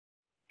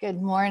Good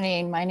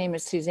morning. My name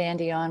is Suzanne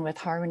Dion with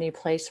Harmony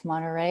Place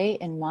Monterey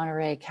in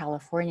Monterey,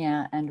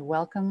 California, and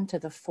welcome to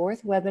the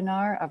fourth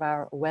webinar of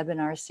our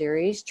webinar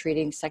series,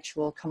 Treating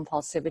Sexual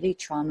Compulsivity,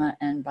 Trauma,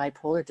 and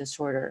Bipolar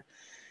Disorder.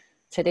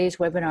 Today's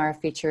webinar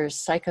features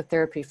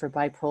psychotherapy for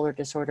bipolar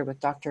disorder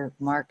with Dr.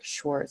 Mark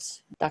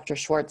Schwartz. Dr.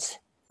 Schwartz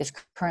is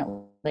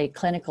currently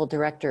clinical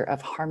director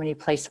of Harmony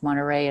Place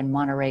Monterey in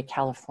Monterey,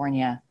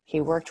 California.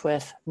 He worked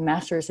with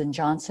Masters and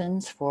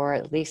Johnson's for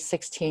at least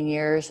 16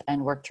 years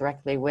and worked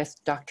directly with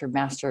Dr.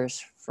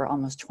 Masters for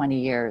almost 20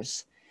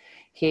 years.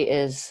 He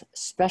is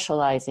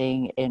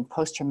specializing in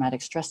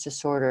post-traumatic stress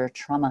disorder,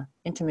 trauma,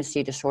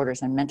 intimacy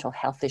disorders, and mental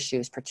health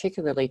issues.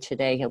 Particularly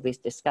today, he'll be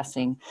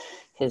discussing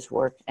his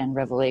work and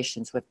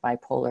revelations with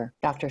bipolar.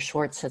 Dr.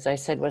 Schwartz, as I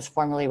said, was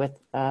formerly with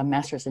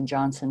Masters and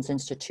Johnson's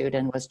Institute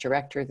and was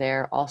director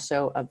there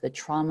also of the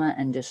Trauma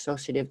and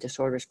Dissociative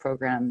Disorders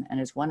Program,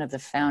 and is one of the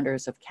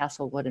founders of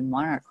Castlewood and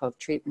Monarch Oak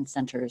Treatment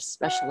Centers,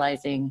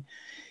 specializing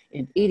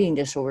in eating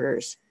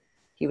disorders.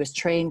 He was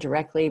trained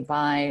directly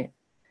by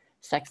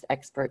sex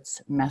experts,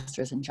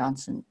 Masters and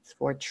Johnson,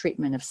 for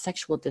treatment of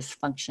sexual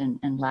dysfunction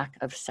and lack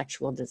of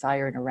sexual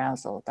desire and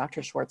arousal.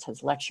 Dr. Schwartz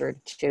has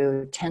lectured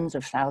to tens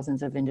of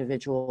thousands of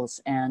individuals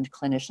and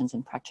clinicians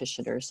and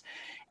practitioners,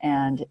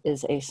 and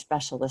is a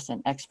specialist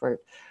and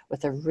expert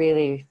with a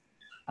really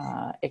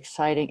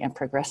exciting and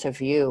progressive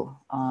view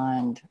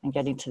on and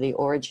getting to the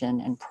origin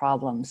and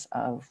problems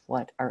of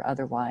what are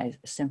otherwise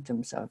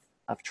symptoms of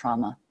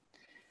trauma.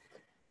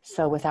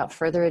 So without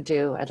further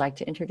ado, I'd like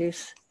to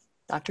introduce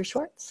Dr.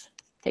 Schwartz.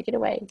 Take it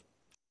away.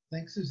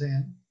 Thanks,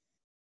 Suzanne,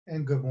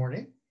 and good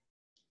morning.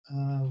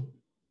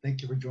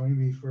 Thank you for joining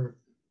me for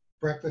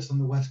breakfast on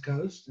the West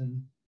Coast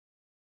and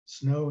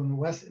snow on the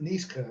West and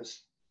East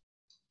Coast.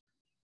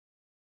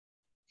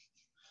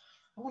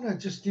 I want to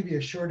just give you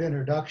a short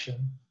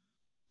introduction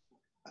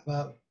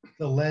about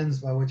the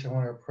lens by which I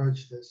want to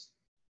approach this.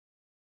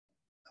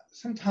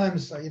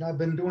 Sometimes, I've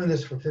been doing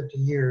this for 50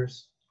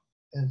 years,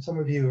 and some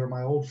of you are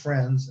my old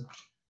friends, and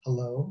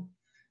hello.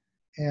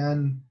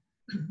 And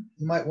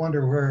you might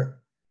wonder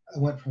where I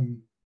went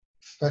from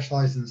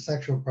specializing in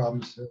sexual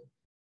problems to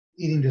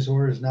eating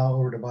disorders, now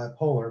over to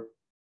bipolar.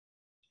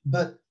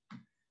 But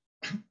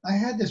I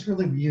had this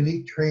really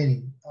unique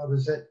training. I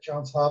was at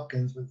Johns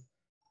Hopkins with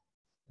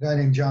a guy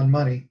named John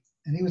Money,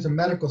 and he was a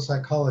medical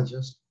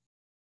psychologist.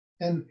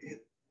 And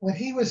what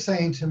he was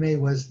saying to me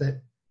was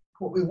that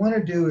what we want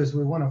to do is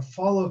we want to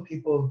follow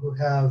people who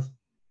have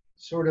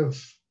sort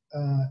of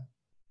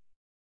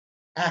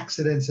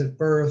accidents at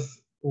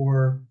birth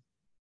or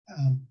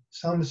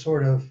some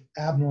sort of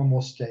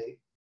abnormal state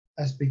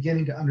as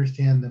beginning to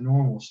understand the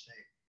normal state.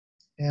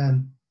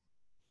 And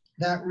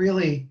that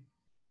really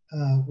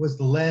was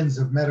the lens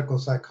of medical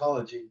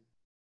psychology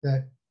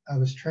that I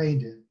was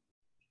trained in.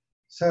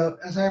 So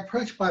as I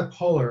approach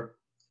bipolar,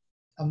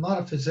 I'm not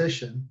a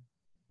physician.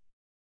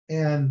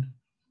 And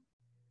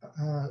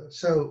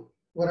so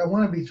what I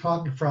want to be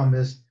talking from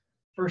is,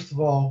 first of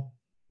all,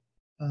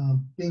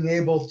 being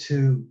able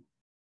to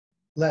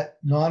let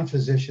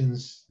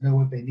non-physicians know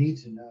what they need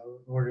to know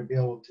in order to be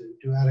able to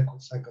do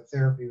adequate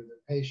psychotherapy with their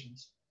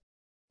patients.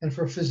 And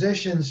for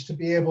physicians to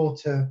be able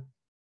to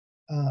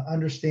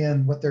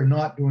understand what they're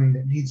not doing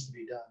that needs to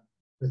be done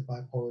with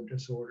bipolar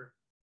disorder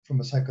from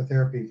a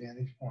psychotherapy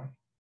vantage point.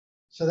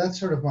 So that's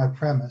sort of my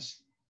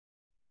premise.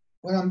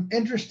 What I'm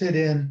interested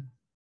in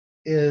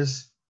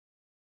is,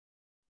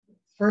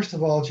 first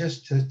of all,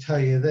 just to tell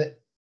you that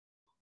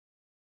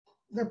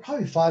there are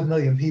probably 5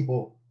 million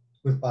people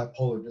with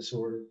bipolar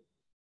disorder.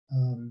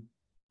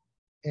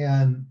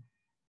 And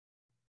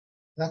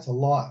that's a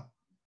lot.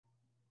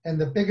 And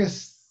the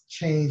biggest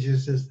change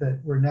is that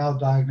we're now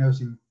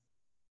diagnosing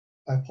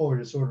bipolar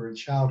disorder in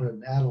childhood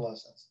and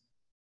adolescence.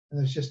 And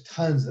there's just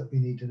tons that we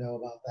need to know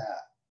about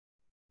that.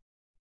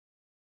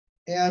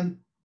 And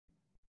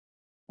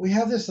we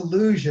have this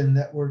illusion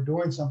that we're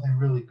doing something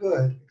really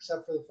good,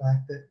 except for the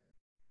fact that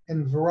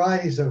in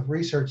varieties of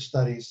research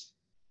studies,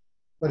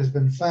 what has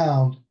been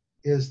found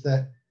is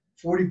that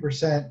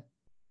 40%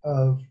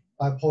 of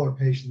bipolar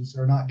patients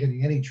are not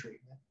getting any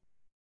treatment.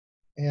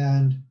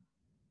 And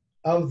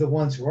of the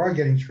ones who are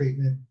getting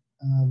treatment,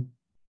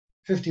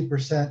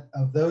 50%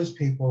 of those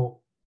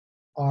people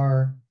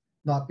are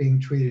not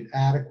being treated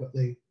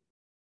adequately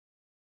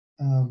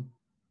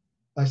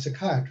by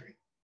psychiatry.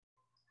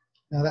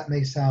 Now that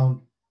may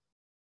sound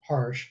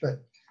harsh,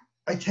 but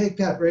I take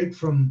that right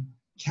from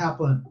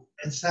Kaplan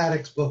and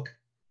Sadek's book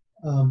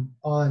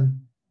on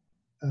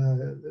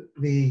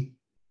the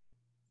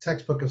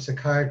textbook of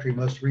psychiatry,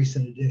 most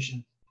recent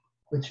edition,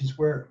 which is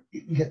where you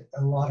can get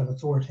a lot of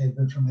authoritative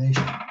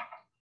information.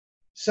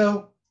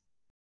 So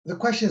the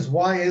question is,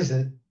 why is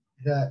it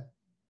that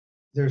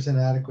there's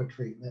inadequate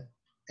treatment,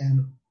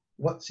 and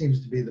what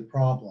seems to be the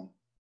problem?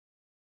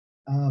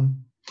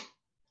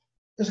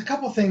 There's a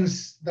couple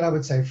things that I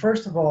would say.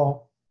 First of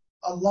all,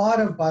 a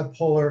lot of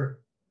bipolar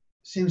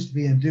seems to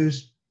be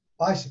induced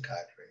by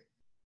psychiatry.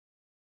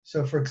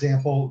 So for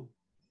example,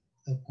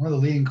 one of the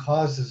leading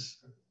causes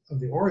of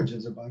the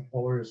origins of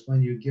bipolar is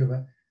when you give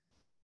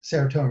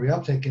serotonin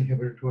reuptake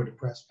inhibitor to a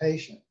depressed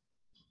patient.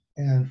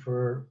 And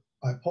for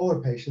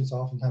bipolar patients,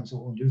 oftentimes it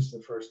will induce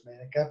the first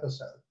manic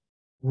episode.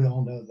 We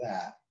all know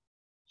that.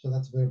 So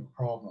that's a bit of a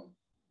problem.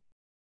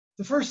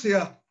 The first thing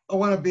I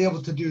want to be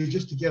able to do,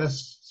 just to get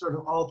us sort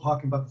of all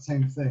talking about the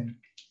same thing,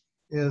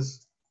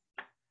 is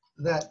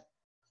that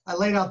I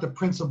laid out the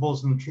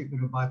principles in the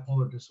treatment of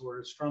bipolar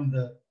disorders from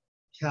the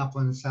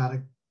Kaplan and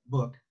Sadek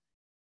book.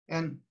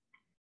 And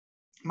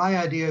my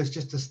idea is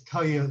just to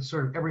tell you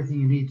sort of everything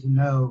you need to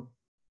know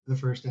the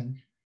first end.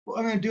 What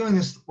I'm going to do in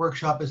this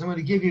workshop is I'm going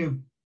to give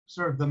you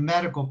sort of the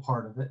medical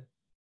part of it.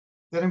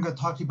 Then I'm going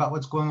to talk to you about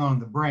what's going on in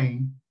the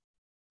brain.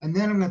 And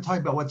then I'm going to talk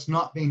about what's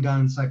not being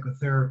done in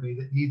psychotherapy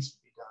that needs to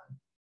be done.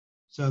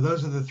 So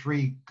those are the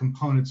three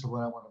components of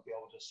what I want to be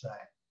able to say.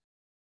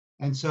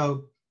 And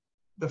so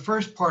the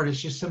first part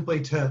is just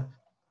simply to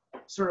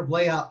sort of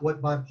lay out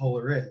what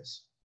bipolar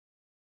is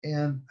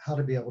and how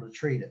to be able to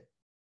treat it.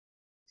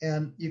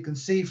 And you can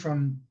see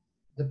from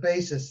the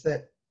basis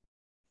that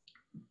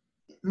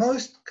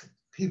most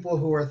people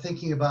who are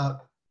thinking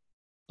about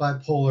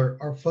bipolar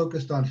are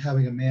focused on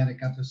having a manic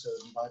episode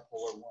in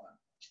bipolar 1.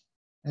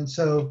 And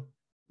so,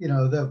 you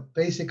know, the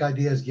basic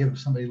idea is give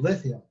somebody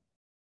lithium.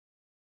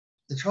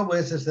 The trouble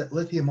is that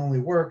lithium only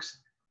works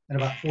in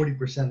about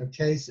 40% of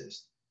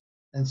cases.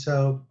 And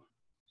so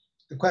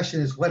the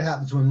question is, what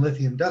happens when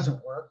lithium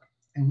doesn't work,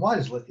 and why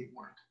does lithium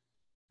work?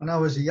 When I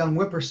was a young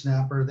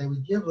whippersnapper, they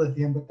would give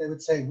lithium, but they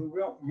would say, we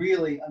don't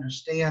really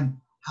understand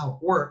how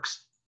it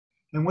works.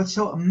 And what's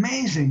so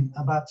amazing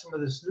about some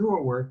of this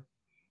newer work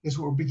is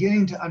we're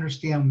beginning to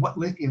understand what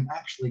lithium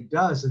actually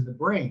does in the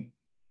brain.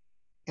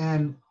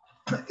 And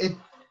it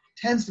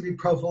tends to be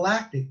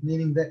prophylactic,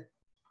 meaning that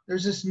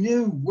there's this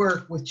new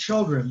work with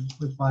children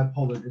with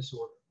bipolar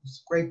disorder.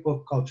 This great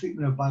book called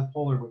Treatment of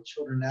Bipolar with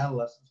Children and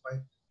Adolescents by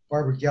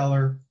Barbara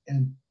Geller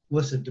and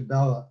Melissa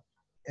DeBella.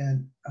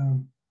 And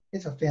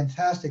it's a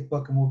fantastic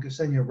book, and we'll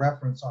send you a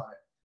reference on it.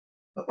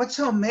 But what's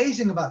so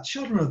amazing about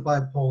children with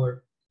bipolar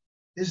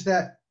is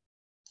that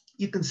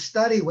you can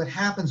study what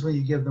happens when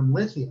you give them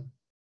lithium.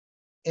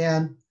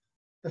 And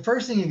the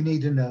first thing you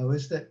need to know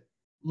is that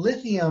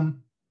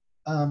lithium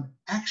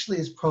actually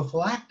is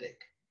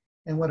prophylactic.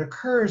 And what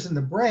occurs in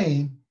the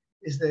brain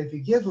is that if you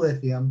give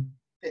lithium,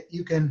 that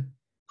you can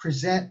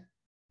present,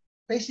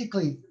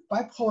 basically,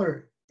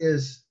 bipolar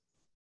is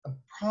a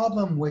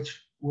problem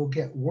which will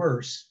get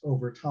worse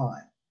over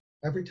time.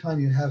 Every time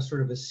you have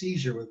sort of a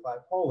seizure with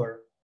bipolar,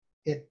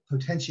 it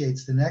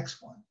potentiates the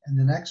next one and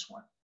the next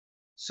one.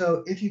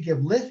 So if you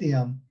give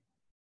lithium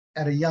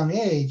at a young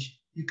age,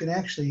 you can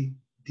actually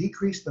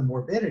decrease the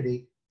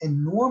morbidity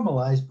and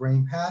normalize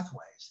brain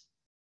pathways.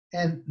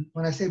 And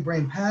when I say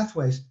brain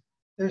pathways,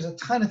 there's a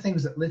ton of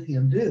things that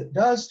lithium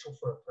does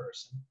for a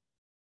person,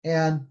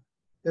 and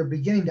they're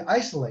beginning to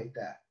isolate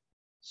that.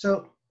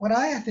 So what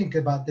I think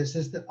about this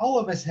is that all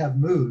of us have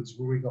moods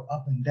where we go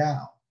up and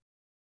down,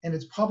 and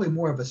it's probably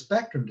more of a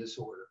spectrum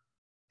disorder.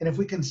 And if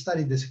we can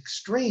study this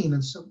extreme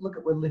and so look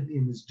at what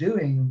lithium is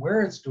doing and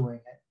where it's doing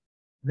it,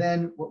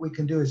 then what we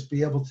can do is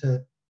be able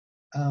to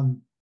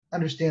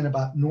understand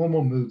about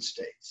normal mood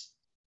states.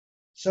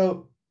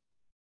 So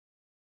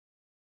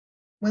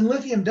when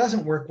lithium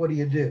doesn't work, what do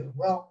you do?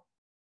 Well,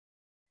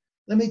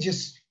 let me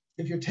just,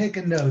 if you're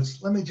taking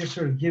notes, let me just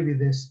sort of give you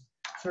this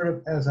sort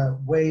of as a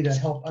way to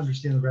help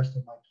understand the rest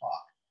of my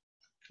talk,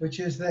 which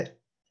is that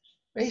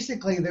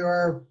basically there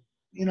are,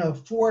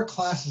 4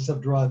 classes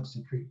of drugs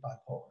to treat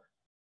bipolar.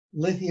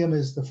 Lithium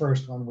is the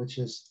first one, which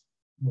is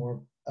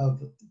more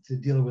of to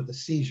deal with the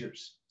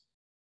seizures.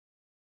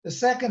 The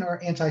second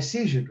are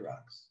anti-seizure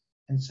drugs.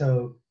 And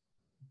so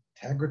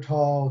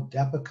Tegretol,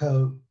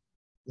 Depakote,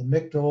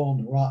 Lamictal,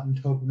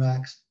 Neurontin,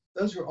 Topamax,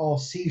 those are all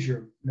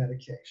seizure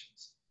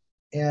medications.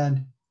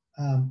 And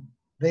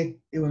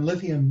when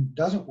lithium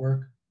doesn't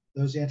work,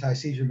 those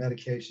anti-seizure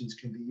medications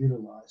can be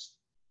utilized.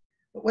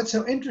 But what's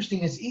so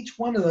interesting is each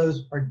one of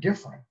those are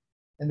different,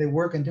 and they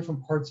work in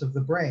different parts of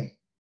the brain.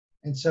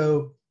 And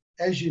so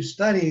as you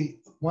study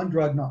one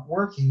drug not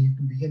working, you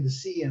can begin to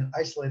see in an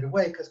isolated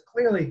way, because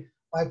clearly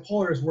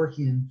bipolar is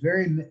working in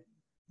very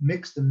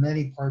mixed and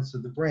many parts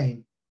of the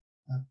brain,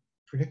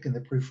 particularly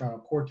the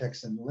prefrontal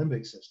cortex and the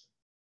limbic system.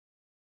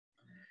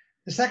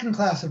 The second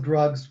class of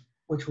drugs,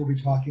 which we'll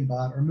be talking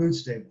about, are mood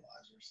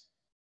stabilizers.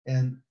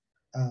 And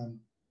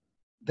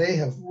they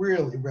have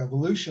really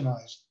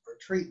revolutionized our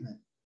treatment.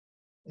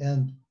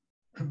 And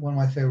one of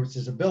my favorites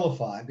is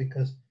Abilify,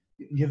 because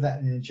you can give that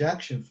in an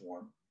injection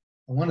form.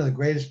 And one of the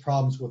greatest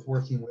problems with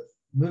working with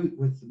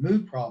the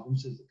mood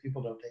problems is that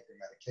people don't take their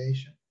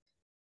medication.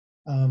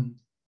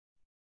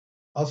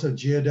 Also,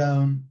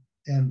 Geodone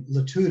and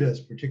Latuda is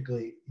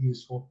particularly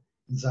useful,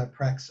 and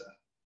Zyprexa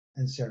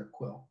and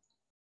Seroquel.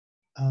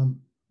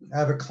 I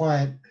have a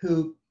client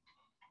who,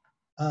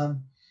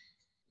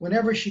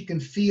 whenever she can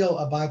feel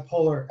a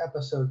bipolar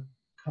episode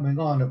coming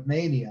on of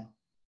mania,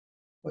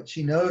 what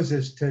she knows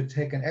is to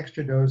take an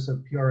extra dose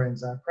of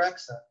PRN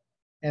Zyprexa,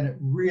 and it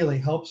really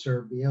helps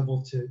her be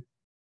able to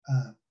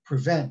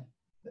prevent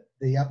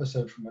the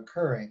episode from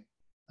occurring.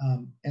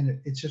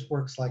 And it just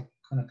works like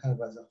kind of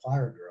as a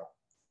fire drill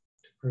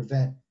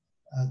prevent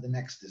the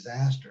next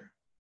disaster.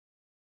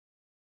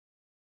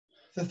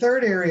 The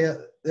third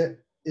area that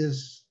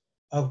is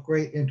of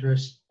great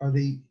interest are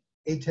the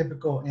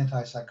atypical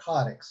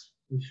antipsychotics,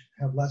 which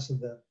have less of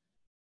the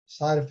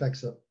side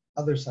effects of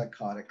other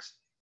psychotics.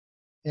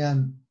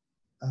 And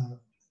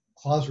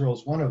clozaril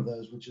is one of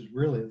those, which is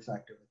really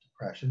effective at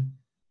depression.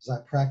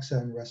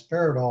 Zyprexa and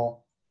risperidol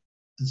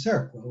and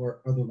Seroquel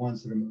are the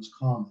ones that are most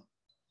common.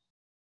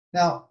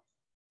 Now,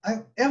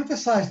 I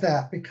emphasize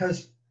that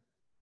because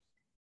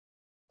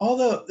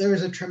although there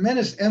is a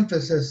tremendous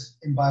emphasis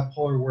in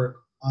bipolar work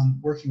on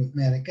working with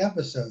manic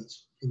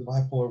episodes for the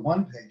bipolar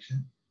 1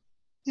 patient,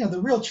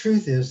 the real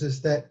truth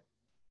is that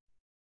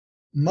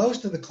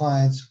most of the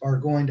clients are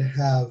going to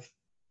have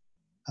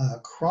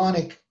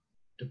chronic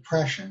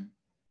depression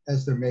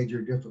as their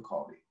major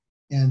difficulty,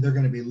 and they're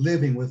going to be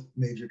living with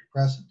major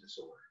depressive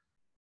disorder.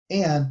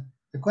 And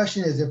the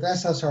question is, if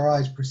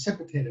SSRIs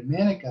precipitate a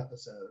manic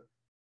episode,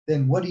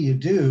 then what do you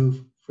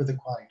do for the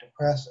chronic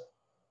depressive?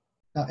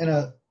 Now, in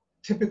a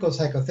typical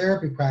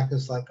psychotherapy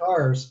practice like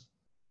ours,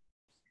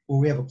 where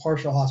we have a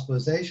partial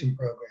hospitalization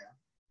program,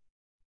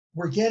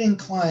 we're getting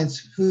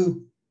clients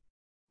who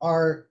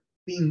are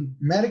being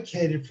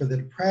medicated for the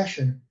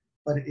depression,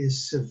 but it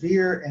is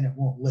severe and it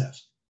won't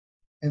lift.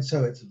 And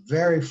so it's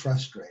very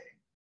frustrating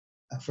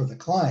for the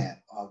client,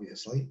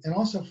 obviously, and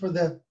also for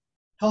the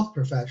health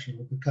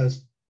professional,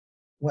 because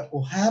what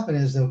will happen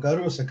is they'll go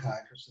to a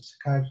psychiatrist, the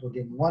psychiatrist will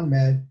give them 1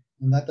 med,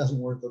 when that doesn't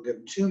work, they'll give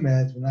them 2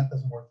 meds, when that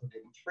doesn't work, they'll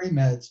give them 3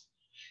 meds,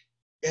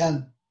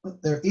 and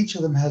each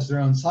of them has their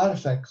own side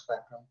effect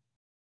spectrum.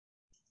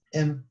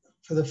 And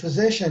for the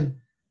physician,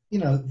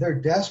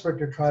 they're desperate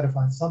to try to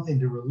find something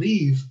to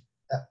relieve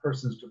that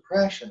person's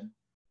depression,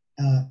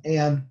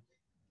 and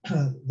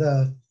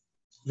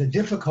the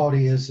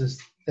difficulty is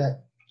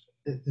that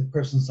the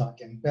person's not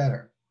getting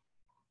better.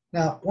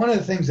 Now, one of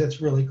the things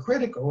that's really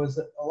critical is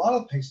that a lot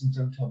of patients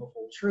don't tell the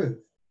whole truth.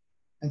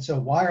 And so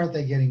why aren't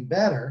they getting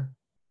better?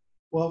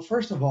 Well,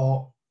 first of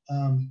all,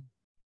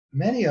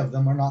 many of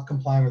them are not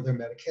complying with their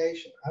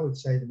medication. I would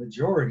say the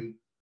majority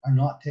are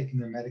not taking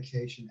their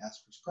medication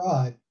as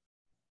prescribed,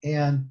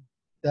 and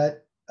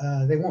that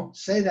they won't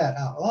say that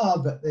out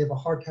loud, but they have a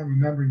hard time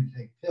remembering to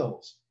take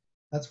pills.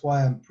 That's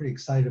why I'm pretty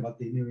excited about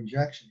the new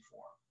injection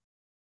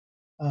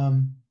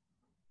form.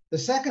 The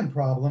second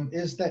problem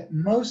is that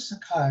most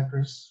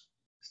psychiatrists,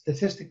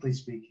 statistically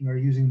speaking, are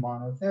using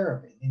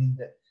monotherapy, meaning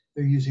that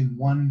they're using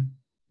one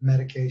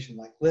medication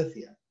like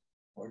lithium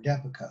or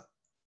Depakote.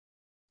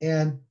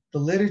 And the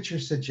literature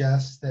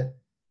suggests that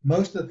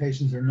most of the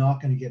patients are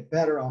not going to get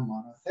better on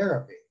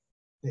monotherapy.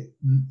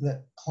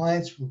 That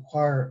clients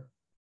require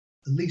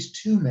at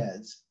least 2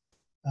 meds,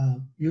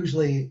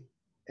 usually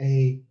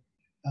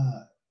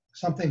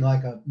something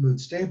like a mood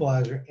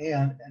stabilizer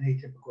and an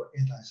atypical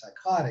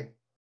antipsychotic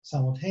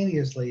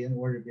simultaneously in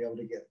order to be able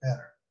to get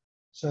better.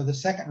 So the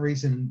second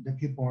reason that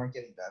people aren't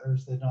getting better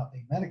is they're not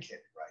being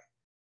medicated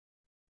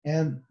right.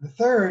 And the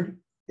third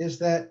is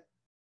that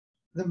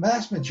the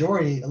vast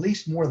majority, at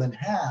least more than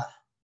half,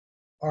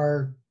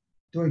 are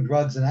doing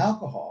drugs and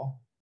alcohol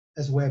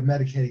as a way of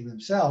medicating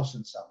themselves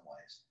in some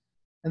ways.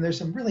 And there's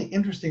some really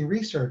interesting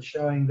research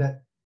showing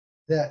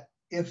that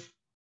if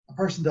a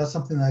person does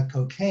something like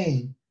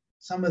cocaine,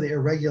 some of the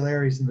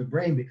irregularities in the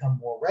brain become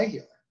more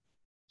regular.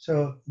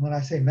 So when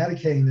I say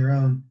medicating their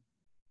own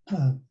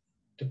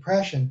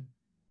depression,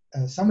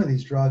 some of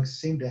these drugs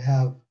seem to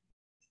have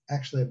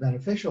actually a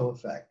beneficial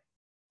effect,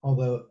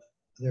 although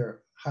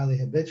they're highly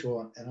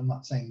habitual, and I'm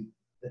not saying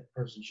that a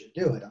person should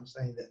do it. I'm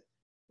saying that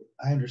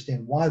I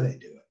understand why they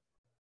do it.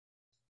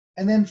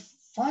 And then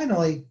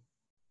finally,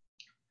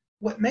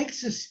 what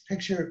makes this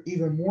picture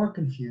even more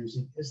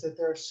confusing is that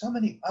there are so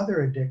many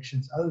other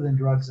addictions other than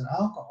drugs and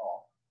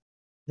alcohol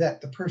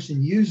that the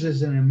person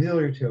uses in an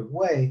ameliorative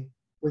way,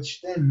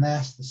 which then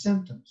mask the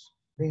symptoms.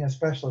 Being a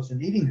specialist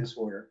in eating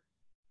disorder,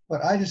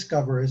 what I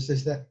discover is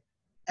that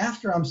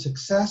after I'm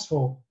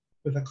successful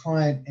with a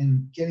client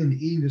in getting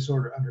the eating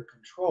disorder under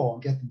control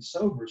and get them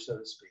sober, so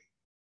to speak,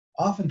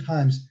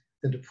 oftentimes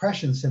the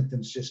depression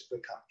symptoms just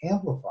become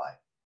amplified,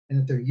 and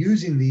that they're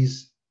using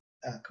these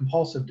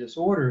compulsive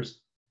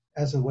disorders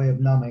as a way of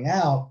numbing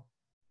out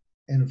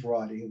in a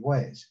variety of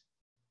ways.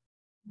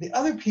 The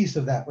other piece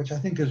of that, which I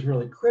think is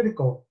really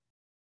critical,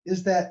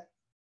 is that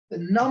the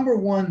number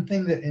one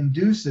thing that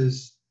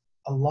induces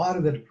a lot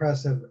of the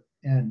depressive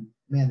and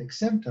manic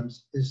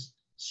symptoms is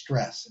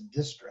stress and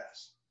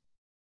distress.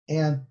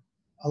 And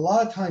a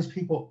lot of times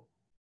people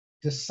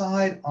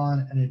decide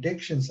on an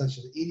addiction such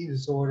as eating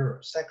disorder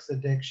or sex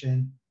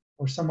addiction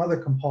or some other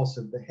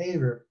compulsive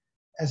behavior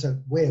as a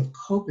way of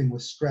coping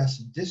with stress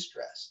and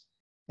distress.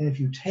 And if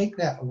you take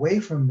that away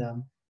from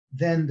them,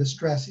 then the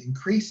stress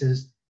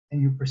increases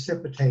and you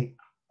precipitate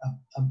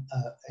an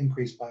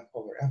increased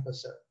bipolar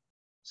episode.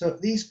 So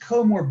these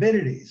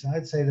comorbidities,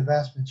 I'd say the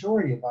vast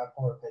majority of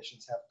bipolar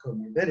patients have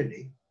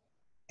comorbidity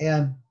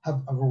and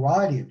have a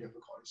variety of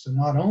difficulties. So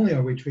not only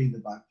are we treating the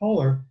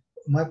bipolar,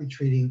 but we might be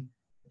treating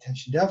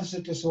attention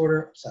deficit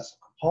disorder, obsessive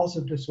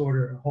compulsive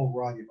disorder, and a whole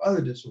variety of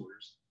other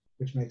disorders,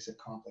 which makes it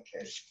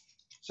complicated.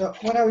 So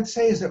what I would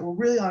say is that we're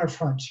really on a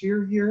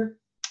frontier here.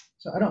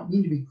 So I don't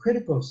mean to be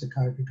critical of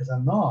psychiatry, because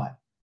I'm not.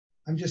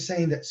 I'm just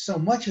saying that so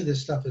much of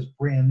this stuff is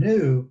brand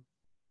new.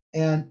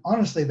 And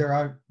honestly, there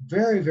are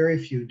very, very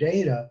few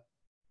data.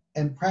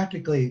 And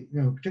practically,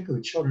 particularly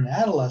with children and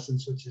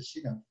adolescents, which is,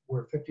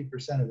 where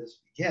 50% of this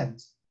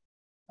begins,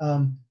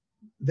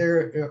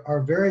 there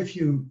are very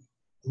few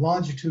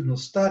longitudinal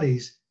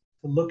studies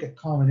to look at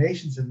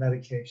combinations of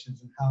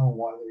medications and how and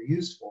why they're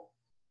useful.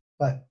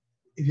 But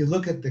if you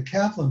look at the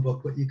Kaplan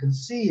book, what you can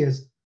see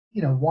is,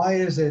 why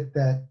is it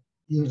that,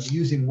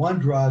 using one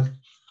drug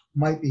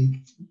might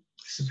be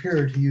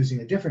superior to using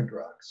a different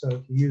drug? So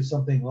if you use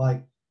something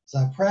like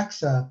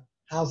Zyprexa,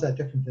 how's that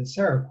different than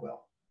Seroquel?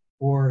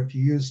 Or if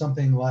you use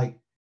something like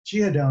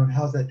Geodone,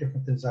 how's that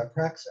different than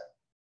Zyprexa?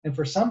 And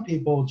for some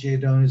people,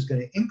 Geodone is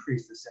going to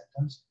increase the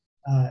symptoms,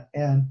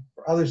 and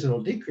for others,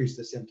 it'll decrease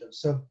the symptoms.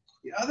 So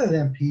the other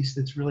then piece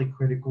that's really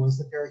critical is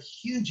that there are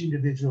huge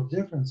individual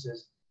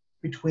differences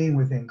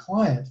within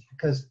clients,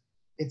 because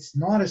it's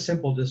not a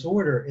simple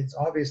disorder. It's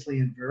obviously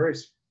in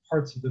various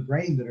parts of the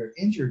brain that are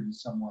injured in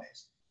some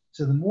ways.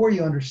 So the more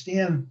you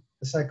understand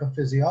the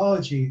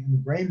psychophysiology and the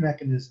brain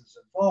mechanisms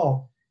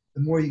involved,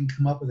 the more you can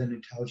come up with an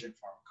intelligent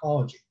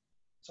pharmacology.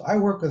 So I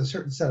work with a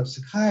certain set of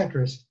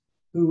psychiatrists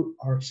who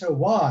are so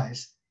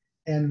wise,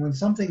 and when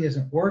something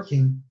isn't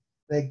working,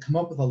 they come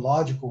up with a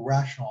logical,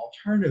 rational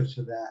alternative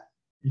to that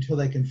until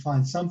they can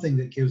find something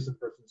that gives the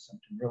person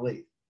symptom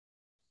relief.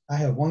 I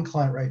have one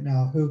client right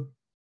now who,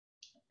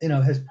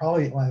 has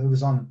probably, he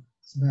was on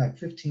something like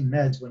 15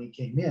 meds when he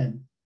came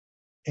in.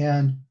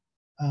 And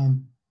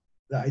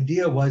the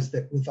idea was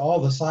that with all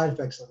the side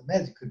effects of the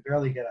meds, he could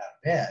barely get out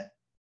of bed.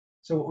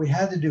 So what we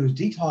had to do is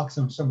detox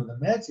him some of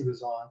the meds he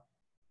was on,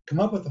 come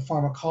up with a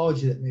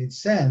pharmacology that made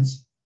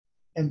sense.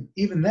 And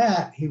even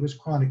that, he was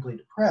chronically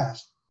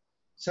depressed.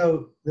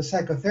 So the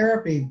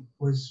psychotherapy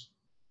was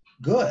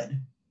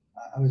good.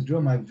 I was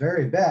doing my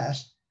very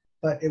best,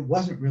 but it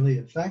wasn't really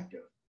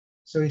effective.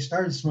 So he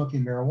started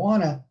smoking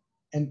marijuana,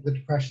 and the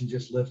depression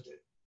just lifted.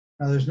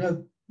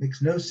 Now,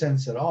 makes no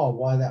sense at all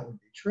why that would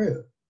be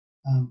true,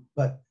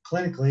 but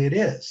clinically it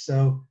is.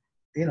 So,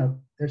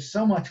 there's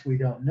so much we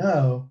don't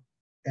know.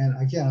 And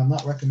again, I'm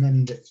not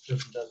recommending that this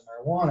person does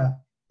marijuana.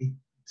 He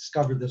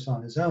discovered this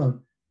on his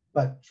own.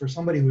 But for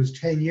somebody who was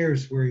 10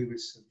 years where he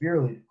was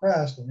severely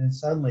depressed, and then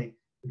suddenly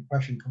the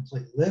depression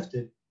completely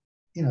lifted,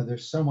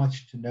 there's so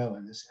much to know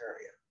in this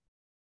area.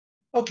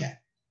 Okay,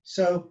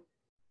 so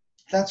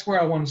that's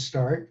where I want to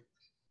start,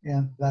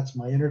 and that's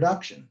my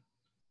introduction.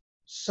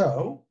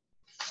 So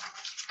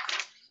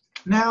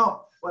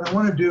now what I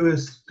want to do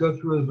is go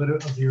through a bit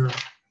of your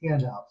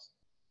handouts.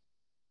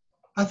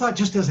 I thought,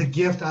 just as a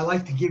gift, I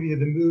like to give you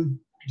the mood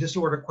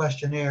disorder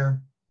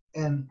questionnaire,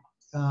 and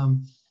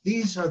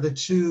these are the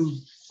two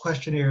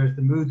questionnaires,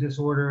 the mood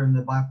disorder and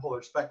the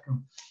bipolar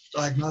spectrum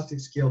diagnostic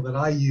scale, that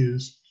I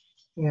use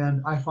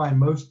and I find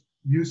most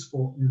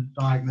useful in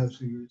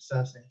diagnosing and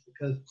assessing,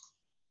 because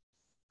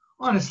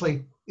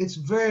honestly, it's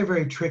very,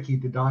 very tricky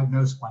to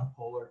diagnose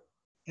bipolar,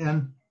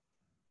 and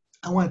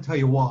I want to tell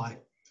you why.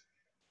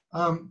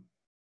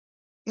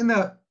 In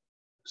the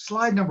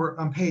slide number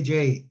on page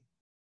 8,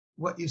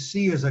 what you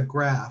see is a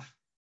graph,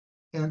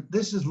 and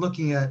this is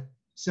looking at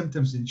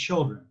symptoms in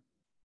children.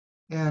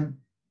 And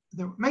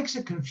what makes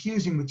it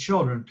confusing with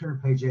children, turn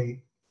to page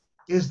 8,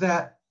 is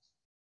that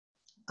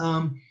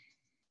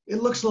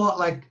it looks a lot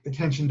like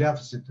attention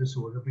deficit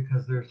disorder,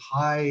 because there's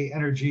high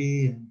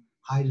energy and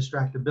high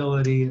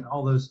distractibility and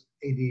all those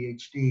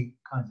ADHD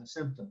kinds of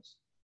symptoms.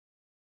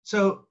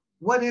 So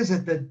what is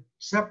it that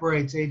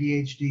separates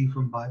ADHD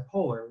from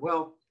bipolar?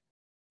 Well,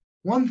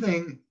 one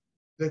thing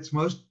that's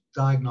most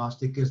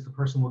diagnostic is the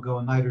person will go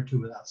a night or two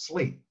without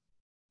sleep.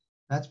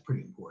 That's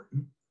pretty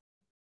important.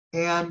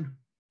 And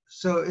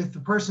so if the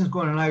person's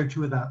going a night or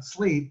two without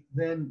sleep,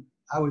 then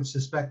I would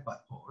suspect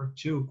bipolar.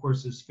 2, of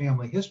course, is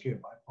family history of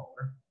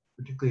bipolar,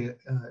 particularly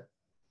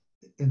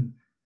in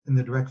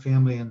the direct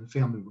family and the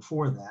family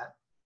before that.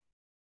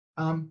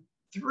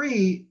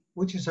 3,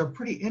 which is a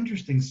pretty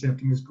interesting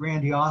symptom, is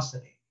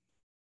grandiosity.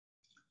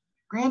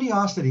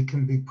 Grandiosity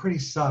can be pretty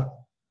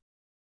subtle.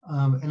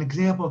 An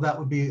example of that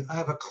would be, I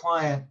have a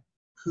client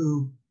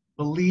who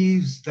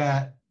believes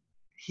that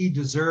he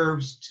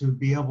deserves to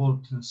be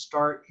able to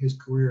start his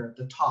career at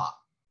the top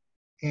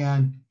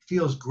and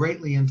feels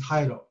greatly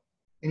entitled.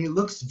 And he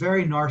looks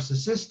very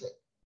narcissistic.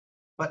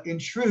 But in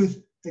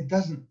truth,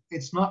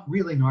 it's not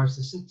really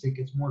narcissistic,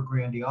 it's more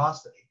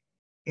grandiosity.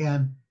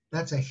 And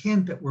that's a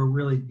hint that we're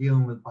really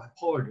dealing with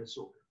bipolar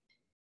disorder.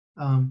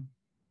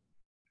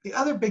 The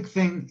other big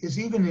thing is,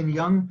 even in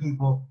young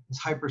people, is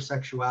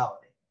hypersexuality.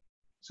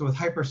 So with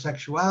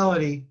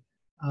hypersexuality,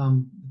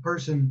 the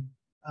person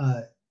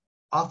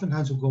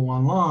oftentimes will go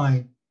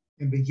online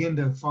and begin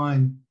to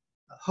find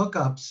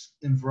hookups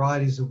in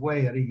varieties of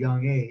ways at a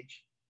young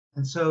age.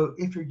 And so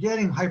if you're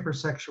getting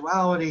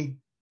hypersexuality,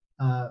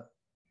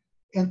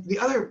 and the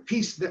other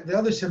piece, the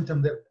other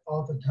symptom that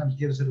oftentimes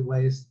gives it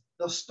away is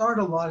they'll start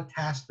a lot of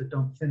tasks but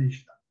don't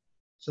finish them.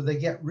 So they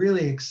get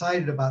really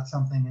excited about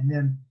something and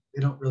then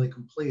they don't really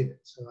complete it.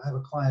 So I have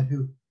a client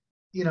who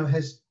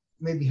has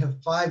maybe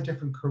have 5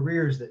 different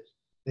careers that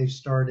they've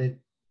started,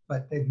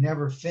 but they've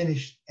never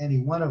finished any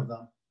one of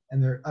them,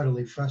 and they're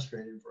utterly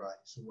frustrated in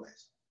varieties of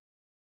ways.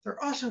 There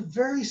are also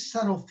very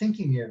subtle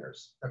thinking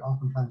errors that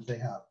oftentimes they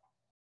have.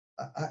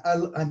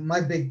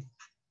 My big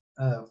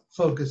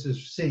focus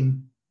is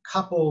seeing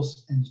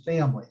couples and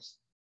families.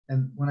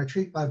 And when I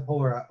treat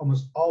bipolar, I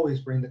almost always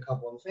bring the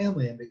couple and the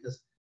family in,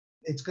 because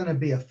it's going to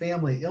be a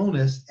family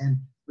illness, and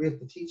we have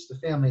to teach the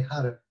family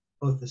how to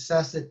both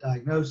assess it,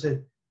 diagnose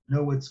it,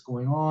 know what's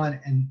going on,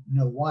 and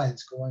know why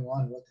it's going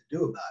on and what to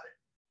do about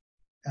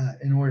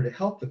it in order to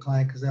help the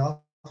client, because they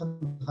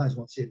oftentimes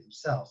won't see it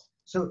themselves.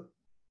 So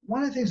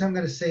one of the things I'm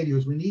going to say to you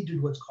is we need to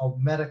do what's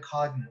called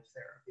metacognitive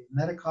therapy.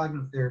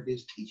 Metacognitive therapy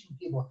is teaching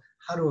people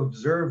how to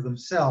observe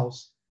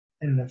themselves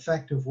in an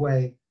effective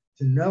way,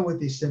 to know what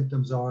these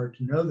symptoms are,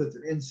 to know that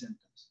they're in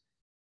symptoms.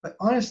 But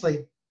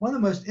honestly, one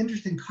of the most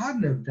interesting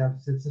cognitive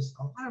deficits is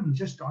a lot of them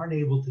just aren't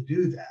able to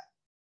do that.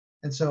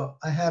 And so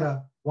I had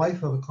a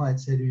wife of a client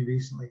say to me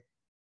recently,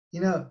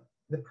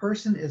 the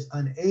person is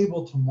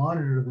unable to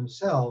monitor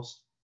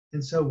themselves.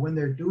 And so when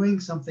they're doing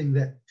something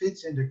that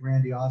fits into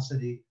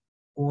grandiosity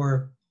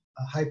or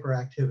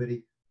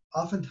hyperactivity,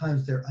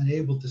 oftentimes they're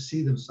unable to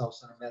see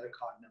themselves in a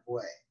metacognitive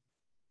way.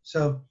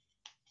 So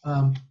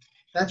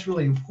that's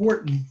really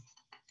important,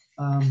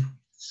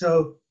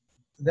 so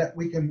that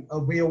we can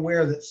be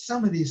aware that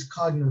some of these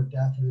cognitive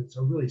deficits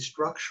are really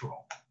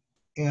structural.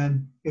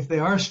 And if they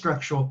are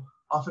structural,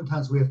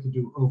 oftentimes we have to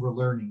do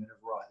overlearning in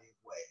a variety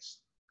of ways.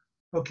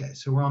 Okay,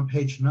 so we're on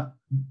page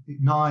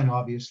 9,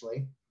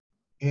 obviously.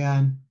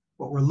 And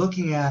what we're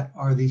looking at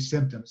are these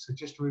symptoms. So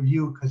just to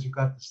review, because you've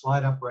got the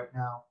slide up right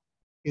now,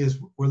 is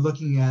we're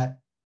looking at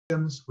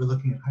symptoms, we're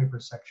looking at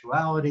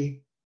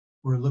hypersexuality,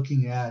 we're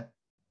looking at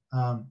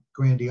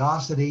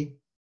grandiosity,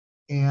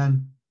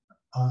 and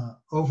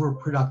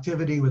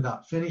overproductivity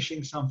without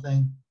finishing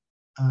something.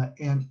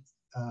 And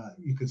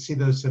you can see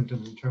those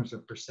symptoms in terms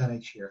of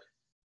percentage here.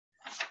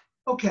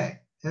 Okay,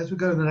 as we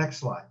go to the next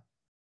slide.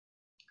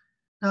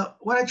 Now,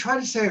 what I tried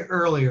to say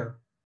earlier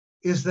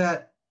is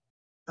that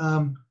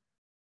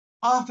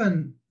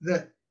often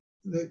that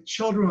the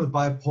children with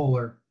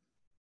bipolar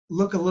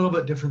look a little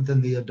bit different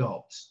than the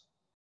adults.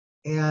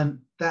 And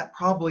that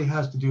probably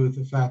has to do with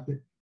the fact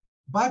that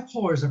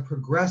bipolar is a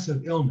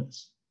progressive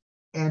illness,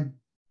 and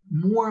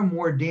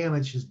more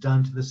damage is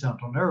done to the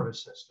central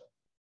nervous system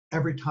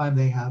every time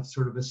they have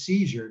sort of a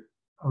seizure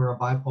or a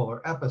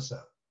bipolar episode.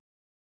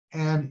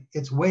 And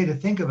it's a way to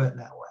think of it in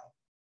that way.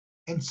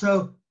 And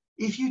so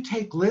if you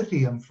take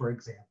lithium, for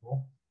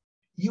example,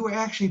 you are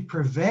actually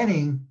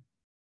preventing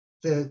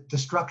the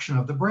destruction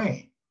of the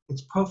brain.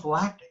 It's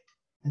prophylactic.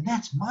 And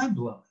that's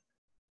mind-blowing,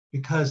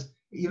 because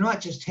you're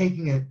not just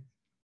taking it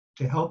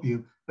to help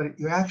you, but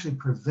you're actually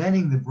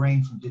preventing the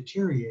brain from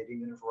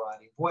deteriorating in a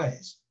variety of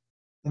ways.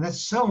 And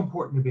that's so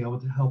important to be able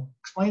to help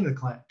explain to the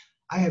client.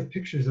 I have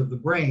pictures of the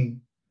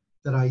brain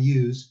that I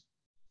use,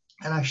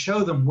 and I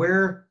show them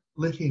where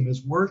lithium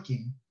is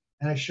working,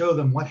 and I show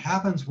them what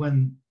happens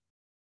when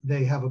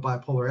they have a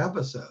bipolar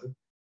episode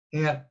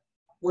and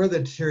where the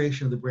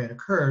deterioration of the brain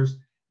occurs.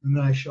 And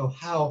then I show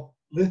how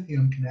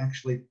lithium can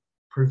actually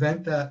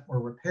prevent that or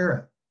repair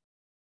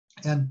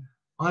it. And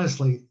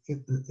honestly,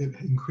 it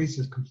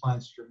increases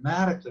compliance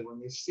dramatically when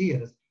they see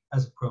it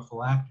as a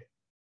prophylactic.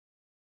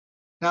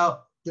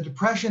 Now, the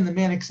depression, the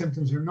manic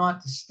symptoms are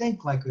not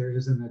distinct like there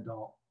is in an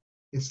adult.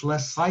 It's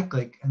less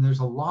cyclic, and there's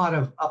a lot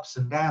of ups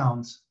and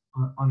downs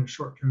on a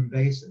short-term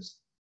basis.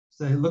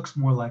 So it looks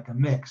more like a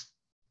mix.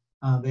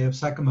 They have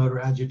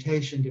psychomotor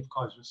agitation,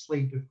 difficulties with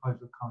sleep,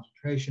 difficulties with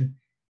concentration,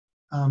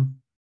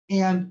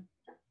 and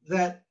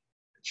that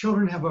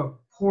children have a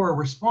poor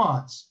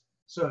response.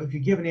 So if you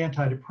give an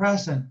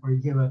antidepressant or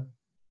you give a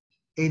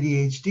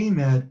ADHD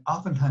med,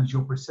 oftentimes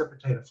you'll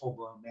precipitate a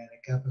full-blown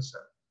manic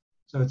episode.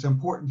 So it's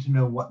important to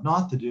know what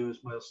not to do as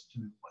well as to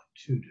know what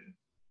to do.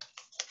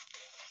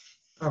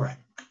 All right,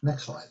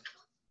 next slide.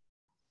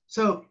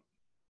 So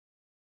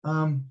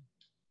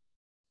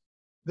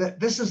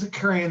this is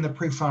occurring in the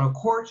prefrontal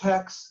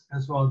cortex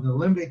as well as the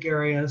limbic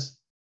areas.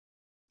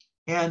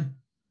 And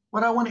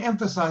what I want to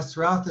emphasize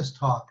throughout this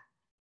talk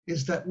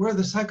is that where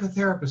the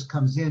psychotherapist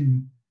comes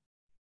in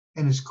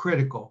and is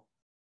critical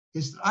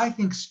is that I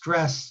think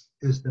stress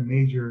is the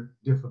major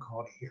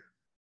difficulty here.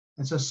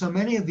 And so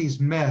many of these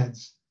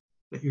meds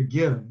that you're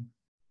given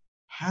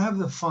have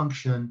the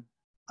function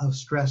of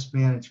stress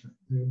management.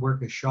 They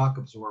work as shock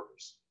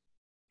absorbers.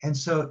 And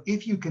so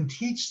if you can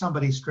teach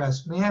somebody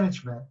stress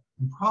management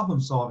and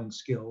problem-solving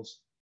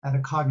skills at a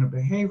cognitive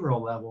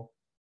behavioral level,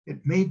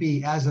 it may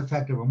be as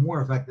effective or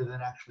more effective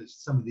than actually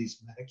some of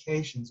these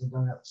medications and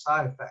don't have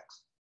side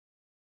effects.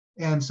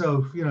 And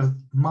so,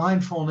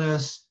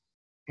 mindfulness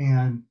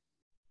and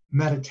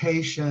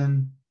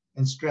meditation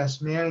and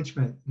stress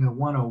management,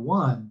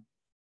 101,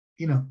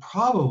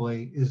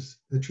 probably is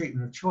the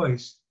treatment of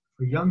choice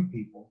for young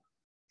people,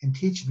 and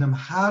teaching them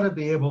how to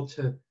be able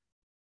to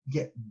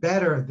get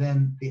better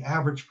than the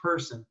average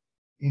person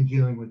in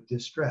dealing with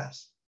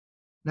distress.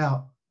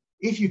 Now,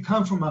 if you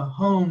come from a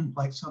home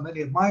like so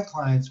many of my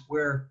clients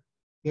where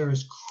there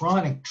is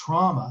chronic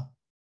trauma,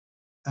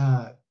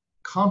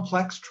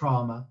 complex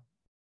trauma,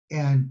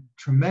 and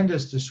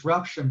tremendous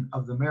disruption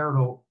of the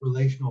marital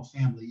relational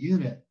family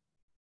unit,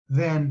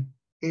 then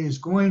it is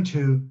going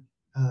to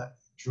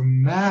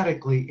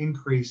dramatically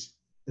increase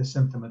the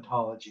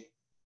symptomatology,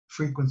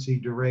 frequency,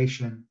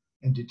 duration,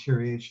 and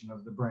deterioration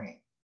of the brain.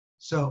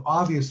 So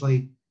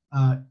obviously,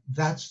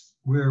 that's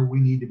where we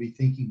need to be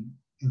thinking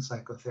in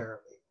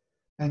psychotherapy.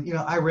 And, you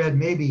know, I read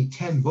maybe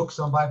 10 books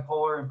on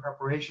bipolar in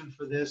preparation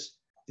for this.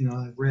 You know,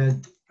 I've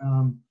read,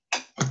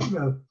 you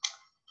know,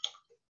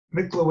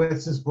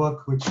 Miklowitz's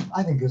book, which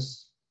I think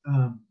is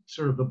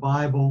sort of the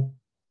Bible.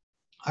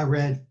 I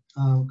read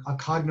a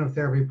cognitive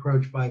therapy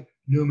approach by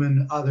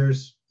Newman,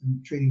 others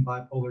in treating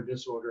bipolar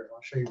disorder. And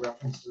I'll show you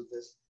references of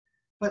this.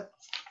 But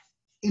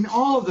in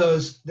all of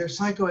those, their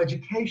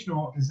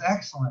psychoeducational is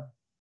excellent.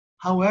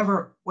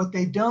 However, what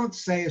they don't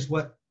say is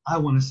what I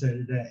want to say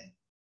today,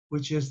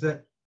 which is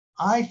that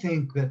I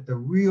think that the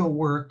real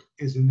work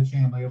is in the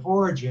family of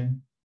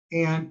origin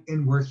and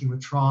in working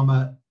with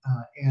trauma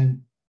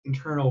and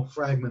internal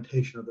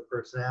fragmentation of the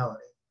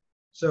personality.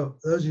 So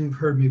those of you who've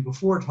heard me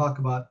before talk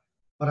about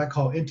what I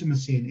call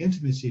intimacy and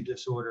intimacy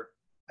disorder,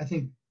 I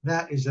think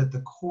that is at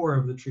the core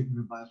of the treatment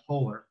of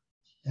bipolar.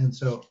 And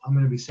so I'm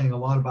going to be saying a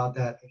lot about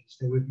that if you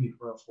stay with me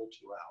for a full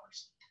 2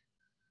 hours.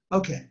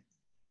 Okay,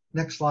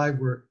 next slide.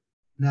 We're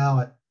now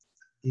at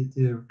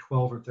either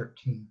 12 or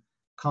 13.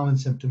 Common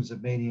symptoms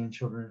of mania in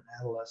children and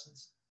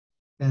adolescents.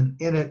 And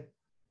in it,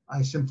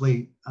 I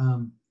simply,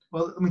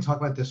 well, let me talk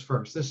about this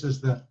first. This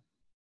is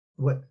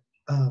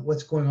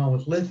what's going on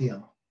with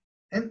lithium.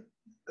 And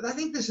I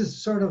think this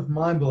is sort of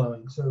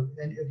mind-blowing. So,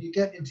 and if you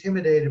get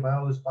intimidated by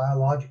all this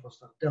biological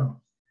stuff, don't,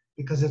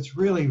 because it's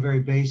really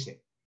very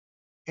basic.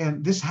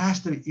 And this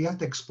you have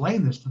to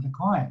explain this to the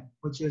client,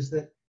 which is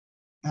that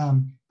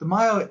the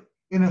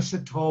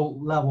myoinositol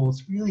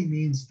levels really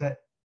means that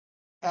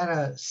at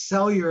a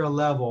cellular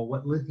level,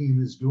 what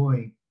lithium is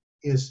doing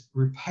is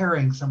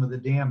repairing some of the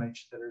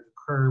damage that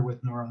occur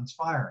with neurons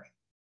firing.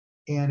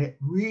 And it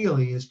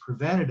really is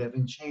preventative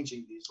in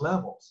changing these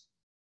levels.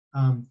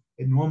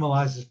 It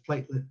normalizes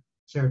platelet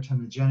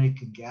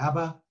serotoninogenic and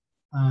GABA.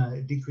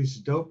 It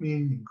decreases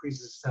dopamine,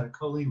 increases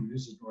acetylcholine,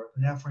 reduces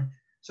norepinephrine.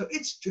 So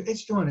it's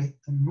doing an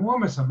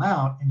enormous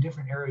amount in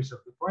different areas of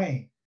the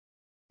brain.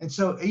 And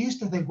so I used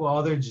to think,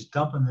 well, they're just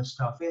dumping this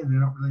stuff in. They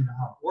don't really know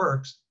how it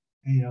works.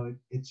 And, you know,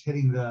 it's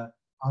hitting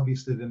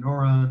obviously the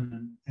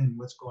neuron and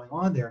what's going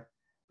on there.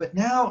 But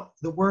now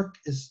the work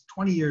is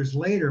 20 years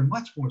later,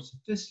 much more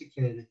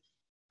sophisticated,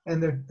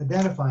 and they're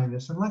identifying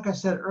this. And like I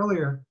said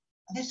earlier,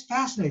 this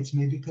fascinates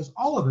me because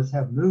all of us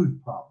have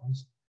mood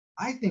problems.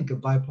 I think of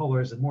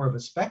bipolar as more of a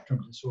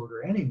spectrum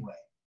disorder anyway.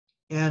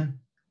 And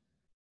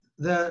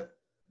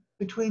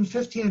between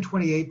 15 and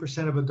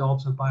 28% of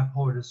adults with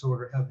bipolar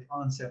disorder have the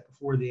onset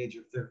before the age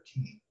of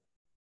 13.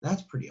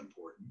 That's pretty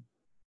important.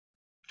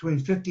 Between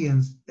 50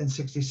 and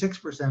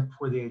 66%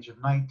 before the age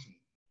of 19.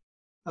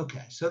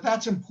 Okay, so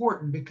that's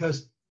important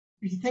because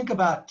if you think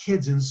about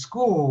kids in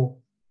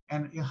school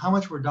and how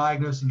much we're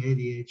diagnosing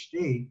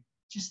ADHD,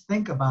 just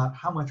think about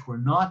how much we're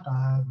not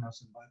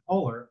diagnosing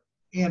bipolar.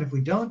 And if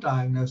we don't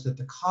diagnose it,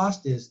 the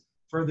cost is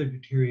further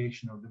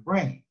deterioration of the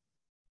brain.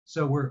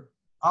 So we're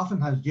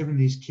oftentimes giving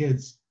these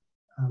kids,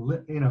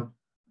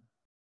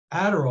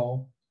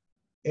 Adderall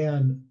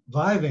and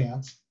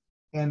Vyvanse.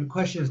 And the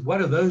question is, what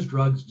do those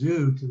drugs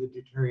do to the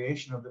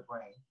deterioration of the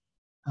brain,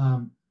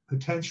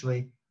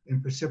 potentially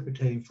in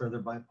precipitating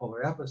further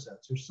bipolar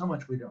episodes? There's so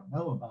much we don't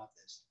know about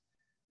this.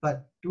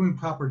 But doing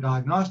proper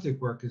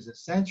diagnostic work is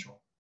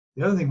essential.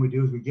 The other thing we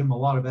do is we give them a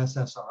lot of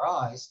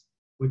SSRIs,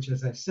 which,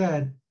 as I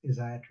said, is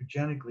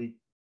iatrogenically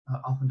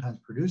oftentimes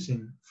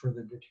producing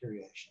further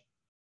deterioration.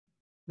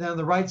 Now, on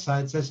the right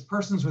side, it says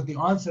persons with the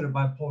onset of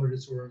bipolar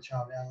disorder in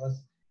child and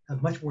adolescents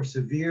have much more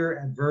severe,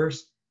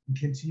 adverse, and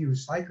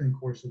continuous cycling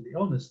course of the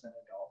illness than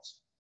adults,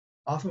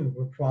 often with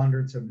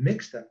preponderance of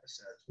mixed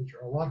episodes, which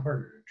are a lot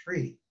harder to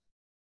treat,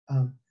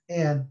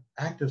 and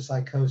active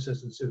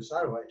psychosis and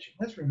suicidal ideation.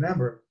 Let's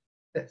remember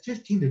that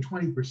 15 to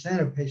 20%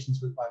 of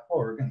patients with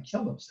bipolar are going to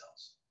kill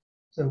themselves.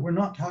 So we're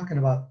not talking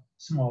about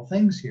small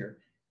things here.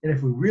 And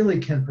if we really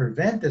can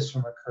prevent this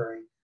from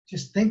occurring,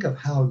 just think of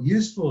how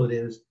useful it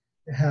is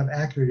to have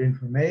accurate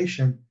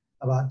information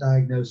about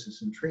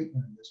diagnosis and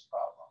treatment of this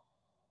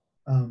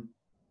problem.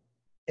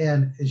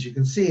 And as you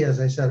can see, as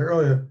I said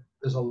earlier,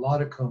 there's a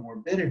lot of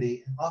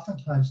comorbidity. And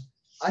oftentimes,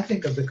 I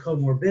think of the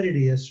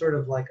comorbidity as sort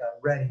of like a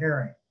red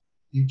herring.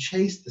 You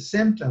chase the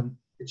symptom,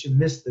 but you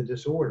miss the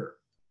disorder.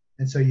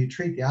 And so you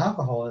treat the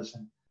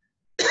alcoholism,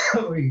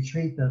 or you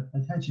treat the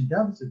attention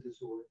deficit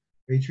disorder,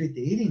 or you treat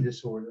the eating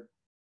disorder.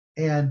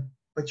 And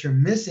what you're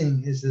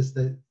missing is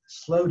the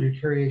slow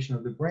deterioration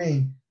of the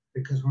brain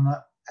because we're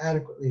not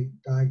adequately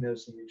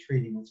diagnosing and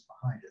treating what's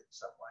behind it in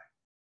some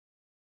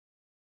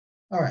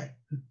way. All right,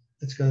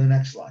 let's go to the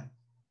next slide.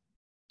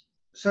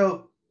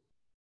 So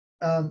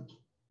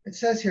it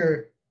says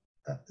here,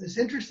 this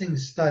interesting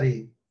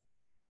study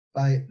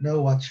by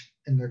Nowak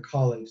and their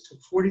colleagues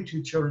took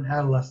 42 children and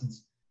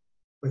adolescents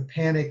with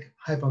panic,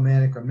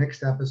 hypomanic, or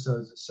mixed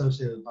episodes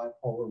associated with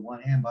bipolar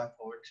 1 and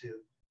bipolar 2.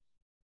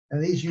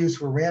 And these youths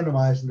were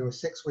randomized into a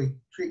 6-week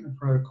treatment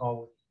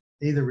protocol.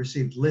 They either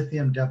received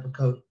lithium,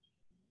 Depakote,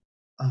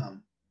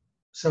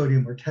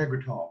 sodium, or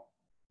Tegretol.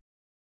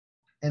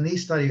 And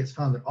these studies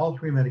found that all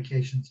 3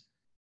 medications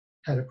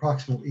had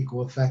approximately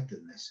equal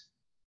effectiveness.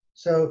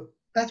 So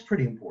that's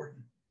pretty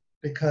important,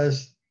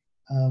 because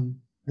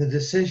the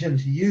decision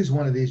to use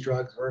one of these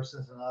drugs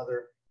versus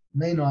another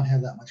may not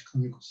have that much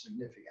clinical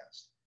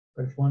significance.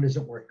 But if one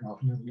isn't working,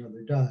 often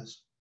another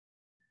does.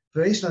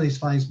 Based on these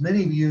findings,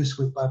 many youths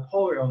with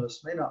bipolar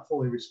illness may not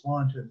fully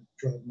respond to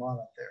drug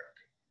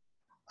monotherapy.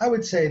 I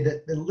would say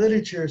that the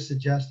literature is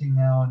suggesting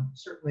now, and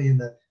certainly in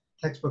the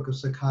textbook of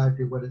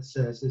psychiatry, what it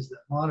says is that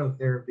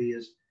monotherapy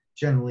is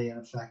generally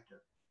ineffective.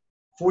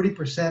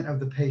 40% of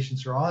the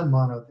patients are on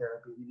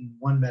monotherapy, meaning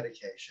one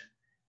medication,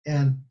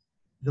 and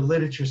the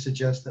literature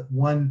suggests that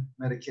one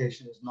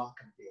medication is not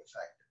going to be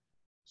effective.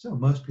 So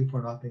most people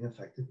are not being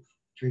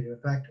treated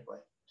effectively.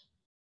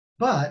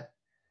 But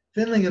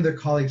Finley and their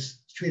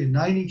colleagues treated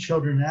 90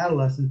 children and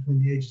adolescents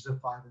between the ages of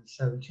 5 and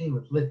 17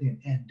 with lithium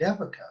and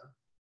Depakote,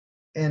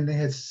 and they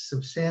had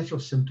substantial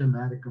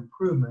symptomatic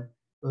improvement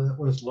that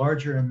was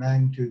larger in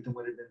magnitude than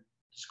what had been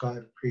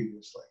described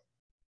previously.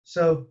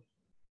 So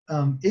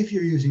if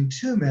you're using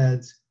 2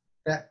 meds,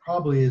 that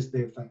probably is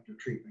the effective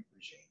treatment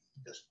regime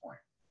at this point.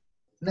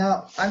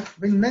 Now, I've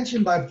been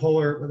mentioning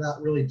bipolar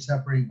without really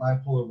separating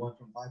bipolar 1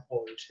 from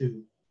bipolar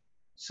 2.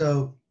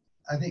 So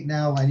I think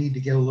now I need to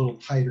get a little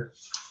tighter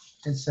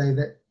and say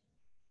that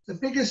the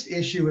biggest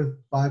issue with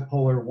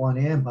bipolar 1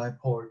 and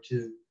bipolar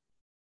 2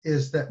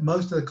 is that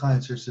most of the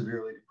clients are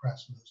severely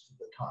depressed most of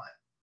the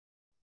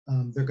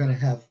time. They're going to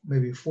have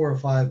maybe 4 or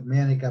 5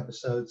 manic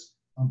episodes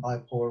on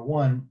bipolar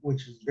 1,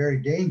 which is very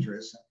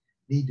dangerous and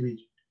need to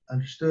be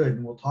understood,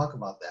 and we'll talk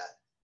about that.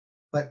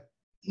 But,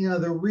 you know,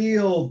 the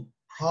real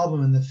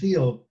problem in the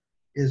field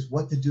is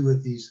what to do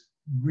with these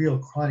real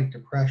chronic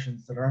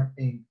depressions that aren't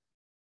being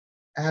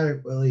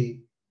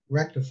adequately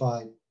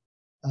rectified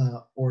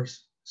or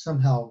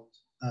somehow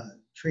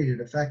treated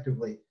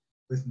effectively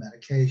with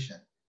medication.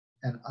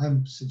 And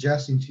I'm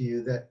suggesting to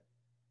you that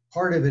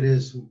part of it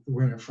is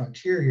we're in a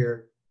frontier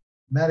here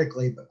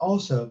medically, but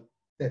also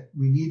that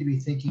we need to be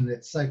thinking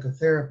that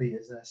psychotherapy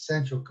is an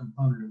essential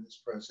component of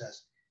this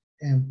process,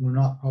 and we're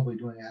not probably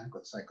doing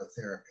adequate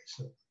psychotherapy.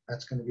 So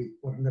that's going to be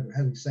what I'm going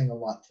to be saying a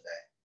lot today.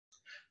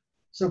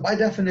 So by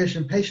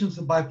definition, patients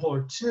with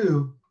bipolar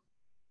 2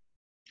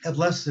 have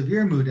less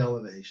severe mood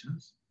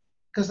elevations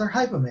because they're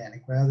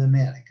hypomanic rather than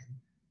manic. And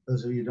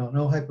those of you who don't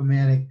know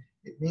hypomanic,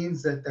 it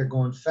means that they're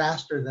going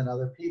faster than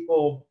other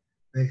people.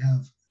 They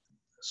have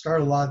start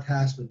a lot of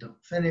tasks but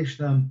don't finish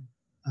them.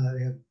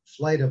 They have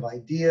flight of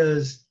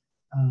ideas,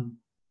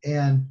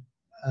 and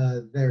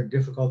they're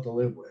difficult to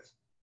live with.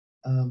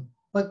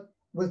 But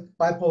with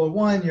bipolar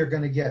 1, you're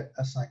going to get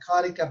a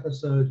psychotic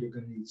episode, you're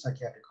going to need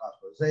psychiatric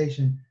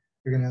hospitalization,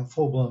 you're going to have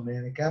full-blown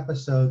manic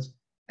episodes,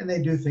 and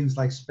they do things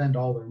like spend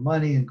all their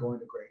money and go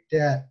into great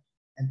debt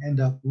and end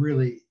up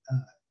really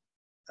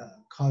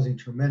causing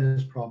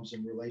tremendous problems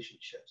in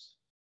relationships.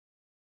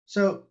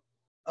 So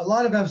a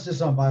lot of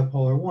emphasis on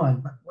bipolar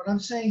 1, but what I'm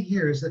saying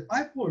here is that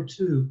bipolar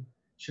 2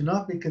 should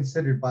not be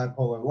considered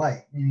bipolar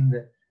light, meaning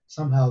that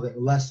somehow they're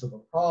less of a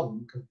problem,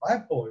 because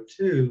bipolar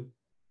 2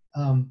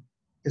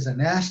 is a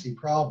nasty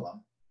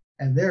problem,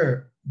 and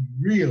they're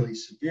really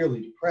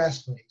severely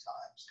depressed many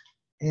times,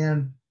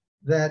 and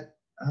that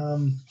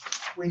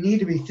we need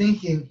to be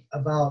thinking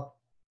about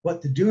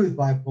what to do with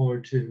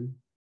bipolar 2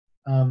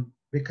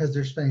 because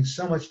they're spending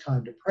so much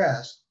time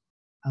depressed,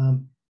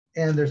 and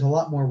there's a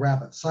lot more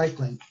rapid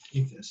cycling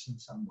with this in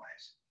some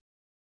ways.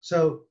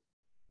 So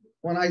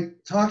when I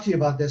talk to you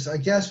about this, I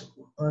guess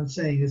what I'm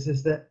saying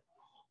is that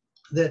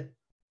the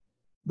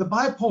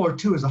bipolar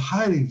 2 is a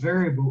highly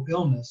variable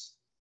illness,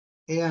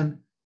 and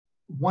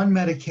one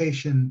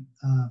medication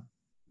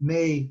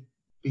may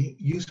be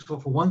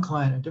useful for one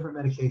client, a different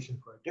medication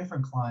for a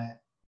different client.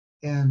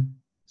 And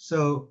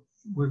so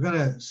we're going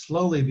to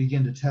slowly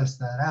begin to test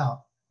that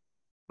out.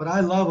 What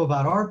I love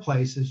about our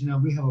place is, you know,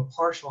 we have a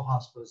partial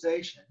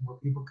hospitalization where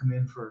people come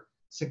in for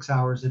 6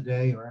 hours a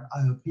day, or an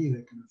IOP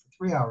that come in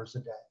for 3 hours a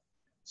day.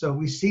 So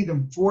we see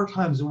them 4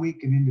 times a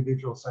week in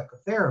individual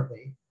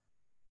psychotherapy,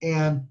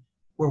 and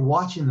we're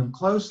watching them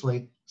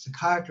closely.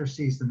 Psychiatrist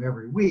sees them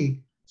every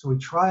week. So we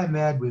try a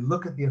med, we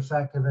look at the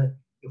effect of it.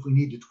 If we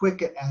need to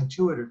tweak it, add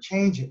to it, or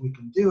change it, we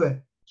can do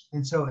it.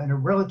 And so in a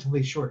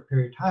relatively short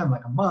period of time,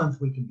 like a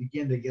month, we can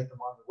begin to get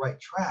them on the right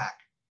track.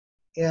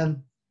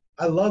 And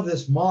I love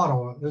this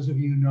model. Those of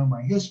you who know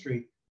my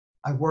history,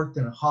 I've worked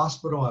in a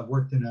hospital, I've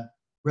worked in a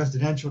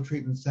residential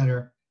treatment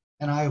center,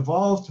 and I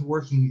evolved to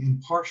working in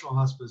partial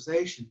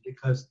hospitalization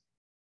because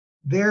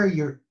there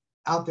you're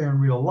out there in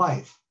real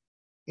life.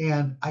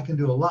 And I can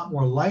do a lot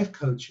more life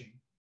coaching.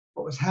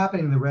 What was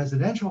happening in the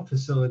residential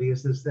facility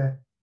is that,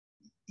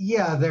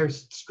 yeah, they're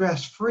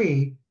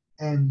stress-free.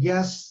 And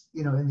yes,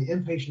 you know, in the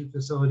inpatient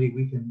facility,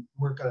 we can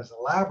work as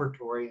a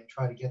laboratory and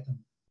try to get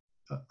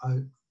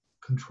them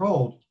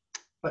controlled.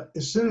 But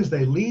as soon as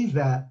they leave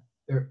that,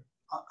 they're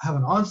have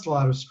an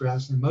onslaught of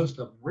stress, and most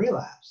of them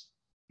relapse.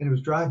 And it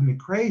was driving me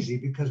crazy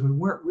because we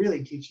weren't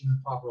really teaching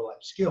them proper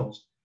life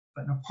skills.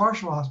 But in a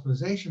partial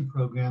hospitalization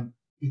program,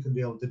 you can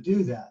be able to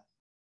do that.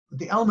 But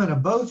the element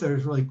of both that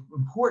is really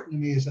important to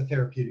me is the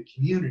therapeutic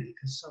community,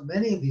 because so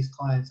many of these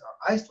clients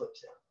are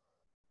isolative.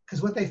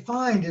 Because what they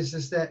find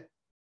is that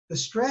the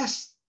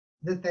stress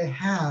that they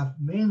have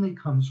mainly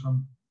comes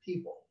from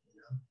people.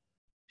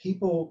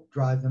 People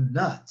drive them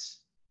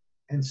nuts.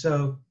 And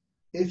so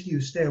if you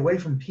stay away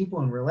from people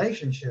and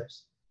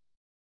relationships,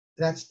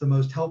 that's the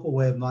most helpful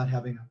way of not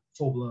having a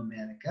full-blown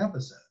manic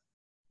episode.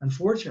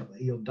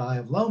 Unfortunately, you'll die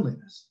of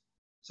loneliness.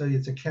 So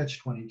it's a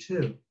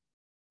catch-22.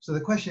 So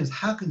the question is,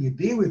 how can you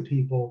be with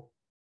people,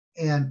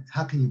 and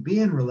how can you be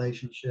in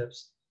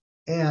relationships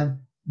and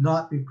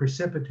not be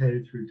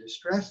precipitated through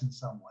distress in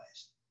some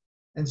ways?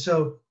 And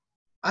so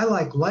I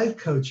like life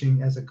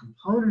coaching as a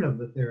component of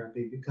the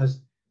therapy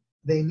because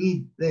they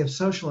have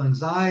social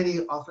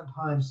anxiety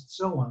oftentimes, and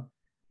so on.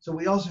 So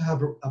we also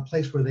have a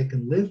place where they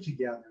can live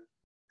together,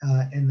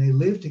 and they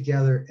live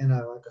together in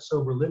like a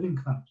sober living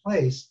kind of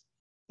place,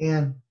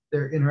 and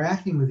they're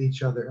interacting with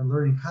each other and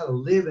learning how to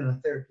live in a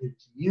therapeutic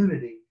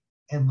community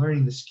and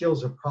learning the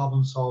skills of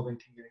problem solving,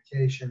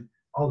 communication,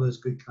 all those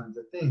good kinds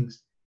of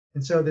things.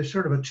 And so there's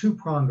sort of a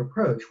two-pronged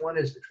approach. One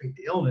is to treat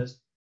the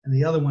illness, and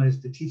the other one is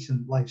to teach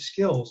them life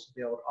skills to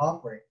be able to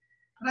operate.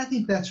 And I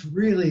think that's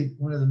really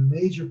one of the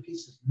major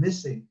pieces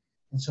missing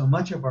in so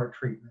much of our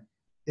treatment,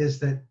 is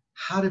that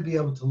how to be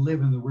able to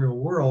live in the real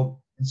world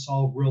and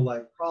solve real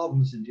life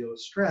problems and deal with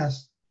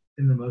stress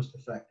in the most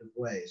effective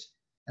ways.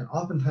 And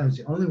oftentimes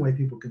the only way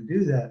people can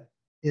do that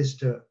is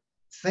to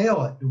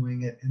fail at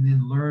doing it and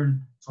then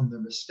learn from the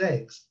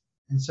mistakes.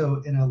 And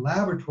so in a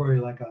laboratory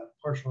like a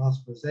partial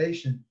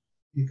hospitalization,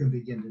 you can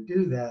begin to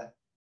do that.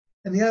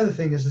 And the other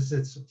thing is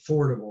it's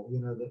affordable.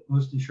 That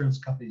most insurance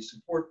companies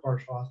support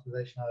partial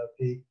hospitalization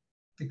IOP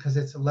because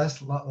it's a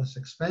lot less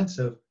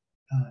expensive,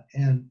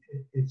 and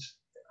it's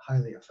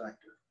highly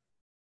effective.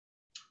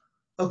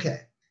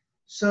 Okay,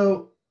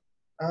 so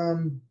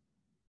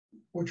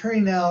we're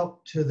turning now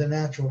to the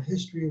natural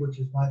history, which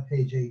is my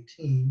page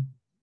 18.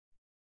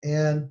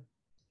 And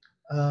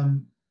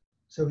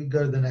so we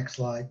go to the next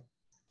slide.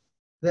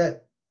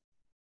 That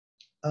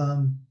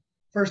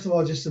first of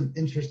all, just some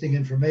interesting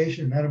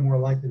information. Men are more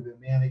likely to be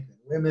manic than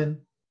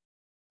women.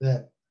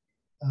 That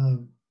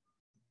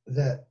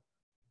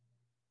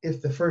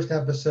if the first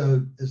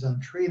episode is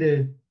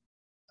untreated,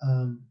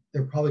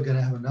 they're probably going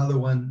to have another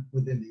one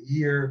within a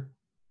year,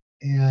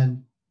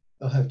 and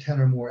they'll have 10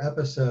 or more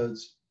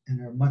episodes, and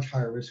they're much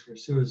higher risk for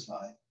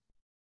suicide.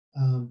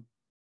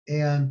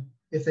 And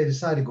if they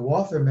decide to go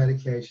off their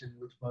medication,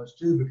 which most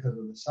do because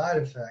of the side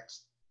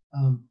effects,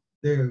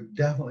 they're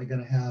definitely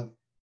going to have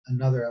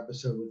another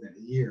episode within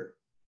a year.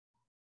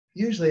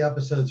 Usually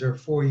episodes are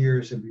 4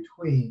 years in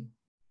between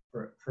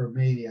for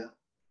mania.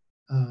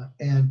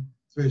 And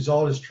the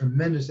result is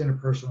tremendous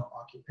interpersonal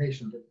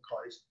occupational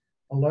difficulties.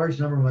 A large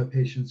number of my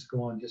patients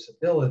go on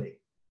disability.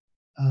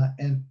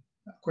 And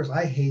of course,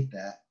 I hate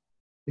that,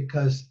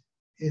 because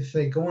if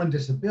they go on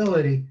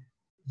disability,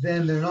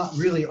 then they're not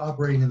really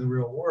operating in the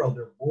real world.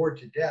 They're bored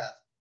to death.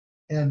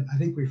 And I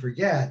think we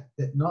forget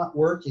that not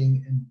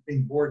working and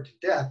being bored to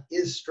death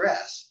is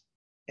stress.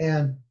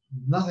 And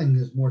nothing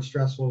is more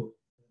stressful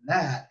than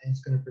that, and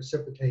it's going to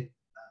precipitate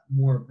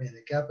more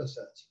manic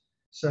episodes.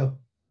 So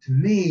to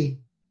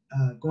me,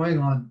 going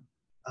on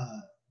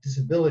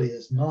disability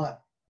is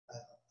not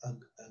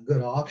a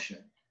good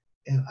option.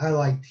 And I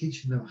like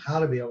teaching them how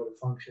to be able to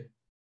function,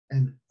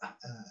 and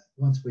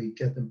once we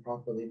get them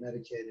properly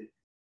medicated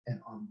and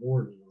on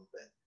board a little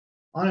bit.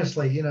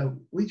 Honestly,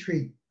 we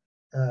treat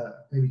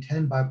maybe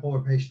 10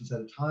 bipolar patients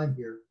at a time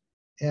here.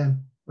 And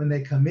when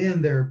they come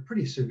in, they're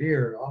pretty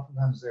severe.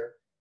 Oftentimes they're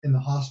in the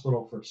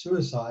hospital for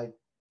suicide,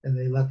 and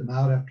they let them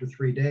out after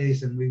 3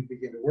 days, and we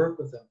begin to work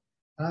with them.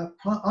 I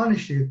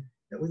promise you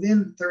that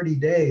within 30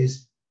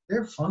 days,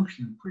 they're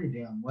functioning pretty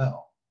damn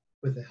well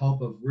with the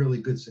help of really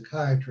good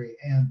psychiatry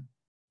and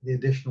the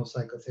additional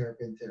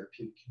psychotherapy and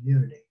therapeutic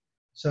community.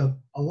 So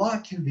a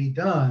lot can be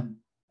done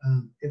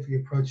if we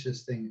approach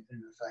this thing in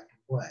an effective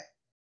way.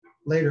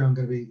 Later, I'm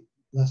going to be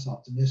less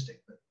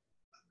optimistic, but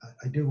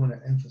I do want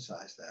to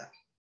emphasize that.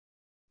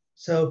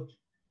 So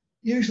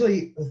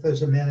usually if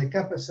there's a manic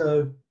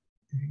episode,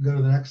 if you can go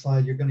to the next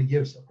slide, you're going to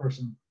give a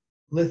person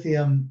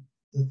lithium.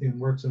 Lithium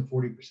works in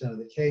 40% of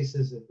the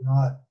cases, if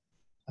not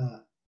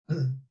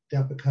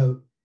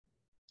Depakote.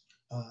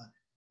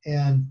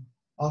 And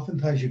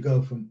oftentimes you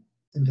go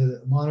into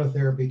the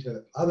monotherapy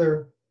to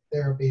other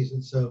therapies,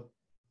 and so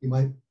you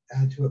might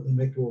add to it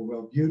lamictal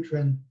or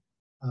Wellbutrin.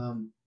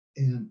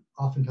 And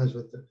oftentimes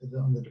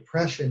on the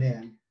depression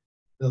end,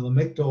 the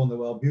lamictal and the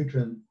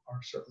Wellbutrin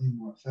are certainly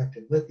more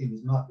effective. Lithium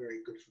is not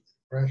very good for the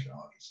depression,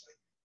 obviously.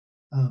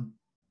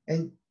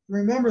 And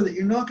remember that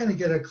you're not going to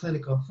get a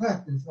clinical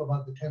effect until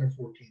about the 10th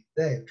or 14th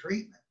day of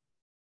treatment.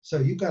 So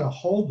you've got to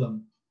hold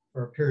them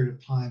for a period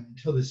of time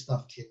until this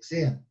stuff kicks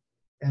in.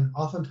 And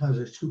oftentimes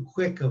there's too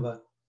quick of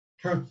a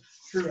turn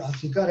through. So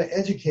you've got to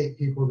educate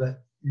people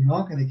that you're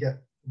not going to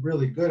get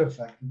really good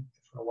effect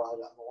for a while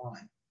down the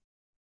line.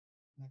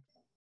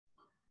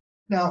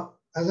 Now,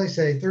 as I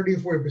say, 30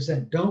 or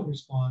 40% don't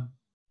respond.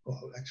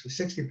 Well, actually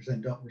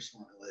 60% don't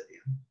respond to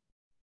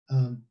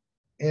lithium.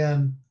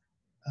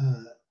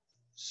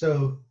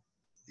 So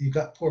you've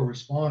got poor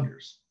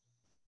responders.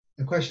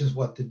 The question is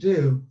what to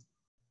do.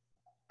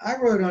 I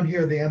wrote on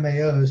here the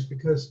MAOs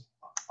because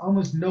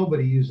almost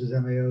nobody uses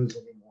MAOs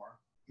anymore.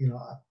 You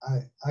know,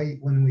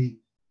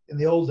 in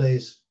the old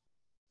days,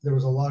 there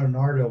was a lot of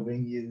Nardo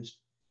being used.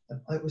 And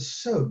it was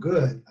so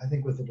good, I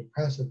think, with the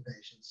depressive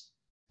patients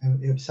and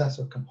the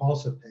obsessive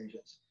compulsive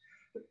patients.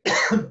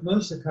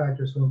 Most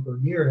psychiatrists won't go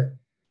near it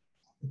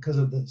because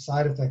of the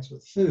side effects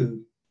with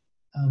food.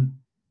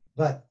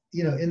 But,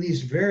 you know, in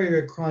these very,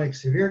 very chronic,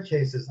 severe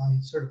cases, I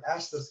sort of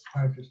ask the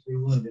psychiatrist to be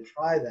willing to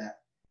try that.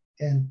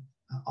 And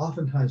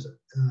oftentimes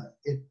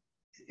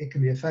it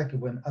can be effective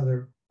when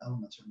other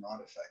elements are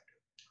not effective.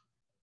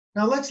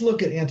 Now let's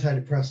look at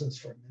antidepressants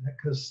for a minute,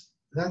 because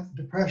that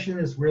depression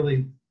is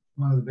really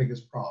one of the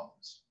biggest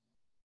problems.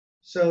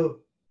 So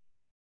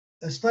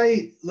a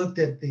study looked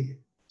at the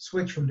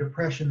switch from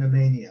depression to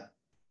mania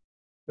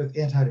with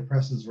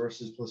antidepressants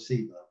versus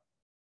placebo.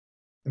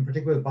 In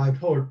particular, with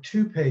bipolar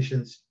 2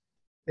 patients,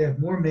 they have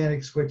more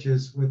manic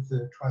switches with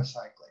the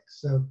tricyclics.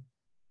 So,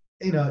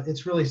 you know,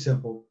 it's really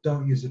simple.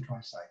 Don't use a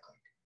tricyclic.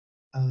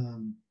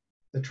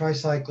 The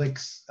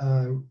tricyclics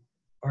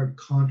are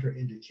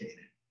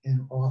contraindicated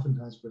and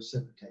oftentimes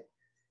precipitate.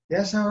 The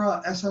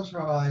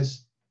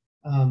SSRIs,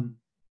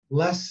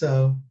 less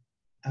so,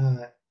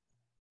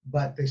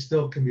 but they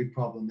still can be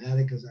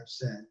problematic, as I've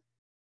said.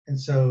 And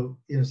so,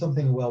 you know,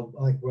 something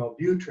like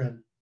Wellbutrin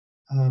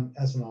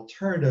as an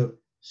alternative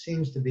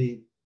seems to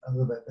be a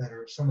little bit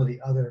better. Some of the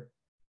other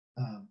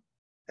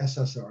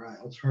SSRI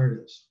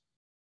alternatives.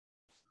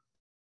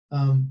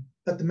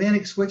 But the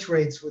manic switch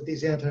rates with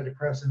these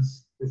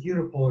antidepressants with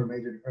unipolar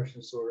major depression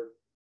disorder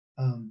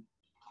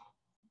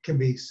can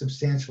be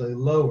substantially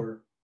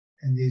lower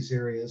in these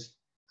areas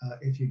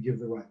if you give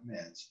the right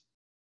meds.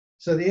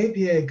 So the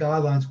APA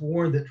guidelines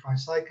warn that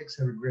tricyclics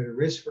have a greater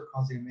risk for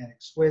causing a manic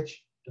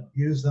switch. Don't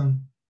use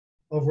them.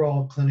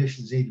 Overall,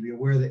 clinicians need to be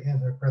aware that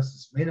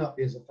antidepressants may not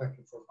be as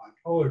effective for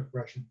bipolar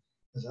depression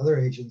as other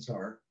agents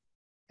are,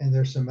 and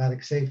their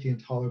somatic safety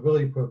and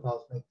tolerability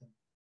profiles make them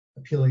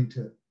appealing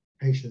to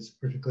patients,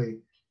 particularly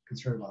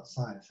concerned about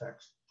side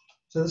effects.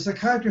 So the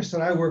psychiatrist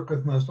that I work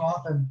with most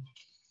often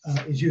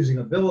is using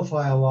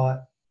Abilify a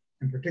lot,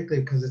 and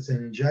particularly because it's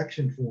an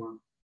injection form,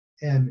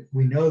 and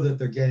we know that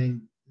they're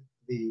getting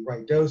the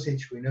right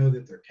dosage, we know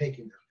that they're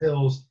taking their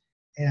pills,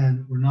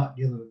 and we're not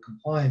dealing with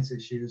compliance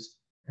issues,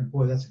 and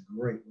boy, that's a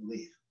great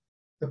relief.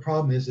 The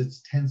problem is it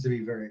tends to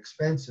be very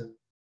expensive,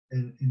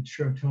 and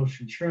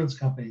insurance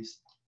companies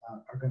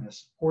are going to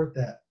support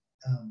that.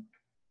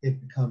 It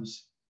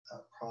becomes a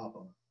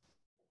problem.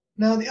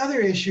 Now, the other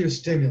issue is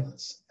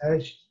stimulants.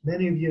 As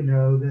many of you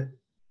know, that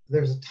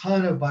there's a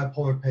ton of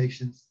bipolar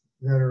patients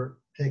that are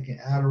taking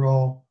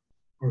Adderall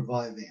or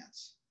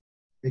Vyvanse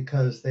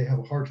because they have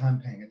a hard time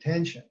paying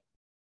attention,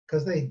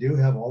 because they do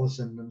have all the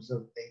symptoms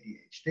of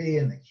ADHD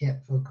and they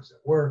can't focus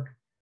at work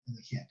and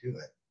they can't do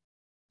it.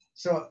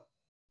 So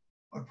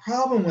a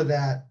problem with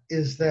that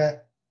is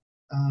that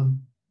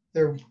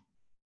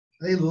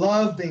they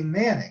love being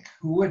manic.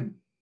 Who wouldn't?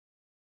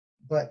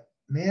 But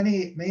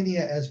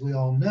mania, as we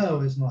all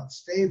know, is not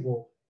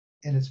stable,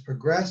 and it's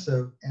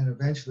progressive, and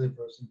eventually a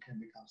person can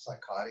become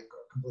psychotic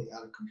or completely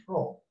out of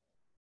control.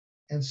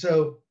 And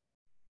so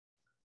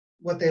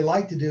what they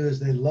like to do is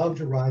they love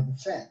to ride the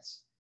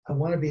fence. I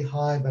want to be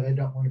high, but I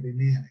don't want to be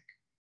manic.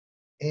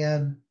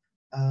 And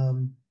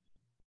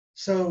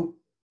so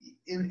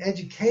in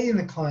educating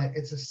the client,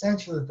 it's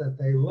essential that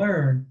they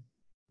learn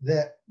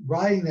that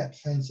riding that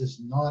fence is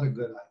not a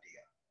good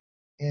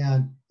idea.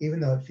 And even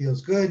though it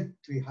feels good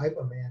to be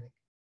hypo-manic,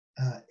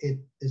 it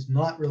is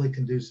not really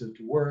conducive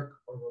to work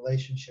or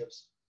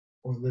relationships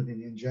or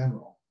living in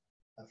general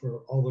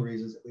for all the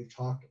reasons that we've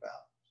talked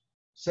about.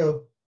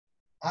 So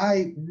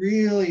I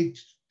really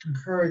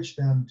encourage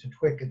them to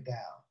tweak it down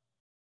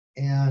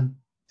and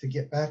to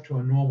get back to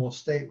a normal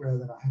state rather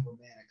than a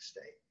hypomanic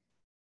state.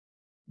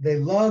 They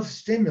love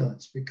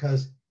stimulants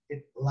because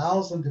it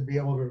allows them to be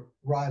able to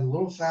ride a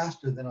little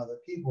faster than other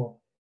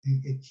people.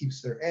 It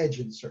keeps their edge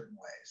in certain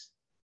ways.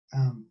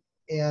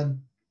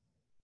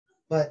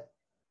 But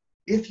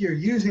if you're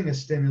using a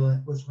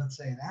stimulant with, let's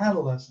say, an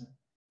adolescent,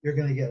 you're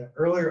going to get an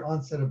earlier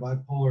onset of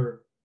bipolar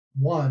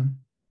 1.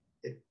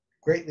 It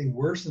greatly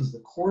worsens the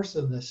course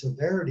of the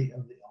severity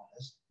of the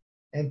illness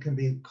and can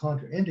be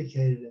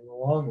contraindicated in the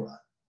long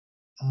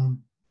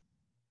run.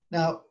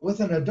 Now, with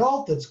an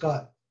adult that's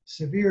got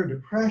severe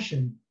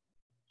depression,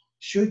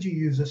 should you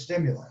use a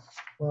stimulant?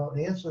 Well,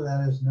 the answer to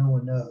that is no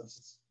one knows.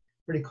 It's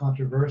pretty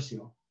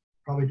controversial.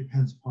 Probably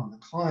depends upon the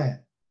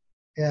client.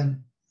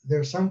 And there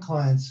are some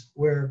clients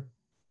where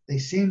they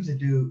seem to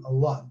do a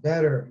lot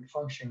better in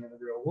functioning in the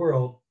real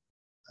world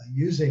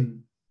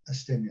using a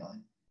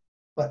stimulant.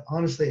 But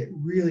honestly, it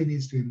really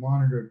needs to be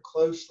monitored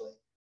closely.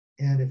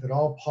 And if at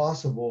all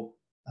possible,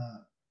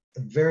 a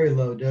very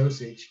low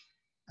dosage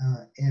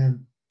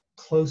and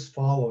close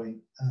following,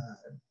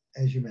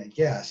 as you may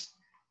guess,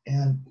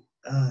 and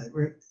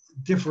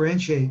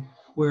differentiate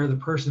where the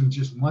person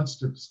just wants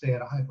to stay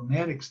at a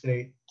hypomanic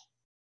state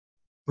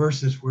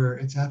versus where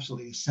it's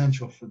absolutely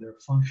essential for their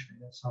functioning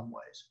in some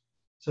ways.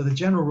 So the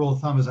general rule of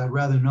thumb is I'd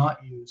rather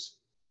not use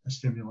a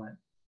stimulant,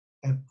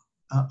 and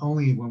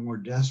only when we're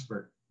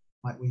desperate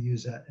might we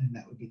use that, and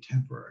that would be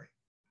temporary.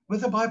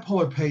 With a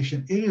bipolar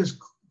patient,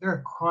 they're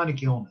a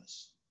chronic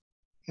illness.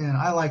 And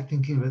I like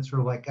thinking of it sort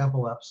of like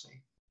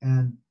epilepsy,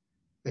 and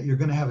that you're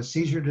going to have a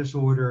seizure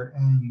disorder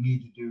and you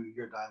need to do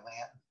your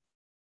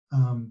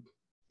Dilantin.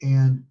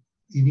 And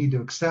you need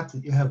to accept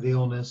that you have the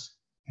illness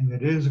and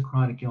that it is a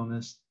chronic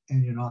illness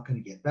and you're not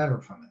going to get better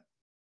from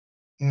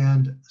it.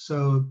 And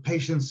so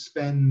patients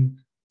spend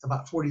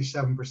about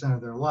 47%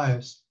 of their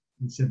lives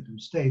in symptom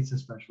states,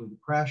 especially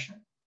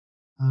depression.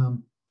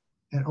 And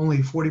only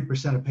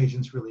 40% of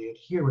patients really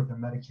adhere with their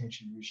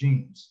medication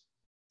regimes.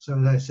 So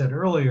as I said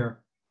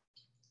earlier,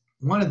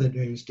 one of the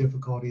biggest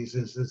difficulties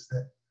is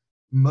that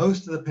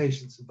most of the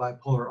patients with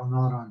bipolar are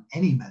not on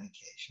any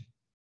medication.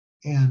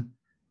 And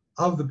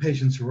of the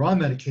patients who are on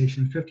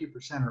medication,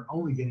 50% are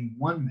only getting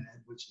one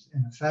med, which is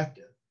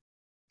ineffective.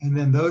 And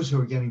then those who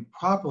are getting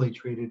properly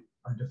treated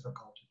are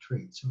difficult to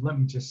treat. So let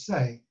me just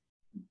say,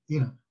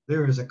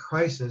 there is a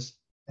crisis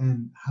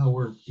in how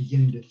we're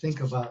beginning to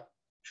think about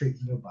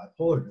treatment of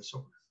bipolar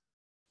disorder.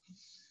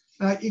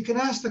 Now, you can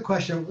ask the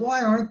question,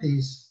 why aren't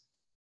these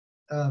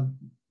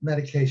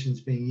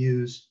medications being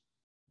used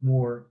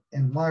more,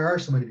 and why are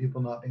so many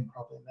people not being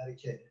properly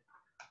medicated?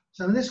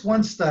 So in this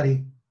one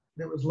study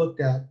that was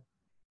looked at,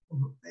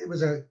 it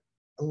was a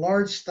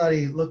large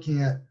study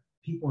looking at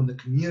people in the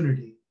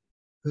community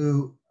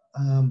who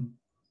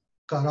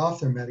got off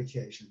their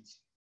medications.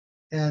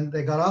 And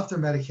they got off their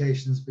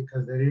medications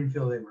because they didn't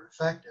feel they were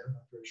effective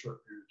after a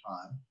short period of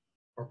time,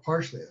 or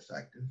partially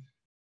effective.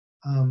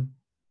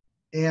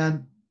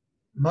 And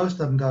most of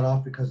them got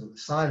off because of the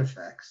side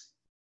effects.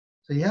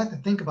 So you have to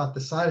think about the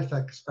side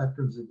effect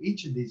spectrums of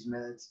each of these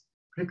meds,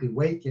 particularly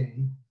weight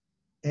gain,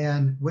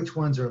 and which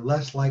ones are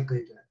less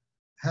likely to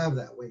have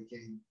that weight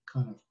gain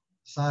kind of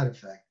side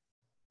effect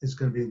is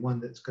going to be one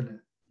that's going to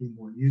be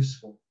more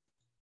useful.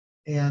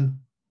 And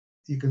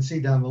you can see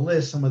down the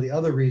list some of the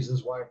other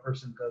reasons why a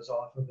person goes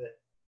off of it,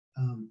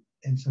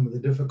 and some of the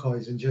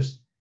difficulties in just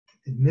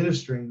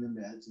administering the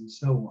meds and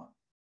so on.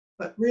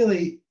 But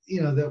really,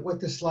 what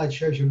this slide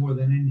shows you more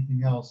than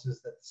anything else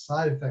is that the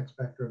side effect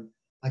spectrum,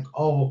 like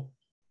all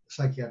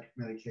psychiatric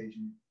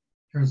medication,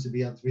 turns to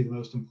be out to be the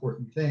most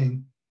important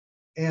thing.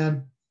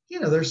 And,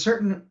 there's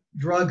certain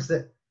drugs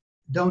that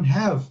don't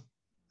have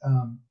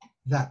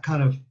that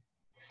kind of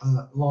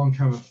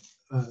long-term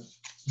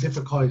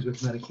difficulties with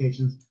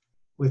medications,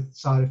 with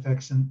side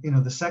effects, and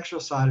the sexual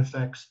side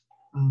effects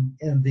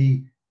and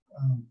the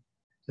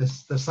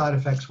side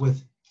effects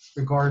with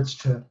regards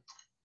to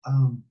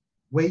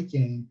weight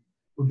gain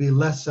would be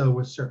less so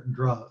with certain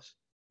drugs.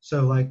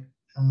 So like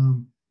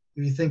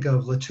if you think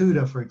of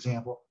Latuda, for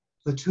example,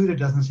 Latuda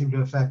doesn't seem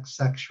to affect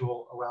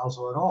sexual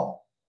arousal at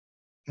all.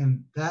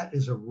 And that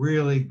is a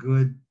really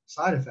good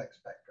side effect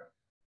spectrum.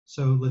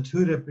 So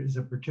Latuda is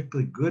a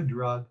particularly good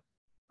drug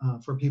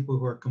for people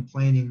who are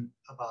complaining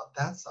about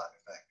that side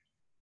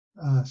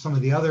effect. Some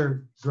of the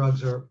other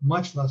drugs are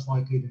much less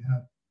likely to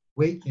have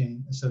weight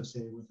gain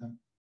associated with them.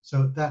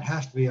 So that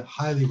has to be a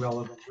highly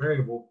relevant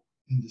variable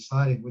in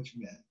deciding which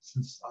med,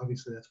 since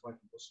obviously that's why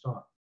people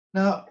stop.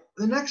 Now,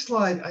 the next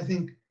slide, I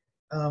think,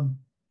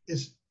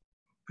 is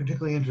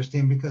particularly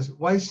interesting because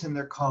Weiss and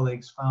their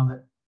colleagues found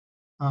that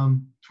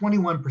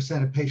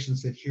 21% of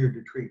patients adhered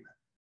to treatment.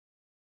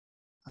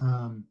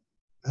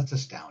 That's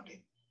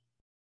astounding.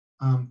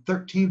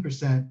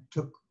 13%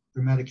 took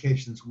their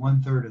medications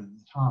 1/3 of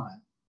the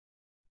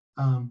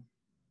time.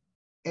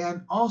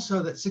 And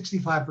also that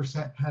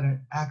 65% had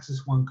an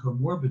Axis 1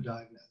 comorbid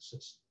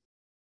diagnosis,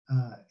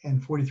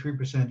 and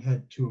 43%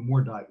 had 2 or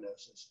more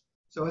diagnoses.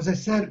 So as I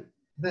said,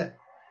 that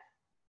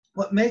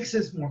what makes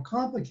this more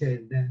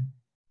complicated then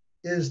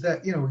is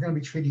that, we're going to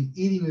be treating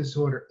eating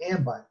disorder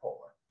and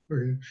bipolar.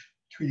 We're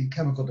treating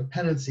chemical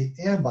dependency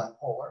and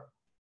bipolar.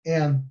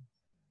 And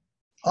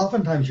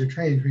oftentimes you're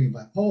trained in treating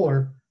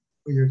bipolar,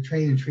 or you're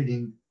trained in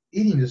treating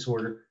eating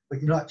disorder,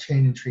 but you're not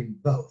trained in treating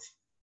both.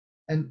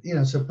 And,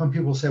 so some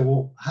people say,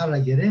 well, how did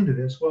I get into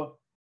this? Well,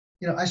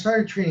 I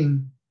started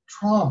treating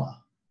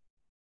trauma.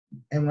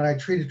 And when I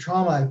treated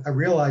trauma, I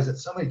realized that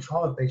so many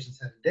trauma patients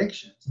had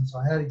addictions. And so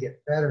I had to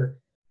get better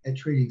at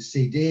treating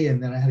Sc.D,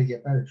 and then I had to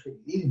get better at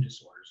treating eating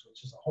disorders,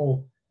 which is a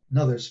whole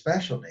another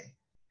specialty.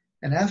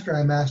 And after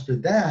I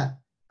mastered that,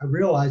 I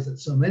realized that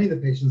so many of the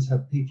patients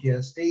have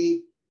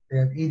PTSD, they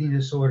have eating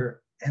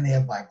disorder, and they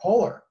have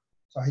bipolar.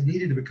 So I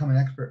needed to become an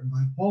expert in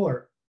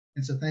bipolar.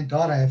 And so thank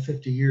God I have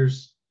 50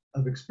 years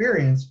of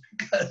experience,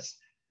 because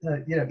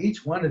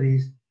each one of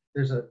these,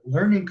 there's a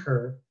learning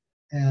curve,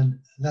 and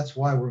that's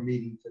why we're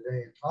meeting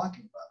today and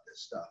talking about this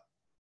stuff.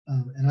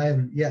 And I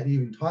haven't yet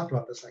even talked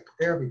about the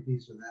psychotherapy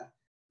piece of that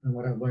and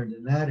what I've learned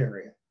in that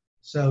area.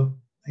 So,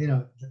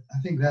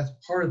 I think that's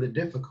part of the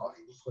difficulty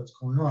with what's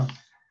going on.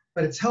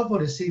 But it's helpful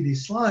to see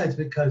these slides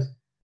because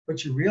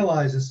what you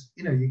realize is,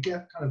 you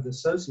get kind of the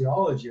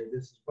sociology of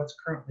this, is what's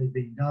currently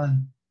being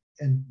done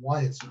and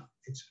why it's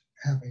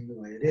happening the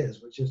way it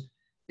is, which is,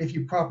 if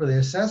you properly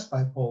assess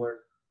bipolar,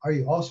 are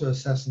you also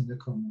assessing the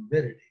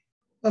comorbidity?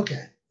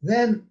 Okay,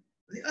 then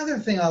the other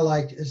thing I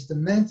liked is to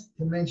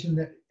mention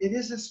that it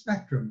is a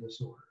spectrum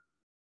disorder.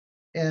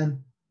 And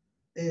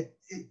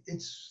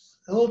it's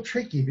a little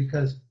tricky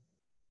because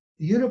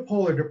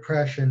unipolar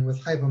depression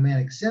with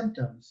hypomanic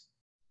symptoms,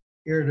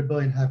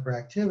 irritability and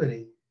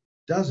hyperactivity,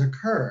 does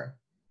occur.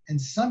 And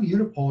some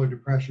unipolar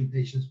depression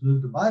patients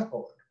move to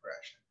bipolar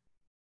depression.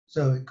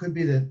 So it could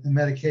be that the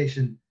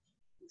medication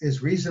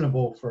is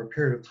reasonable for a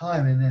period of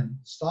time and then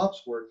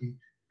stops working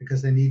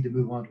because they need to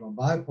move on to a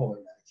bipolar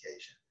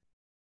medication.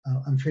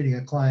 I'm treating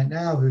a client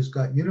now who's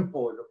got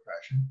unipolar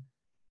depression,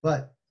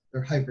 but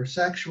they're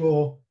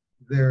hypersexual,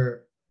 they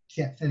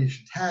can't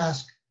finish a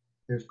task,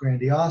 there's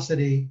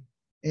grandiosity,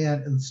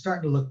 and it's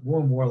starting to look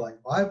more and more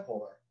like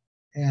bipolar.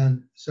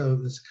 And so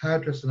the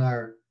psychiatrist and I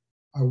are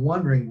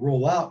wondering,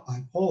 rule out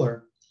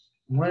bipolar.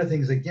 And one of the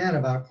things, again,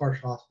 about our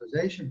partial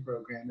hospitalization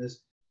program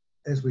is,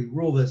 as we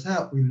rule this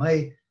out, we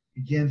might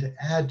begin to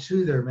add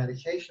to their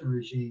medication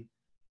regime,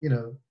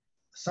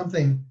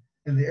 something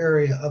in the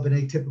area of an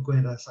atypical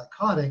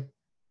antipsychotic,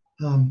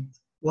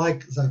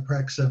 like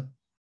Zyprexa,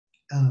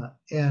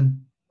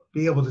 and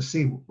be able to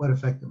see what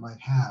effect it might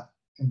have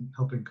in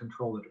helping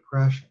control the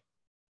depression.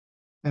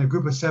 In a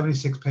group of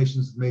 76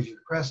 patients with major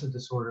depressive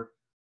disorder,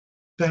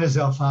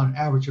 Benazil found an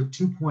average of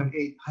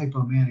 2.8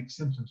 hypomanic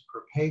symptoms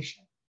per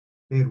patient.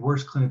 They had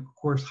worse clinical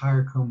course,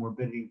 higher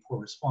comorbidity, and poor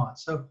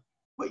response. So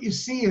what you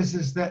see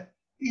is that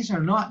these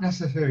are not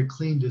necessarily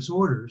clean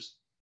disorders,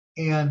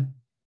 and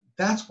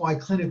that's why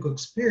clinical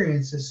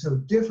experience is so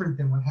different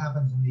than what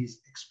happens in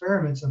these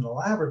experiments in the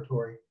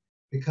laboratory,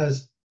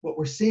 because what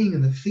we're seeing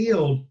in the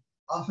field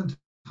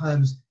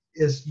oftentimes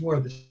is more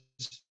of the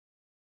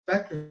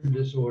spectrum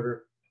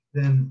disorder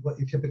than what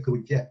you typically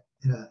would get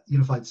in a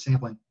unified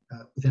sampling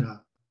within an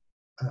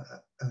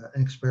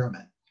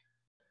experiment.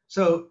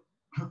 So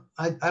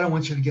I don't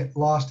want you to get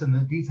lost in the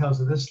details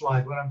of this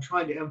slide. What I'm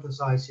trying to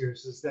emphasize here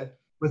is that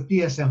with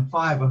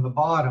DSM-5 on the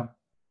bottom,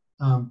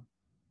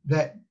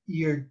 that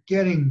you're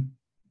getting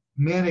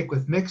manic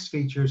with mixed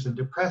features and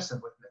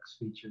depressive with mixed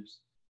features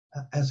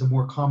as a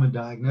more common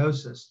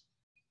diagnosis.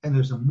 And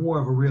there's more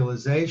of a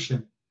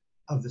realization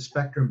of the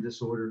spectrum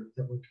disorder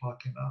that we're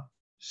talking about.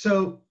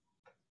 So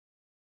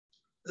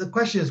the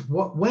question is,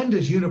 when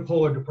does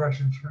unipolar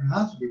depression turn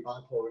out to be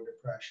bipolar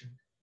depression?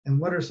 And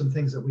what are some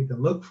things that we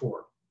can look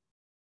for?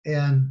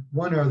 And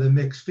one are the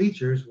mixed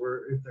features,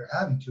 where if they're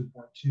having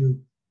 2.2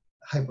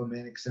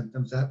 hypomanic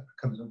symptoms, that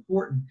becomes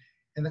important.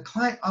 And the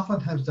client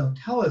oftentimes don't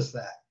tell us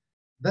that.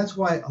 That's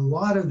why a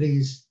lot of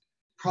these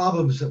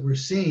problems that we're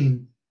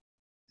seeing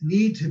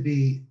need to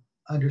be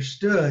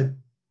understood,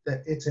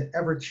 that it's an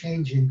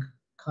ever-changing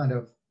kind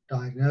of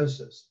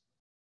diagnosis.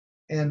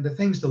 And the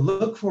things to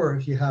look for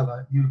if you have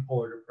a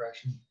unipolar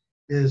depression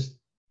is,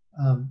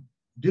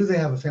 do they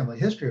have a family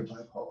history of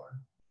bipolar?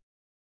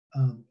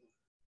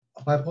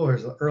 Bipolar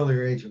is an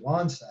earlier age of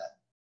onset.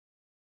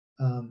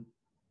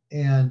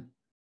 And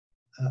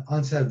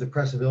onset of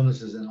depressive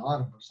illnesses in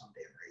autumn for some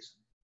damn reason.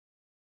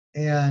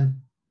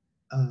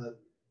 And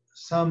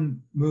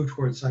some move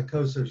towards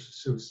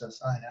psychosis or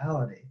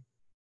suicidality.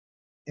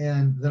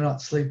 And they're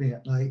not sleeping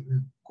at night,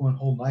 they're going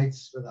whole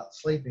nights without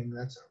sleeping.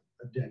 That's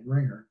a dead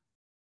ringer.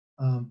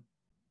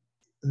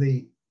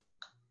 The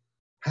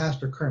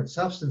past or current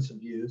substance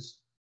abuse,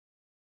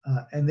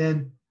 and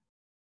then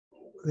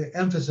the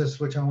emphasis,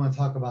 which I want to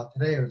talk about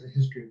today, is the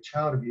history of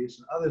child abuse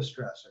and other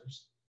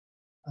stressors,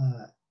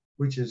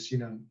 which is,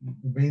 the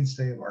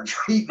mainstay of our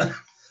treatment,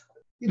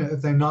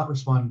 if they're not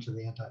responding to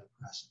the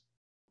antidepressant.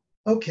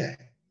 Okay,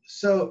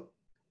 so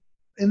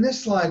in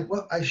this slide,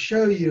 what I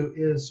show you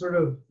is sort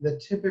of the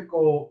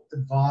typical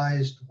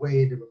advised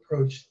way to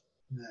approach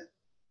that.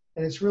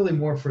 And it's really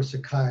more for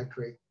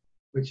psychiatry,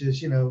 which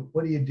is,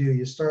 what do?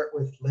 You start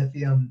with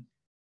lithium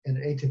and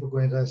atypical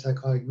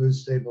antipsychotic, mood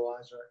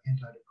stabilizer,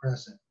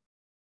 antidepressant.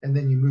 And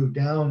then you move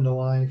down the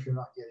line if you're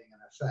not getting an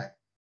effect.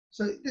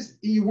 So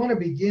you want to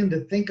begin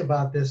to think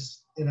about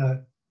this in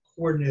a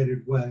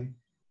coordinated way.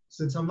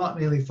 Since I'm not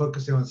mainly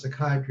focusing on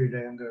psychiatry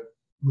today, I'm going to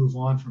move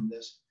on from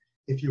this.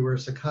 If you were a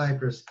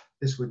psychiatrist,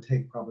 this would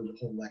take probably the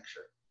whole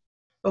lecture.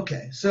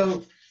 Okay,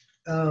 so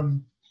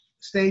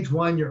stage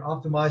one, you're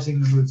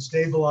optimizing the mood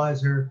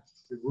stabilizer,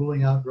 you're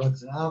ruling out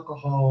drugs and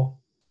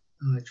alcohol,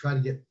 try to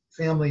get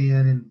family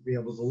in and be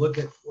able to look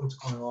at what's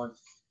going on.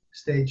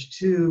 Stage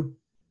two,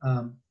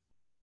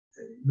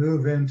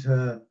 move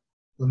into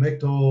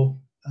Lamictal,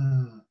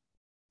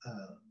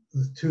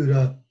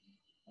 Latuda,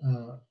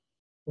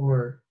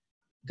 or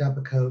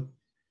Depakote.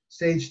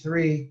 Stage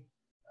three,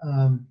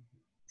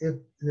 if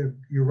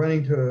you're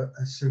running to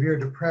a severe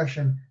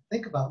depression,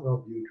 think about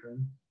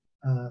Wellbutrin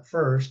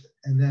first,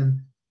 and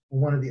then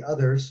one of the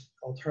others,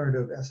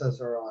 alternative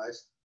SSRIs,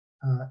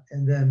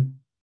 and then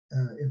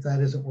if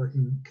that isn't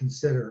working,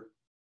 consider.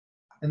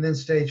 And then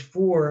stage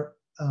four,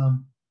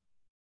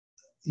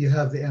 you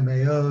have the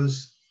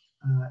MAOs,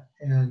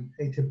 and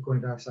atypical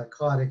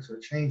antipsychotics, or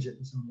change it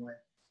in some way.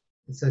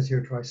 It says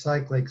here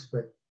tricyclics,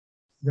 but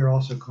they're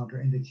also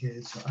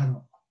contraindicated, so I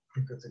don't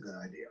think that's a good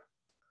idea.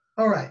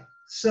 All right,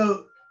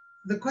 so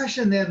the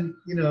question then,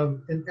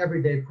 in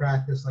everyday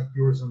practice like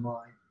yours and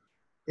mine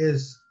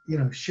is,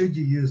 should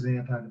you use the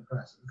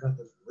antidepressant? You've got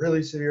this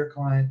really severe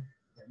client,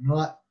 they're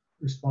not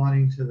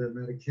responding to the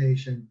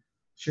medication.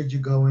 Should you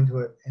go into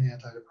an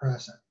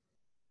antidepressant?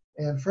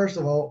 And first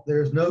of all,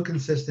 there's no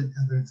consistent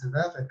evidence of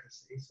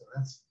efficacy, so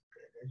that's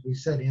good. As we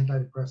said,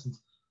 antidepressants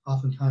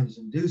oftentimes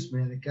induce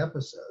manic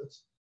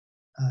episodes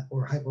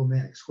or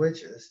hypo-manic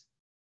switches,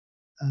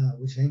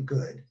 which ain't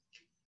good.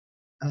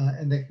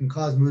 And they can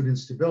cause mood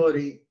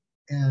instability,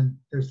 and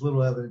there's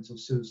little evidence of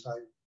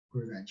suicide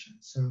prevention.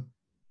 So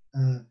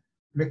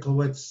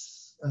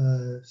Miklowitz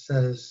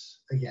says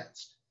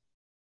against.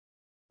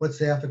 What's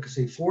the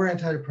efficacy for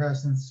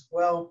antidepressants?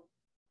 Well,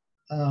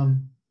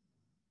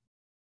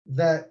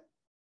 that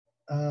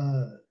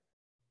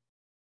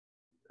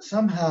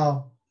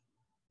somehow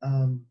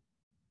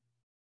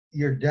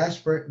you're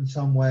desperate in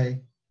some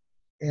way,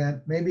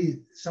 and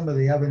maybe some of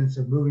the evidence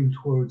of moving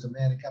towards a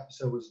manic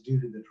episode was due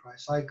to the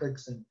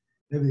tricyclics, and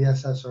maybe the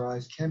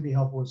SSRIs can be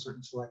helpful with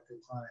certain selected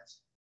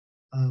clients.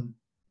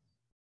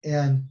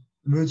 And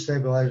mood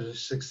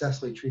stabilizers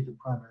successfully treat the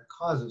primary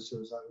cause of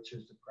suicide, which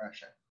is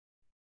depression.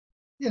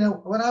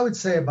 What I would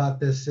say about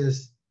this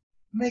is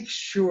make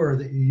sure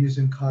that you're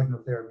using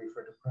cognitive therapy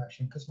for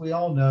depression, because we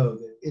all know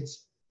that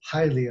it's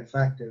highly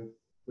effective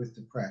with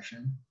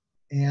depression.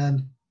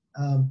 And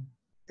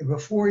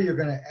before you're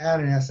going to add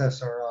an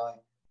SSRI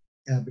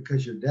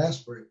because you're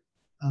desperate,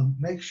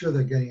 make sure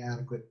they're getting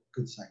adequate,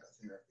 good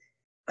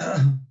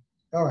psychotherapy.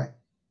 All right.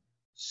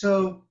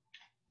 So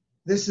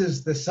this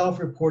is the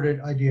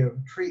self-reported idea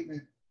of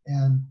treatment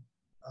and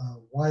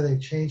why they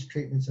changed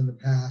treatments in the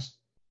past.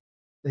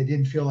 They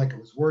didn't feel like it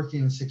was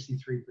working in 63%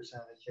 of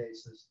the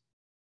cases.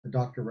 The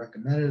doctor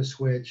recommended a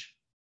switch,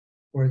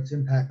 or its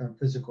impact on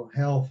physical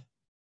health,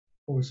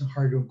 or was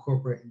hard to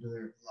incorporate into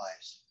their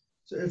lives.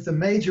 So if the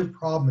major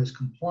problem is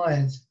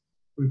compliance,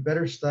 we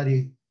better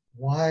study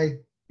why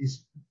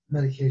these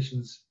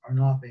medications are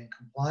not being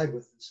complied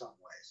with in some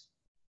ways.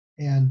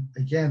 And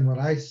again, what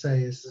I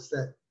say is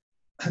that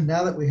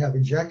now that we have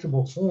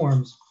injectable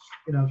forms,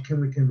 can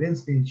we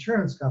convince the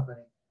insurance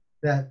company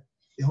that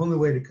the only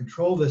way to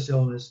control this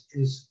illness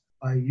is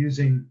by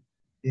using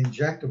the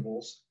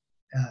injectables,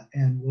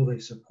 and will they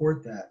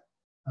support that,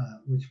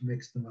 which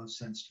makes the most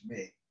sense to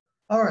me.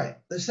 All right,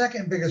 the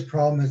second biggest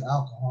problem is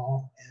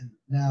alcohol, and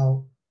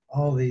now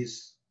all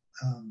these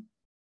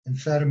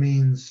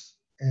amphetamines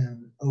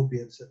and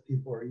opiates that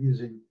people are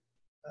using.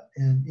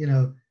 And,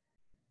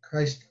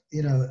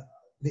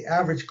 the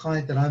average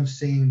client that I'm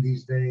seeing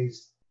these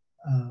days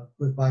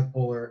with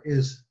bipolar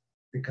is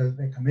because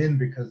they come in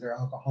because they're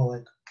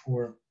alcoholic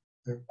or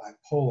they're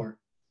bipolar.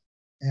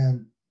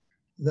 And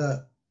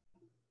the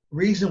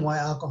reason why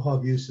alcohol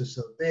abuse is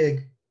so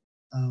big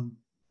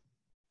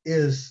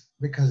is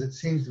because it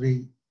seems to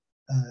be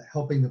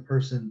helping the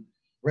person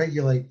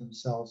regulate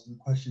themselves. And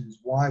the question is,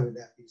 why would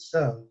that be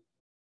so?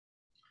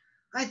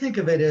 I think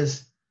of it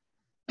as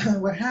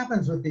what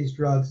happens with these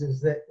drugs is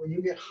that when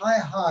you get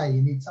high,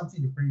 you need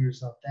something to bring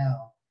yourself down.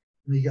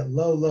 When you get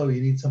low,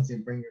 you need something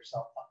to bring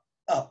yourself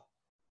up.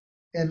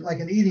 And like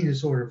an eating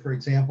disorder, for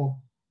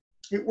example,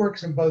 it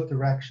works in both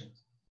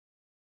directions.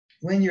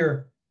 When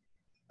you're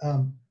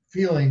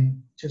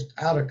feeling just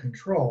out of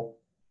control,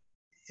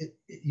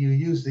 you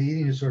use the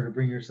eating disorder to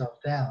bring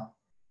yourself down.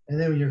 And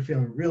then when you're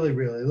feeling really,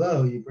 really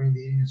low, you bring the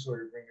eating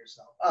disorder to bring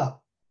yourself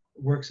up.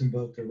 It works in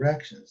both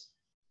directions.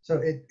 So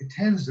it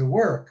tends to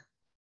work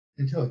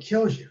until it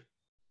kills you.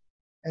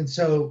 And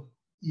so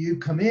you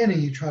come in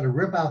and you try to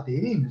rip out the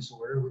eating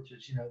disorder, which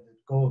is, the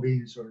goal of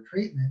eating disorder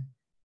treatment,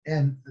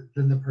 and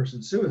then the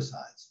person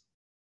suicides.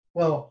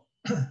 Well,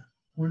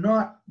 we're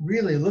not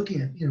really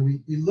looking at,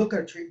 we look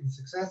at treatment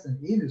success in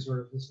an eating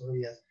disorder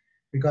facility as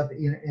we got the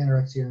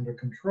anorexia under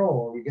control,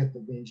 or we get the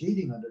binge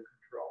eating under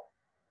control.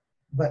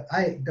 But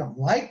I don't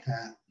like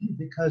that,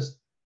 because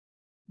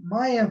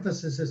my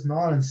emphasis is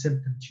not on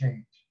symptom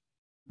change.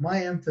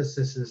 My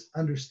emphasis is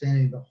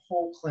understanding the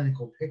whole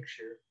clinical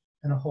picture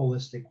in a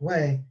holistic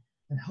way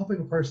and helping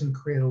a person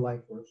create a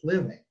life worth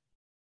living.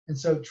 And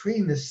so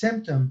treating the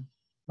symptom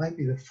might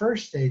be the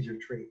first stage of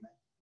treatment.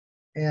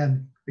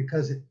 And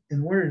because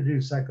in order to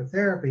do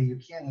psychotherapy, you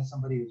can't have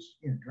somebody who's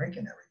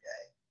drinking every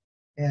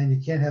day. And you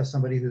can't have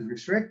somebody who's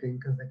restricting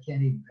because they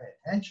can't even pay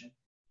attention.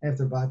 And if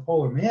they're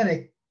bipolar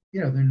manic,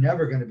 they're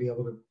never going to be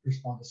able to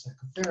respond to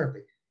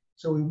psychotherapy.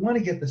 So we want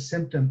to get the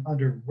symptom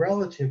under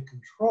relative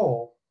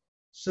control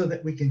so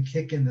that we can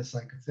kick in the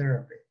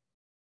psychotherapy.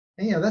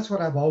 And that's what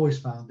I've always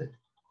found, that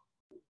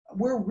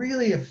we're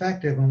really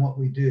effective in what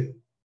we do.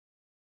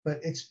 But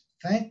it's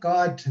thank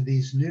God to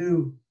these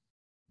new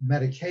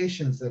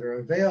medications that are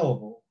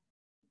available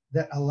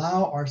that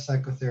allow our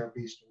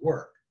psychotherapies to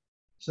work.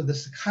 So the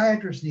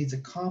psychiatrist needs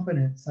a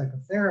competent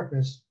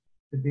psychotherapist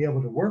to be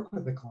able to work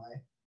with the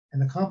client,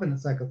 and the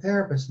competent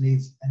psychotherapist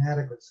needs an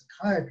adequate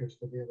psychiatrist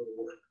to be able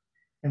to work.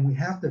 And we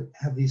have to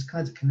have these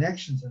kinds of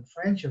connections and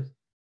friendships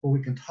where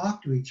we can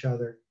talk to each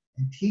other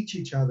and teach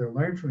each other,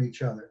 learn from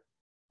each other.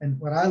 And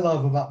what I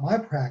love about my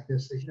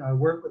practice is, I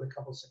work with a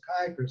couple of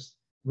psychiatrists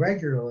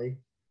regularly,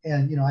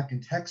 and, I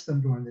can text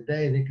them during the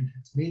day, they can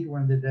text me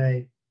during the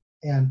day.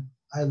 And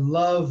I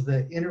love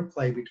the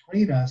interplay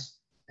between us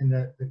and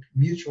the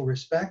mutual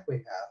respect we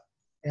have.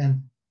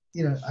 And,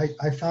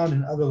 I found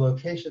in other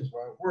locations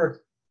where I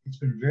work, it's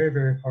been very,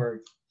 very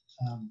hard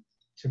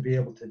to be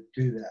able to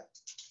do that.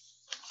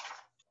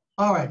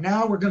 All right,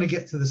 now we're going to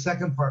get to the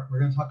second part. We're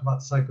going to talk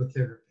about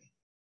psychotherapy.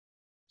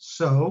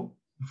 So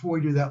before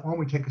we do that, why don't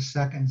we take a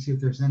second and see if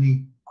there's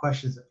any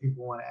questions that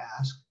people want to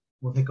ask.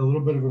 We'll take a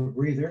little bit of a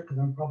breather because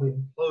I'm probably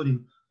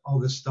imploding all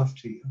this stuff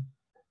to you.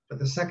 But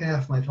the second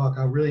half of my talk,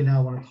 I really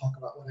now want to talk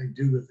about what I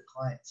do with the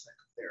client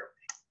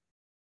psychotherapy.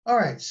 All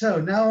right,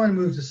 so now I want to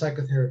move to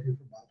psychotherapy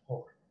for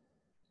bipolar.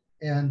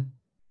 And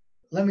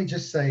let me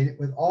just say,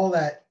 with all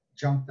that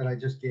junk that I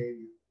just gave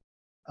you,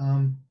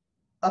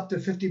 up to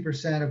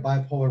 50% of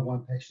bipolar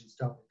 1 patients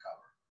don't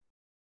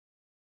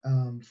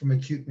recover from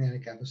acute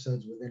manic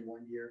episodes within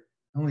 1 year.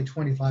 Only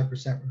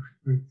 25%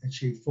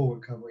 achieve full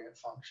recovery and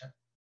function.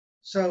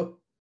 So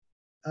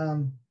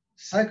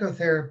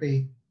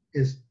psychotherapy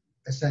is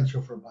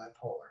essential for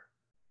bipolar.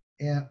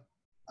 And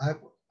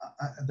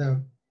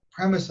the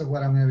premise of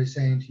what I'm going to be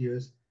saying to you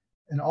is,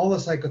 in all the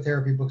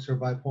psychotherapy books for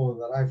bipolar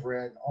that I've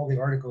read, all the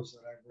articles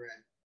that I've read,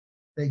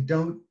 they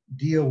don't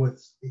deal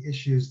with the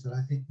issues that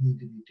I think need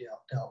to be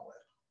dealt with.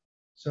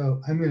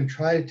 So I'm going to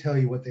try to tell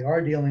you what they are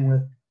dealing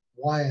with,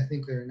 why I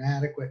think they're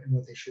inadequate, and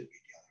what they should be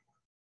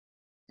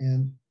dealing with.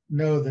 And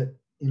know that,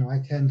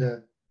 I tend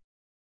to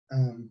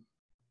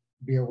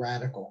be a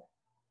radical.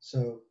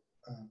 So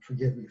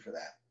forgive me for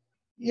that.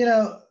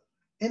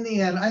 In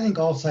the end, I think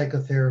all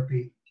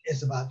psychotherapy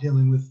is about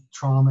dealing with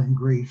trauma and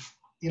grief.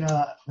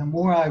 The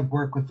more I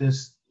work with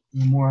this,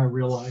 the more I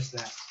realize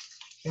that.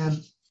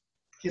 And,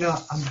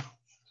 I'm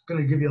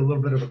going to give you a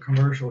little bit of a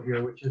commercial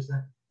here, which is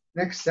that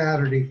next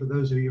Saturday, for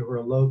those of you who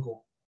are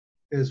local,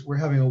 we're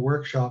having a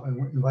workshop, and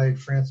we're invited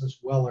Francis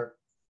Weller,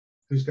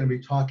 who's going to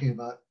be talking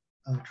about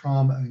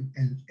trauma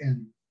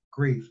and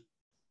grief.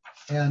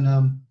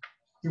 And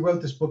he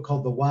wrote this book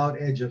called The Wild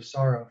Edge of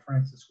Sorrow,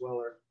 Francis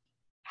Weller.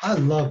 I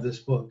love this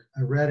book.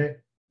 I read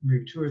it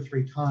maybe 2 or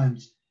 3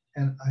 times,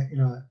 and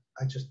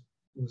I just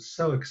was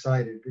so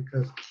excited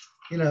because,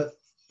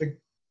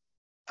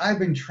 I've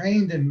been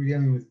trained in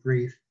dealing with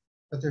grief,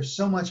 but there's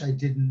so much I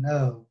didn't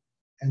know,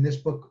 and this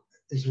book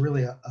is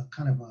really a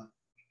kind of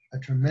a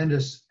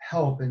tremendous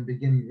help in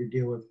beginning to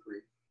deal with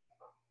grief.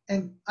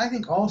 And I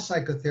think all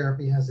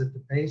psychotherapy has at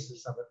the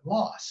basis of it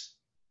loss.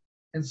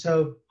 And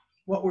so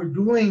what we're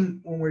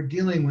doing when we're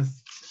dealing with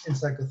in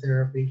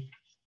psychotherapy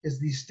is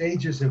these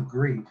stages of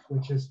grief,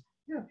 which is,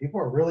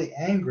 people are really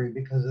angry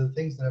because of the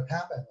things that have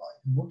happened in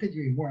life. And what could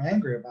you be more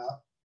angry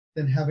about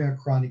than having a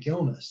chronic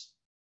illness?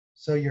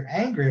 So you're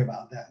angry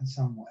about that in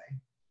some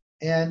way,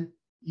 and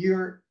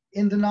you're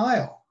in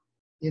denial.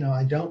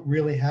 I don't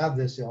really have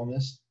this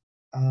illness.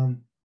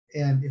 And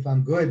if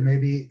I'm good,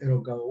 maybe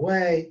it'll go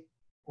away,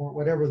 or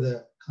whatever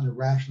the kind of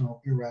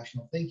rational,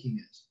 irrational thinking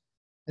is.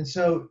 And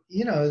so,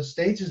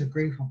 stages of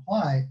grief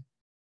apply.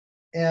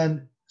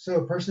 And so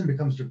a person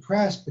becomes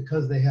depressed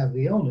because they have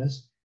the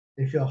illness,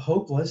 they feel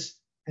hopeless,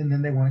 and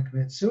then they want to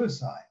commit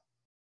suicide.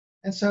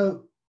 And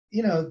so,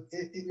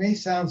 it may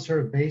sound sort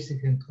of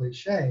basic and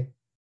cliche,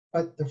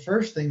 but the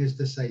first thing is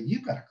to say,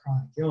 you've got a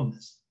chronic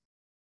illness.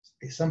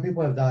 Some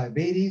people have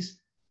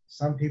diabetes,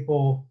 some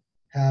people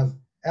have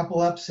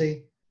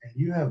epilepsy, and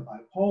you have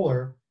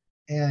bipolar.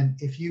 And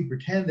if you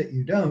pretend that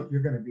you don't,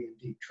 you're going to be in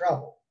deep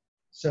trouble.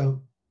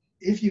 So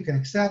if you can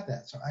accept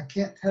that, so I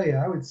can't tell you,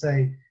 I would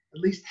say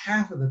at least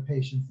half of the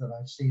patients that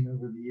I've seen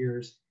over the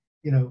years,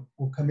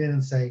 will come in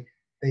and say,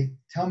 they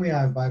tell me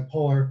I have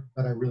bipolar,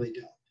 but I really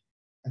don't.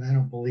 And I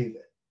don't believe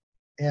it.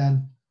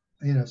 And,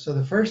 so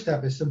the first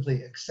step is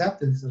simply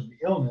acceptance of the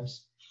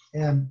illness.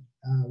 And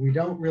we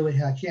don't really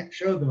I can't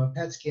show them a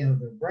PET scan of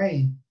their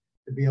brain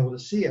to be able to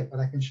see it, but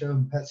I can show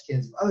them PET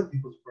scans of other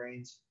people's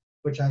brains,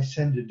 which I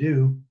tend to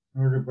do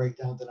in order to break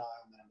down denial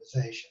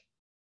and minimization.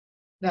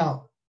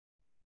 Now,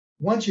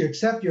 once you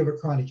accept you have a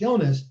chronic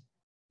illness,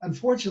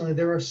 unfortunately,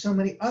 there are so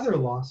many other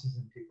losses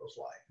in people's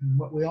life. And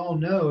what we all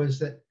know is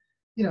that,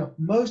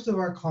 most of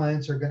our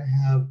clients are going to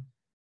have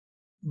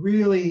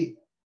really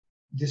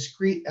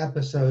discrete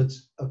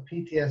episodes of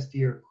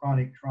PTSD or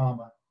chronic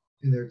trauma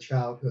in their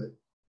childhood.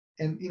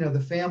 And,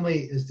 the family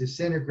is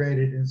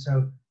disintegrated. And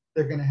so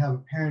they're going to have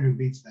a parent who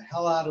beats the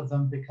hell out of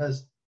them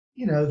because,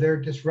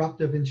 they're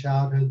disruptive in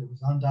childhood. It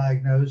was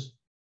undiagnosed.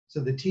 So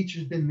the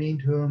teacher's been mean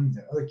to them.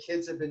 The other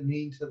kids have been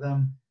mean to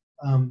them.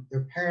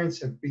 Their parents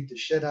have beat the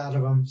shit out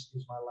of them,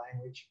 excuse my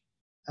language.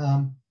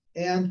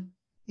 And,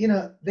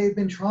 they've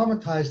been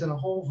traumatized in a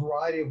whole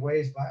variety of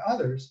ways by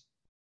others.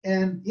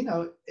 And,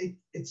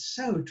 it's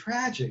so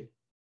tragic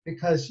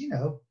because,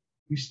 you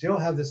still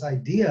have this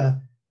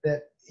idea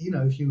that,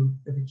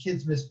 if a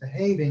kid's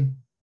misbehaving,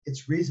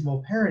 it's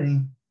reasonable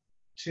parenting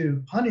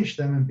to punish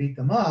them and beat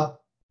them up.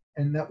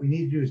 And that we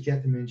need to do is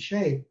get them in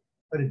shape.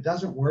 but it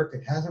doesn't work.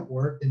 It hasn't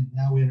worked, and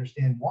now we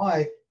understand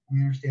why. We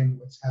understand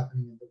what's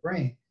happening in the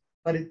brain.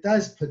 But it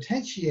does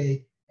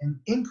potentiate and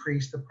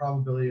increase the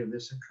probability of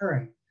this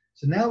occurring.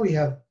 So now we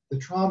have the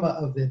trauma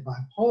of the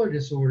bipolar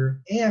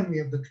disorder, and we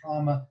have the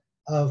trauma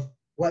of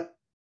what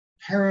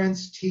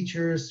parents,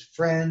 teachers,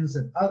 friends,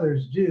 and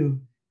others do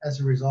as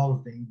a result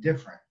of being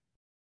different.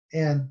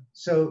 And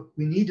so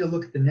we need to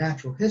look at the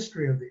natural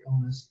history of the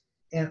illness,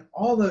 and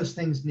all those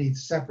things need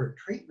separate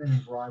treatment in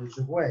varieties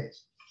of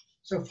ways.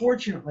 So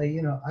fortunately,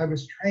 I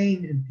was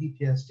trained in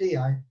PTSD.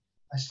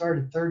 I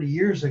started 30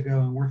 years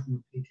ago in working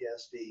with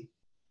PTSD,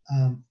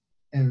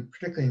 and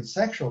particularly in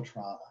sexual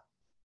trauma.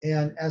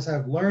 And as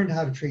I've learned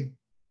how to treat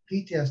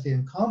PTSD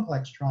and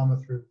complex trauma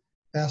through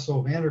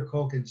Bessel, van der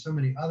Kolk, and so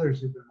many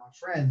others who've been my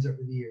friends over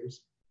the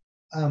years,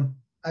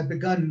 I've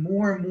begun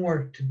more and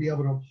more to be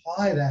able to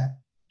apply that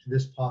to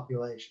this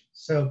population.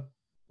 So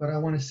what I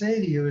want to say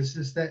to you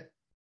is that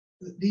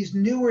these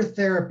newer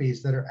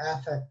therapies that are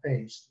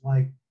affect-based,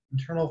 like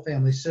internal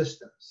family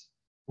systems,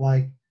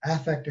 like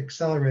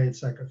affect-accelerated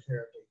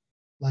psychotherapy,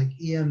 like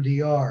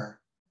EMDR,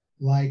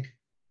 like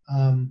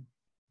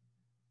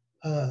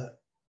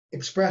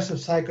expressive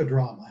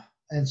psychodrama,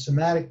 and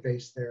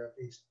somatic-based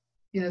therapies,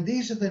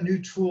 these are the new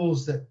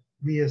tools that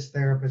we as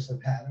therapists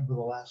have had over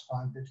the last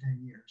 5 to 10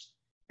 years.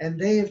 And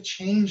they have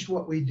changed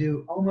what we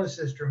do almost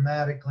as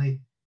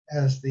dramatically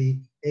as the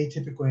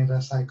atypical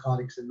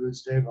antipsychotics and mood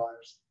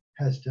stabilizers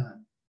has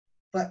done.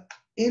 But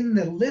in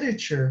the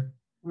literature,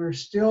 we're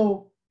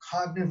still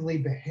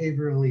cognitively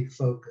behaviorally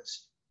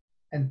focused.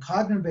 And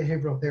cognitive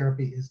behavioral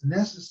therapy is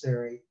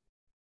necessary,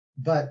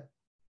 but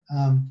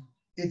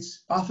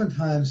it's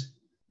oftentimes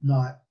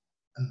not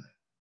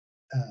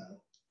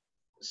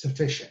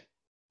sufficient.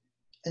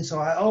 And so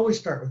I always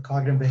start with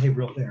cognitive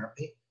behavioral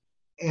therapy,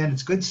 and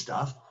it's good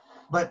stuff.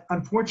 But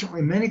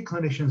unfortunately, many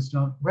clinicians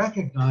don't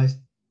recognize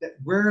that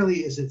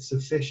rarely is it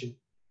sufficient,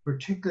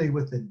 particularly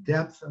with the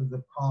depth of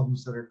the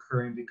problems that are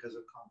occurring because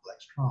of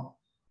complex trauma.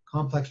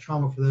 Complex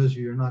trauma, for those of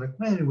you who are not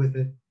acquainted with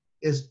it,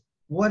 is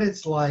what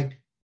it's like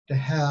to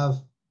have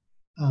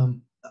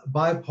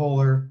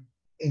bipolar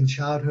in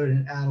childhood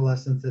and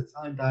adolescence that's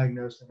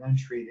undiagnosed and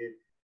untreated,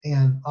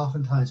 and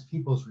oftentimes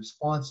people's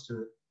response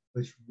to it,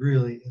 which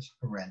really is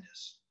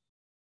horrendous.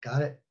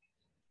 Got it?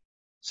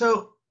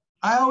 So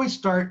I always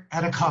start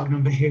at a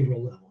cognitive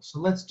behavioral level. So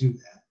let's do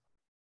that.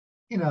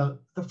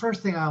 The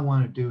first thing I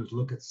want to do is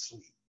look at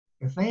sleep.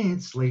 If they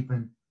ain't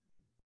sleeping,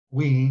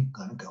 we ain't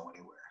gonna go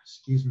anywhere.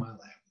 Excuse my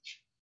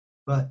language.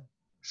 But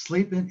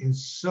sleeping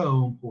is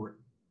so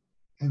important.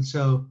 And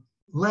so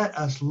let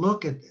us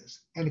look at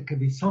this. And it could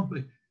be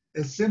something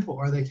as simple.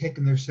 Are they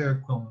taking their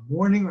Seroquel in the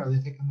morning, or are they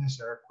taking their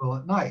Seroquel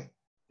at night?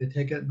 If they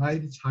take it at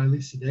night, it's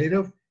highly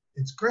sedative.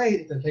 It's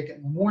great. If they take it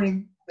in the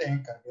morning, they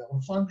ain't gonna be able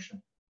to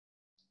function.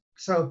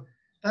 So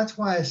that's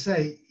why I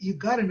say you've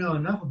got to know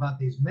enough about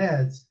these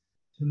meds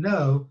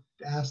to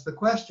ask the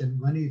question,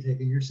 when are you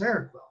taking your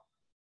Seroquel?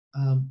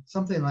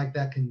 Something like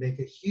that can make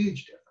a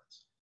huge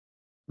difference.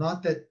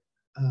 Not that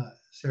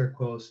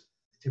Seroquel is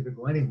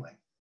typical anyway,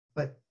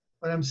 but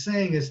what I'm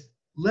saying is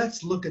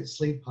let's look at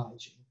sleep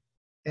hygiene.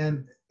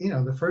 And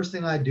the first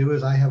thing I do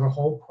is I have a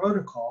whole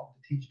protocol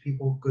to teach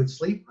people good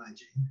sleep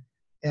hygiene.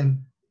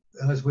 And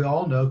as we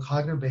all know,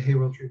 cognitive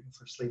behavioral treatment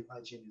for sleep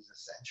hygiene is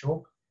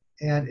essential,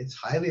 and it's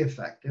highly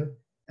effective.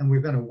 And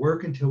we're going to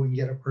work until we can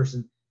get a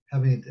person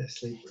having a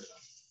sleep rhythm.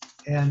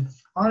 And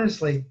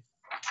honestly,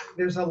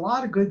 there's a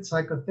lot of good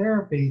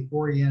psychotherapy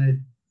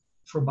oriented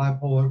for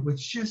bipolar,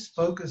 which just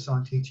focus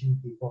on teaching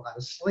people how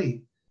to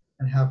sleep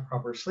and have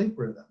proper sleep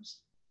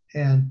rhythms,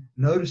 and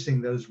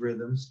noticing those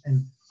rhythms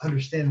and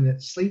understanding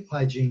that sleep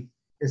hygiene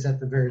is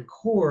at the very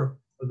core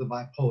of the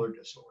bipolar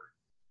disorder.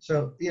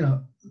 So,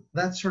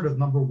 that's sort of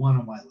number one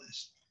on my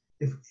list.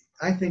 If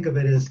I think of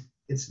it as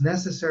it's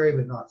necessary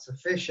but not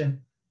sufficient,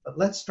 but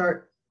let's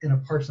start in a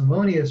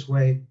parsimonious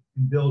way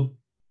and build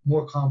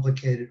more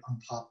complicated on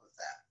top of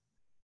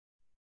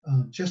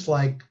that. Just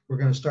like we're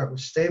going to start with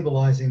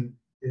stabilizing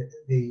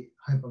the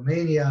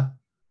hypomania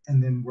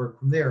and then work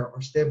from there,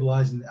 or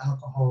stabilizing the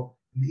alcohol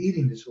and the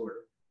eating disorder.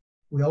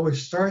 We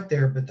always start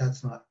there, but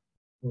that's not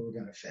where we're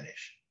going to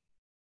finish.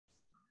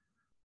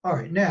 All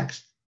right,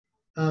 next,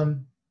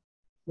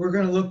 we're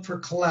going to look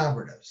for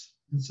collaboratives.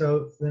 And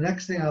so the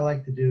next thing I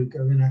like to do, go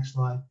to the next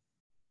slide,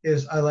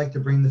 is I like to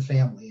bring the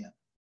family in,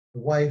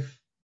 the wife,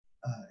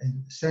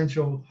 an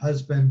essential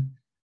husband,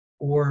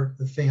 or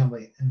the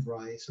family in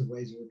varieties of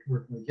ways of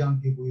working with young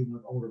people, even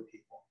with older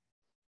people.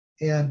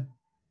 And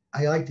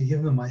I like to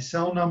give them my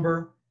cell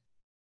number,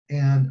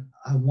 and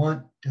I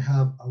want to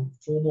have a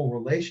formal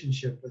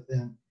relationship with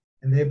them,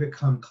 and they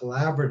become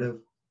collaborative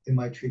in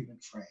my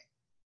treatment frame.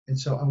 And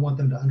so I want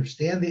them to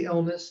understand the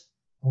illness.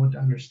 I want to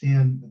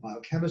understand the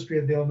biochemistry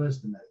of the illness,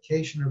 the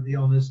medication of the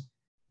illness,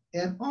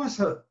 and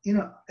also,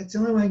 it's the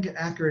only way I can get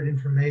accurate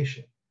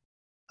information.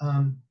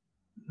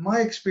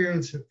 My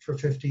experience for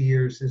 50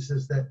 years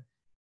is that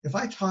if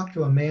I talk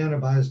to a man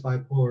about his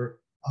bipolar,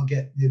 I'll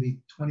get maybe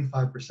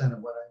 25%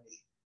 of what I need.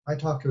 If I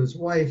talk to his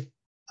wife,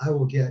 I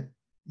will get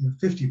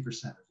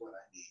 50% of what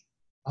I need.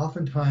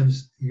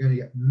 oftentimes you're going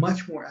to get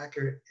much more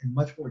accurate and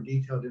much more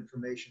detailed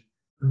information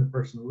than the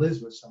person who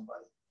lives with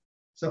somebody.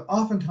 So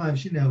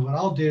oftentimes, what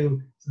I'll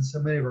do, since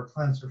so many of our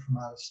clients are from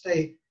out of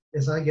state,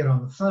 is I get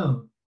on the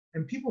phone.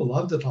 And people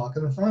love to talk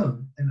on the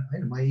phone.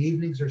 And my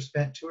evenings are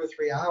spent 2 or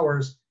 3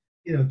 hours,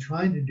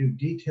 trying to do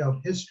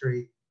detailed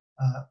history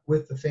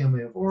with the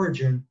family of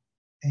origin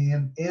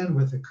and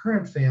with the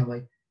current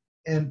family.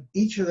 And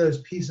each of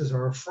those pieces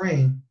are a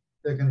frame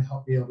they're going to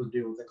help be able to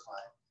deal with the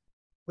client.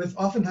 With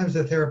oftentimes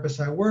the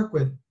therapists I work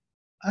with,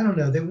 I don't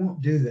know, they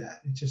won't do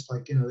that. It's just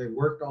like, they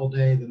worked all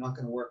day, they're not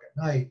going to work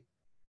at night.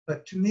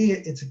 But to me,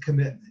 it's a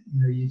commitment.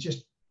 You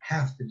just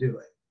have to do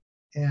it.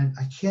 And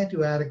I can't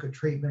do adequate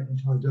treatment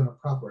until I've done a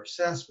proper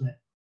assessment.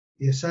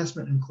 The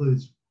assessment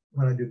includes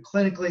what I do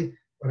clinically,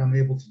 what I'm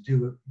able to do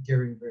with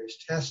getting various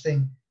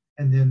testing,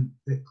 and then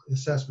the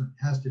assessment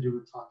has to do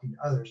with talking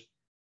to others.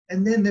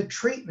 And then the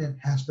treatment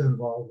has to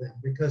involve them,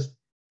 because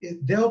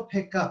they'll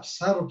pick up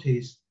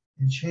subtleties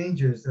and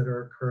changes that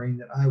are occurring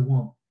that I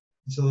won't.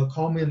 And so they'll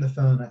call me on the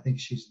phone. I think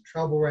she's in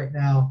trouble right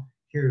now.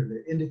 Here are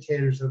the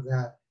indicators of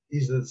that.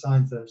 These are the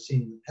signs that I've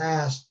seen in the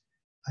past.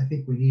 I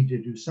think we need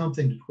to do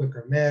something to tweak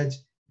our meds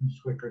and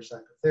tweak our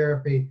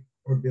psychotherapy,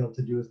 or be able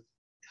to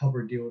help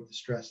her deal with the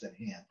stress at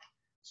hand.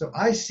 So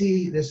I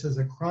see this as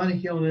a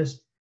chronic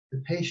illness. The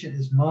patient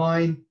is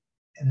mine,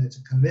 and it's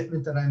a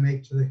commitment that I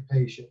make to the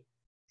patient.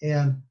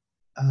 And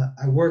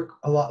I work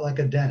a lot like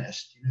a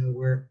dentist,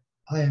 where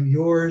I am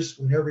yours.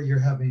 Whenever you're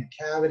having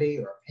a cavity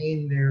or a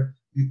pain there,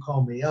 you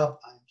call me up,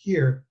 I'm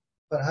here.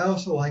 But I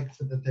also like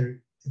that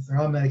if they're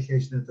on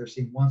medication, that they're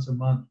seen once a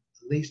month,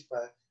 at least by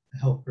a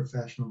health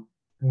professional,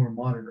 and we're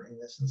monitoring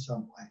this in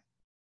some way.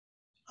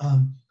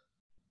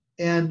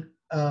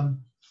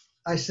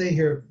 I say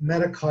here,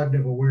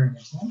 metacognitive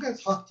awareness. And I'm going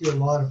to talk to you a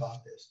lot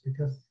about this,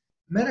 because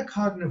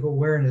metacognitive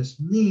awareness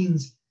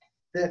means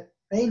that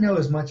they know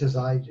as much as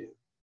I do,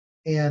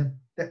 and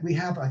that we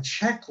have a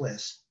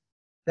checklist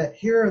that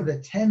here are the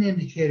 10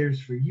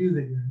 indicators for you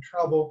that you're in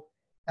trouble.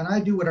 And I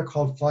do what are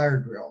called fire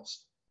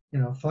drills.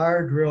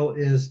 Fire drill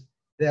is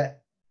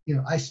that,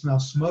 I smell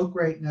smoke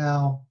right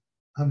now.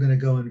 I'm going to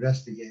go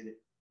investigate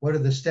it. What are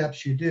the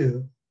steps you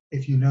do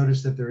if you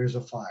notice that there is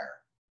a fire?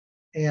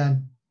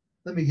 And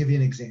let me give you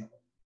an example.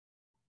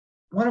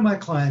 One of my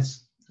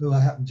clients, who I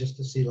happened just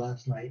to see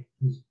last night,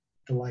 who's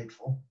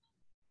delightful,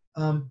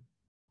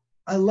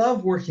 I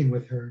love working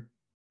with her,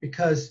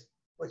 because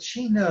what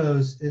she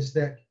knows is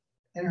that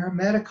in her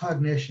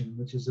metacognition,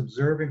 which is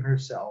observing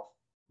herself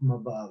from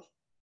above,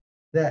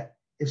 that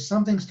if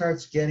something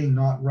starts getting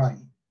not right,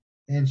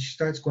 and she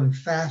starts going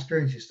faster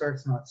and she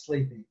starts not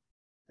sleeping,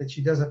 that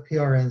she does a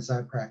PRN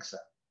Zyprexa.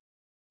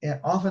 And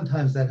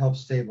oftentimes that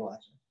helps stabilize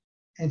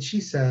her. And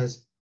she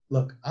says,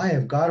 look, I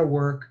have got to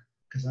work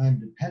because I'm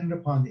dependent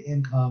upon the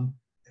income.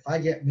 If I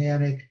get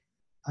manic,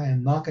 I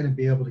am not going to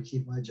be able to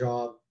keep my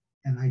job,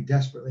 and I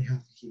desperately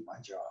have to keep my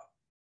job.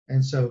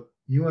 And so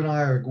you and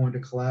I are going to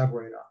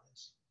collaborate on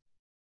this.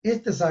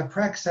 If the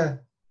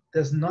Zyprexa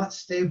does not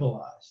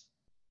stabilize,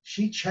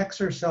 she checks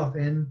herself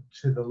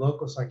into the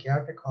local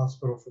psychiatric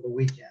hospital for the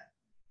weekend.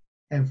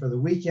 And for the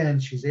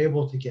weekend, she's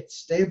able to get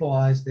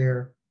stabilized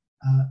there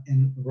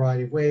in a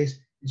variety of ways,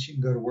 and she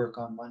can go to work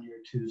on Monday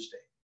or Tuesday.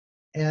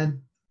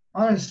 And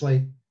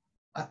honestly,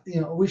 I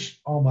wish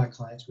all my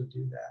clients would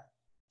do that,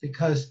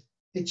 because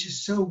it's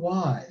just so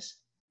wise,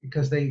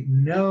 because they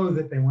know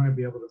that they want to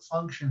be able to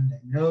function. They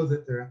know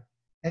that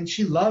and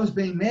she loves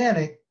being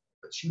manic,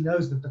 but she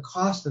knows that the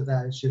cost of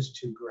that is just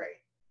too great.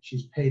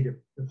 She's paid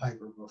the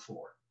piper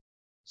before.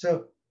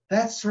 So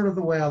that's sort of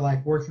the way I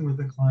like working with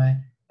the client.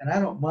 And I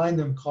don't mind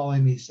them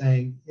calling me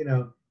saying,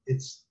 I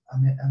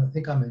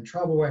think I'm in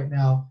trouble right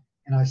now.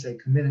 And I say,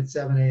 come in at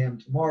 7 a.m.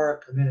 tomorrow,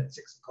 come in at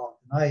 6 o'clock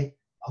tonight.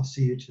 I'll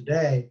see you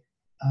today,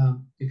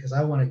 because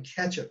I want to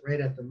catch it right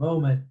at the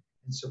moment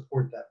and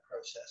support that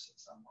process in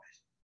some ways.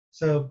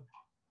 So,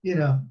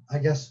 I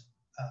guess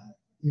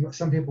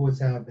some people would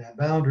say I have bad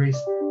boundaries.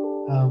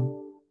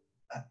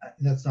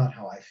 That's not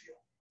how I feel.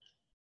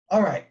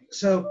 All right,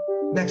 so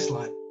next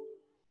slide.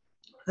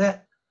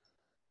 That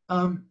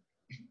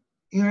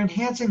you're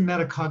enhancing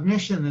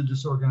metacognition in a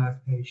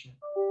disorganized patient,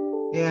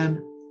 and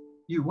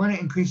you want to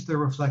increase their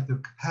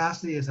reflective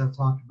capacity, as I've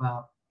talked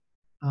about,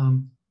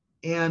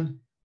 and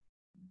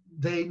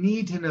they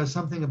need to know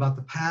something about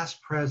the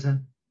past,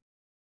 present,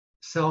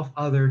 self,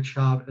 other,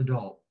 child,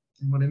 adult.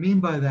 And what I mean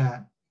by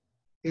that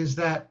is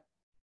that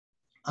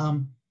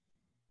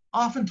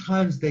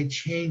oftentimes they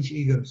change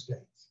ego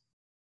states,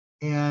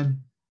 and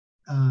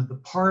the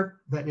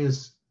part that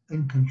is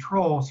in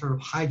control sort of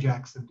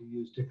hijacks them, to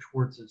use Dick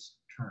Schwartz's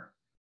term,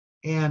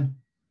 and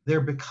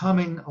they're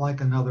becoming like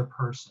another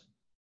person.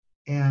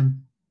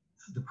 And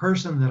the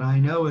person that I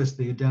know as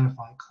the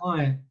identified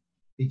client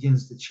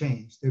begins to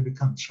change. They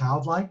become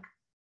childlike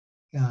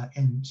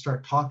and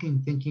start talking,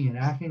 thinking, and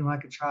acting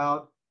like a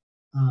child,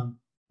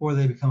 or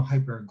they become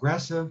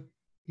hyper-aggressive.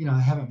 I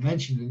haven't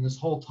mentioned in this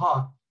whole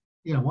talk,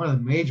 one of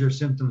the major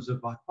symptoms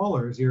of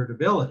bipolar is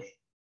irritability.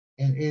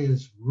 And it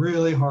is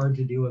really hard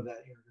to deal with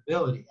that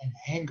irritability and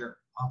anger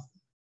off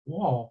the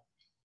wall.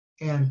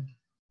 And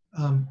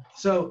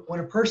So when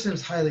a person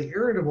is highly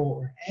irritable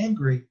or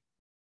angry,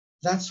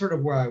 that's sort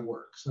of where I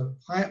work. So the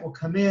client will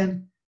come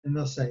in and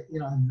they'll say,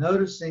 I'm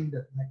noticing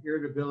that my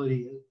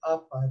irritability is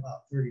up by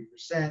about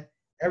 30%.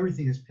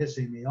 Everything is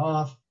pissing me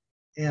off,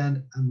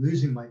 and I'm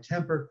losing my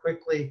temper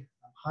quickly.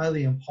 I'm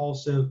highly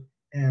impulsive,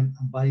 and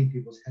I'm biting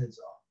people's heads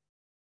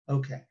off.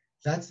 Okay,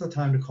 that's the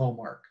time to call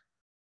Mark.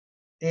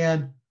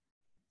 And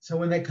so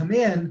when they come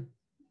in,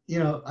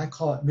 I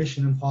call it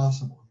mission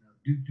impossible.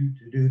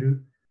 Do.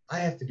 I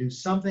have to do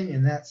something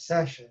in that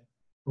session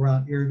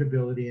around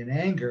irritability and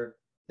anger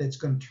that's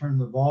going to turn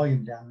the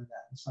volume down in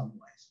that in some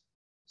ways.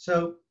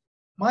 So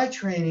my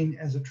training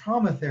as a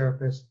trauma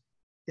therapist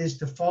is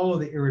to follow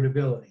the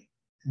irritability.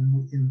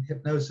 And in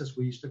hypnosis,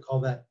 we used to call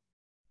that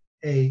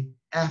a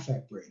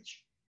affect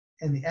bridge.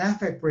 And the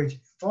affect bridge,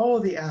 follow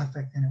the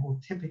affect, and it will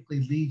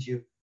typically lead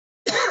you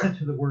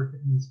to the work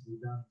that needs to be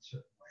done in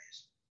certain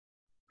ways.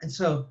 And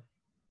so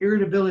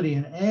irritability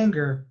and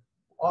anger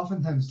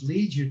oftentimes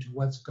lead you to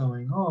what's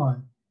going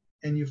on,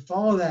 and you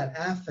follow that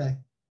affect.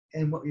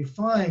 And what you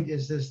find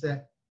is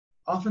that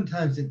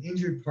oftentimes an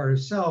injured part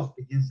of self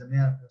begins to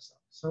manifest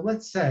itself. So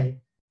let's say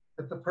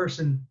that the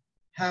person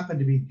happened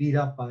to be beat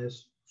up by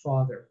his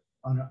father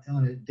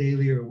on a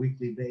daily or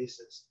weekly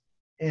basis.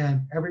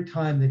 And every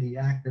time that he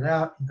acted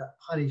out, he got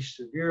punished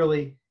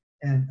severely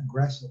and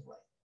aggressively.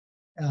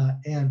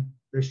 And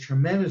there's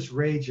tremendous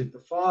rage at the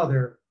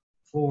father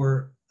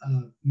for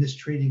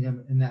mistreating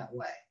him in that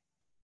way.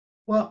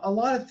 Well, a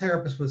lot of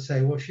therapists would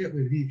say, well, shit,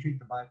 we need to treat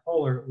the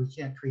bipolar. We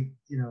can't treat,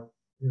 the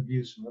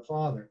abuse from the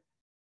father.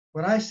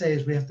 What I say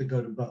is we have to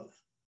go to both.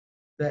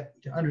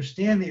 That to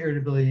understand the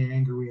irritability and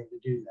anger, we have to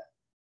do that.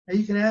 Now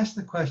you can ask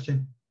the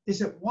question,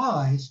 is it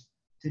wise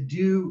to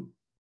do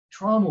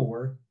trauma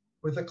work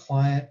with a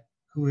client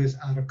who is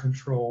out of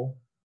control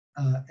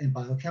and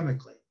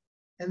biochemically?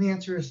 And the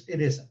answer is it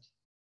isn't.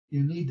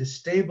 You need to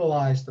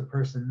stabilize the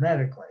person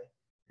medically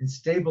and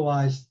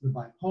stabilize the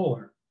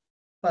bipolar,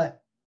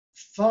 but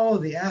follow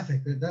the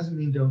affect. That doesn't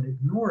mean don't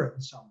ignore it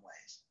in some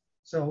ways.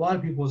 So a lot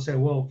of people will say,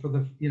 well, for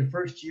the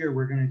first year,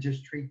 we're going to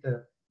just treat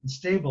and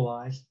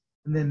stabilize,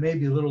 and then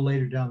maybe a little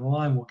later down the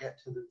line, we'll get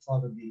to the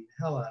father beating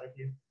the hell out of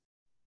you.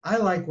 I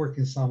like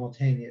working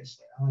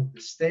simultaneously. I like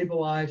to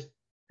stabilize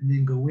and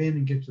then go in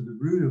and get to the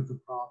root of the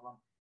problem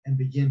and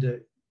begin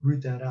to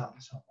root that out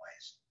in some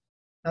ways.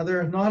 Now,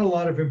 there is not a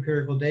lot of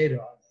empirical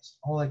data on this.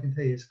 All I can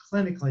tell you is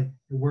clinically,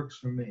 it works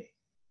for me.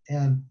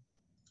 And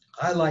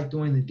I like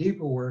doing the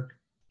deeper work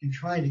and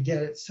trying to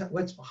get at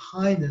what's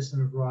behind this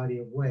in a variety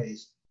of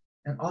ways.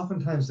 And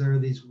oftentimes there are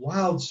these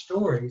wild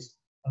stories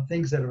of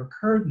things that have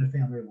occurred in the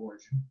family of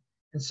origin.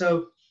 And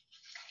so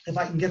if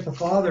I can get the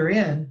father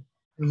in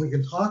and we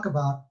can talk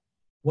about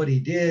what he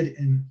did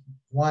and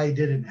why he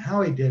did it and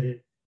how he did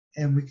it,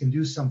 and we can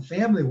do some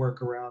family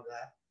work around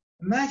that,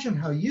 imagine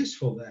how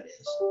useful that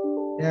is.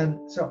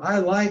 And so I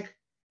like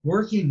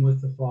working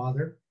with the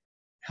father,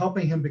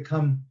 helping him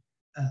become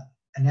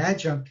an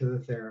adjunct to the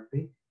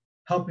therapy,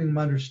 helping him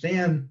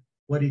understand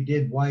what he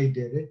did, why he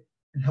did it,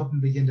 and help him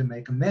begin to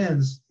make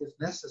amends if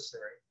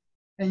necessary.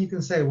 And you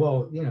can say,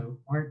 well,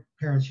 aren't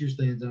parents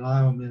usually in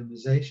denial and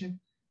minimization?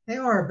 They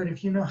are, but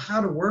if you know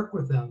how to work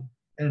with them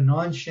in a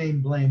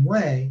non-shame blame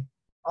way,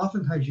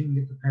 oftentimes you can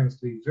get the parents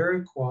to be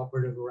very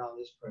cooperative around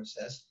this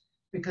process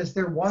because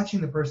they're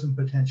watching the person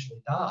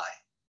potentially die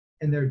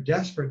and they're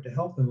desperate to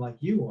help them like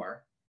you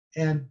are.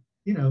 And,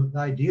 the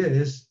idea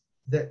is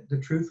that the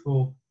truth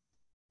will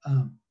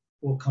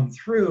come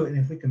through. And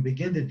if we can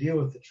begin to deal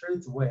with the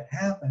truth the way it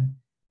happened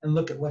and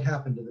look at what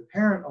happened to the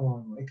parent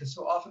along the way, because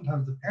so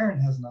oftentimes the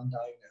parent has an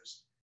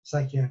undiagnosed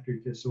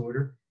psychiatric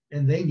disorder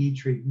and they need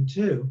treatment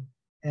too.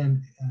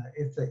 And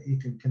if you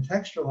can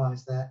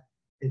contextualize that,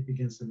 it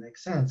begins to make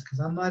sense, because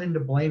I'm not into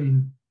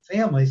blaming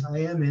families. I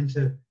am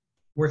into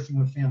working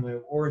with family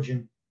of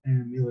origin in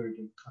an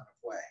ameliorative kind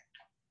of way.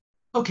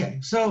 Okay,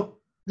 so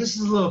this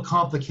is a little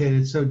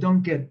complicated, so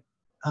don't get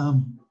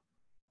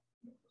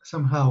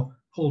somehow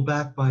pulled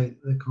back by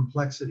the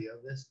complexity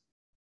of this.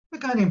 A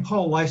guy named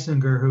Paul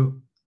Leisinger,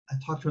 who I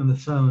talked to on the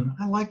phone,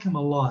 I like him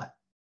a lot.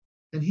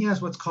 And he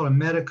has what's called a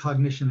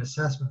metacognition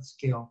assessment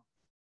scale.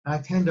 And I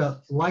tend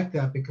to like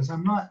that because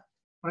when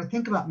I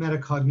think about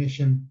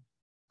metacognition,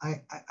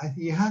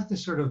 you have to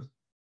sort of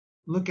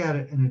look at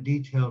it in a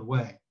detailed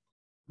way.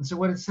 And so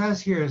what it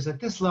says here is at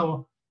this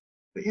level,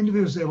 the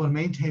individual is able to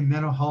maintain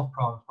mental health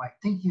problems by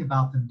thinking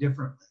about them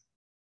differently.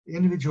 The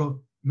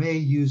individual may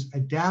use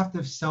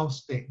adaptive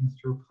self-statements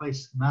to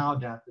replace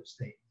maladaptive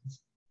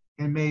statements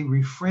and may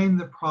reframe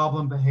the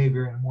problem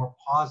behavior in a more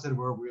positive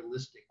or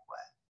realistic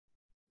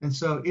way. And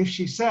so if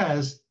she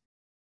says,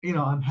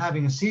 I'm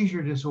having a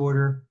seizure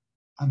disorder,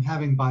 I'm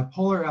having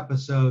bipolar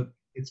episode,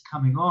 it's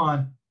coming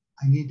on,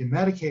 I need to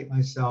medicate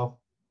myself,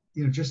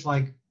 just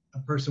like a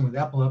person with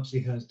epilepsy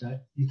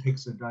he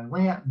takes a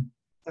Dilantin.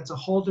 That's a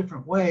whole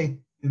different way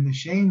than the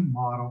shame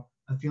model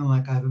of feeling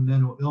like I have a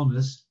mental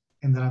illness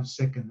and that I'm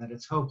sick and that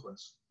it's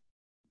hopeless.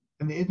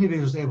 And the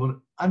individual is able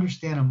to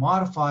understand and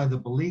modify the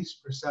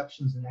beliefs,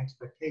 perceptions, and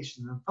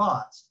expectations and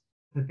thoughts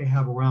that they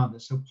have around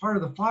this. So part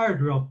of the fire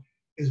drill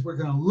is we're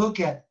going to look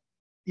at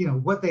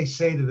what they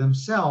say to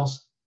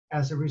themselves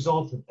as a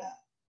result of that.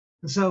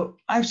 And so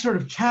I've sort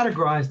of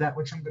categorized that,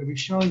 which I'm going to be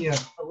showing you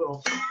a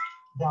little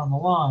down the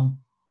line,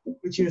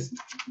 which is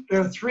there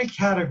are three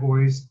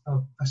categories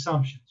of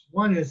assumptions.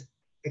 One is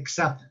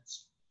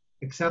acceptance.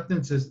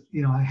 Acceptance is,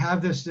 I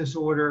have this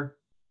disorder.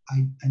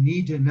 I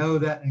need to know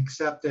that and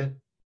accept it.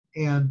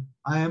 And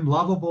I am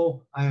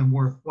lovable. I am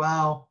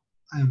worthwhile.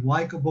 I am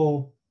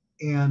likable.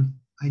 And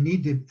I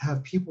need to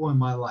have people in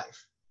my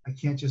life. I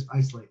can't just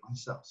isolate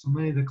myself. So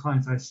many of the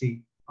clients I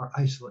see are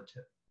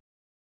isolative.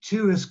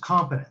 Two is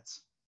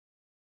competence.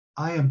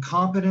 I am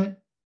competent.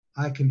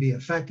 I can be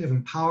effective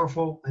and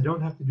powerful. I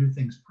don't have to do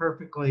things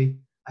perfectly.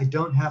 I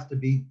don't have to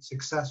be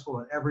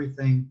successful at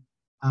everything.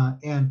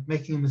 And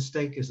making a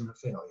mistake isn't a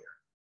failure.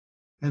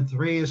 And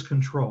three is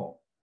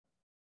control.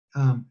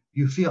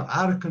 You feel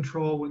out of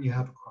control when you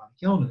have a chronic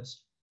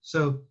illness.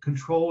 So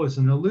control is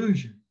an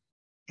illusion.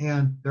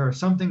 And there are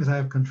some things I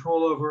have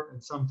control over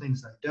and some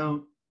things I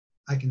don't.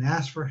 I can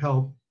ask for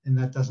help, and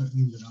that doesn't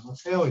mean that I'm a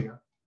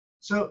failure.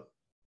 So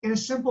in a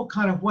simple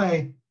kind of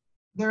way,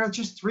 there are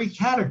just three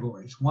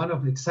categories. One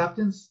of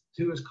acceptance,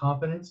 two is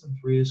competence, and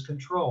three is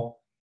control.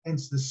 And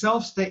the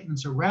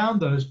self-statements around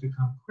those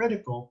become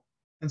critical.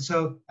 And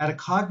so at a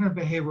cognitive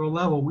behavioral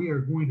level, we are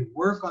going to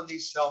work on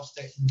these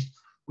self-statements.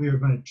 We are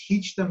going to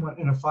teach them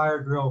in a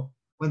fire drill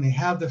when they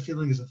have the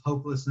feelings of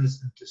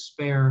hopelessness and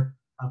despair,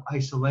 of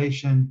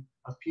isolation,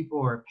 of people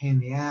who are a pain in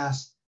the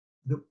ass,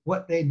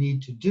 what they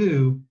need to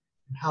do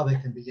and how they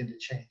can begin to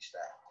change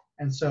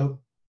that. And so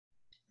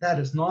that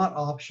is not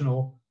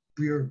optional.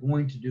 We are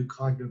going to do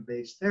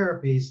cognitive-based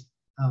therapies.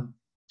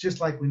 Just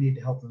like we need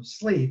to help them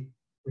sleep,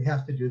 we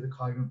have to do the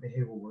cognitive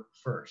behavioral work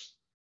first.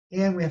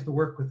 And we have to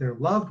work with their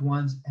loved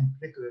ones and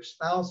particular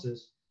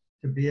spouses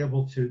to be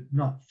able to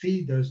not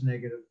feed those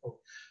negative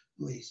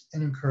beliefs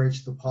and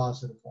encourage the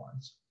positive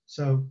ones.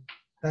 So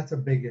that's a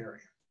big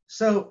area.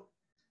 So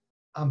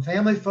I'm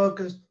family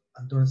focused.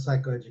 I'm doing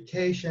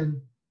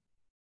psychoeducation.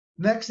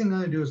 Next thing I'm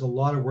going to do is a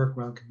lot of work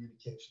around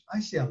communication. I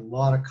see a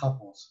lot of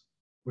couples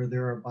where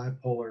there are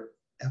bipolar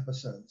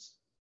episodes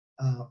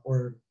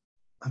or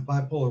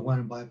bipolar 1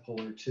 and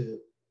bipolar 2.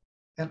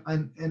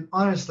 And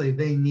honestly,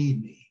 they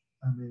need me.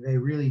 I mean, they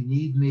really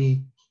need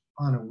me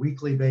on a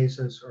weekly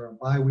basis or a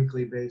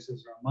bi-weekly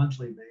basis or a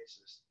monthly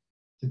basis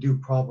to do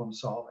problem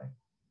solving,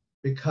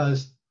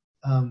 because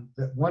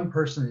that one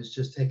person is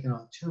just taking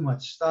on too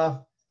much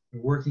stuff.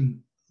 They're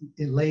working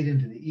late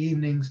into the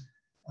evenings.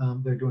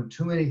 They're doing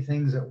too many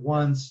things at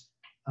once,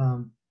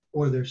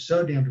 or they're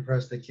so damn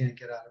depressed they can't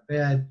get out of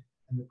bed,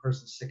 and the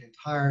person's sick and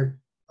tired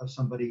of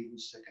somebody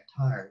who's sick and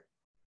tired.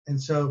 And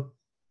so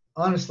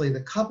honestly,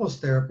 the couples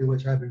therapy,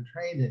 which I've been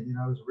trained in,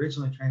 I was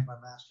originally trained by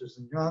Masters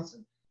and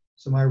Johnson.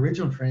 So my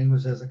original training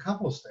was as a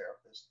couples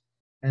therapist.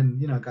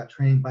 And, I got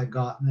trained by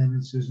Gottman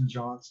and Susan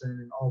Johnson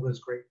and all those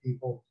great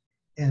people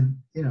and,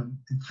 and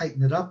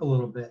tightened it up a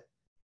little bit.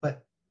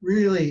 But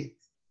really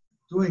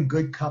doing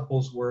good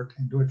couples work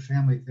and doing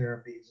family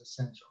therapy is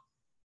essential.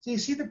 So you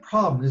see the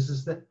problem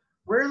is that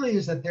rarely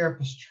is a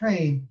therapist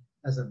trained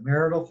as a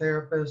marital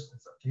therapist,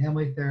 as a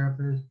family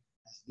therapist,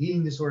 as an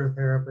eating disorder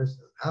therapist, as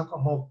an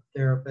alcohol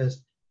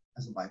therapist,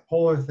 as a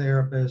bipolar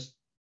therapist.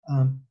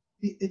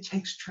 It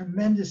takes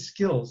tremendous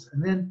skills.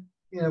 And then,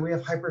 we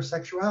have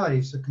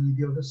hypersexuality. So can you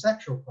deal with the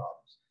sexual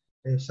problems?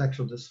 They have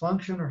sexual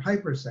dysfunction or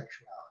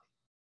hypersexuality.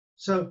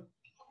 So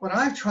what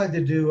I've tried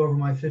to do over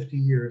my 50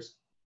 years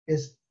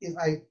is if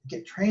I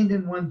get trained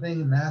in one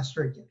thing and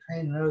master it, get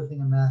trained in another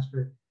thing and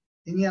master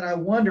it, and yet I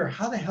wonder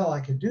how the hell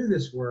I could do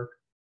this work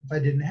if I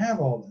didn't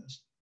have all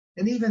this.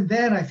 And even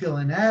then I feel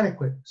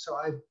inadequate. So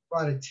I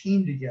brought a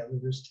team together.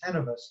 There's 10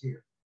 of us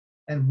here.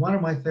 And one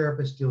of my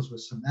therapists deals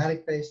with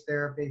somatic-based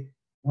therapy.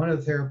 One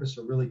of the therapists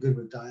are really good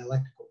with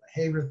dialectical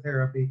behavior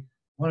therapy.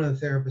 One of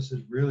the therapists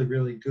is really,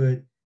 really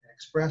good at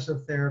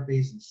expressive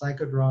therapies and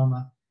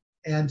psychodrama,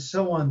 and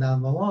so on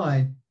down the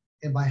line.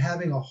 And by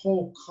having a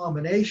whole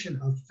combination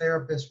of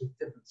therapists with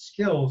different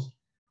skills,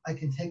 I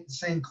can take the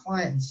same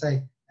client and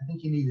say, I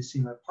think you need to see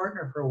my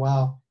partner for a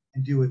while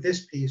and deal with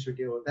this piece or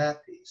deal with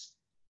that piece.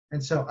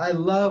 And so I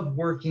love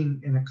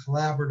working in a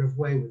collaborative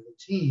way with a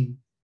team,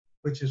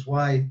 which is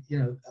why,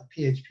 a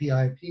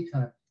PHP-IIP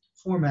kind of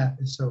format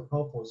is so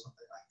helpful,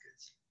 something like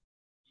this.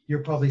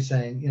 You're probably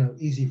saying,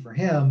 easy for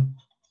him,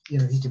 he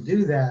can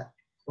do that.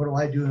 What do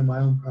I do in my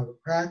own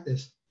private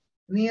practice?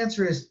 And the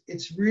answer is,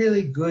 it's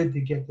really good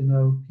to get to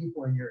know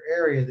people in your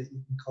area that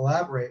you can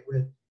collaborate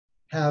with,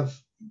 have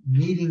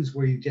meetings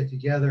where you get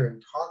together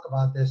and talk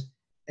about this,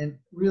 and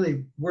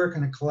really work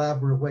in a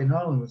collaborative way,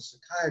 not only with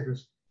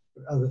psychiatrists,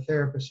 but other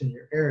therapists in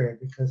your area.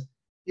 Because,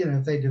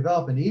 if they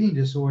develop an eating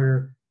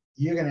disorder,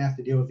 you're going to have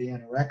to deal with the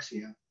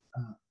anorexia,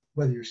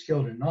 whether you're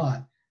skilled or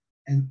not.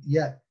 And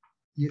yet,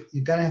 you're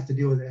going to have to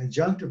deal with it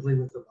adjunctively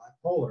with the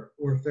bipolar.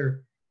 Or if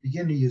they're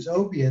beginning to use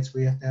opiates,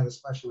 we have to have a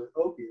specialist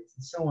with opiates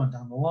and so on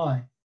down the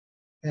line.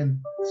 And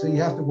so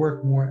you have to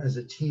work more as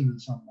a team in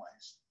some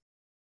ways.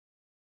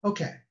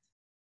 Okay,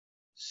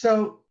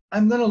 so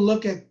I'm going to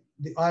look at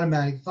the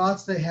automatic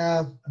thoughts they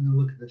have. I'm going to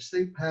look at their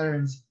sleep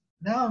patterns.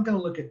 Now I'm going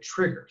to look at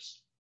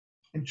triggers.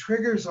 And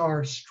triggers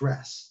are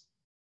stress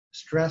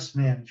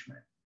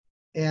management.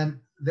 And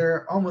there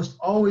are almost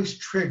always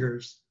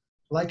triggers,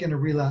 like in a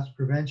relapse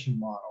prevention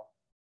model,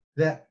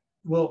 that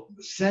will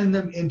send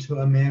them into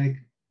a manic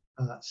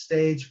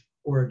stage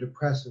or a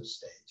depressive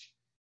stage.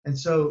 And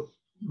so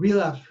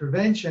relapse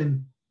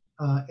prevention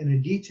in a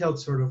detailed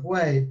sort of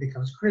way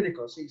becomes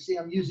critical. So you see,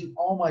 I'm using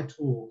all my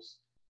tools,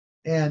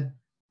 and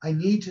I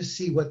need to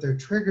see what their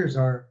triggers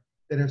are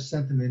that have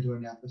sent them into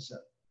an episode.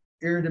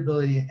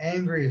 Irritability and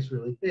anger is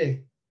really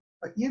big,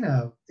 but you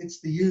know,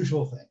 it's the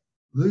usual thing.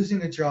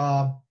 Losing a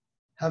job,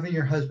 having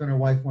your husband or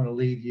wife want to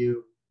leave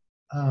you,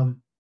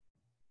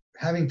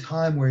 having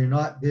time where you're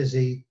not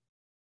busy.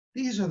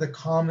 These are the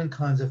common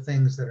kinds of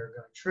things that are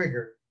going to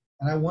trigger.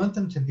 And I want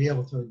them to be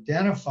able to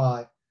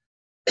identify,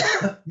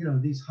 you know,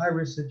 these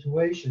high-risk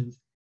situations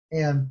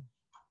and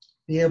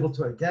be able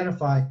to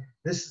identify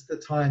this is the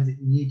time that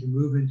you need to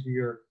move into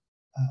your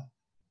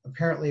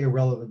apparently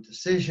irrelevant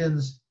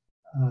decisions,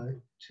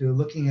 to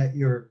looking at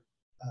your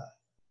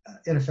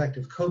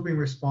ineffective coping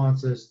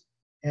responses,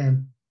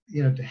 and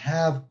you know, to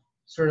have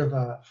sort of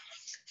a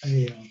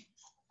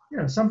you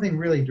know, something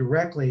really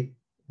directly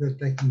that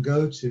they can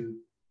go to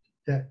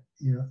that,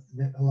 you know,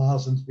 that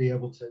allows them to be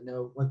able to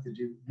know what to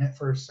do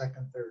first,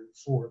 second, third,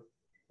 fourth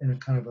in a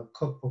kind of a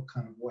cookbook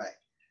kind of way.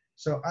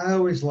 So I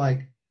always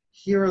like,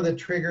 here are the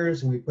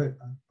triggers, and we put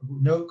a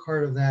note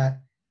card of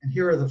that, and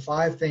here are the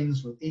 5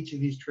 things with each of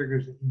these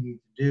triggers that you need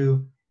to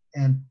do.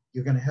 And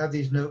you're going to have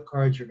these note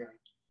cards, you're going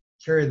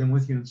to carry them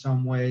with you in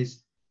some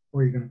ways,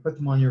 or you're going to put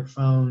them on your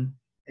phone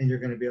and you're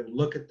going to be able to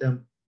look at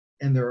them.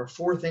 And there are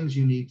 4 things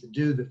you need to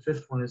do. The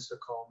 5th one is to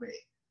call me.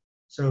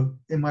 So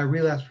in my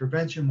relapse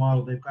prevention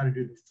model, they've got to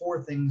do the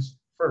 4 things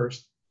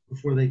first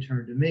before they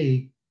turn to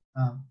me.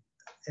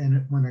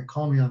 And when they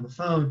call me on the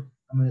phone,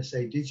 I'm going to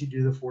say, did you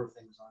do the 4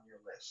 things on your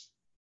list?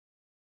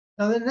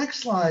 Now, the next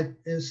slide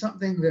is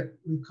something that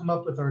we've come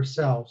up with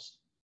ourselves.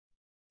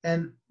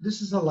 And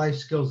this is a life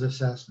skills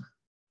assessment.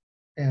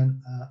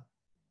 And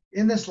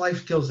in this life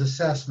skills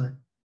assessment,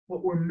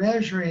 what we're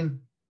measuring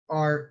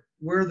are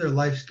where their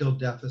life skill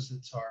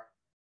deficits are.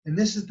 And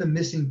this is the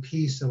missing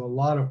piece of a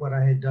lot of what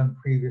I had done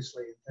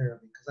previously in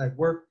therapy, because I'd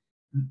worked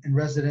in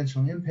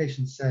residential and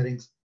inpatient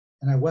settings,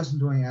 and I wasn't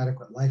doing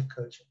adequate life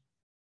coaching.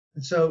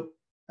 And so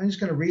I'm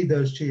just going to read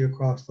those to you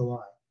across the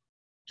line.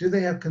 Do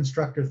they have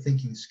constructive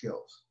thinking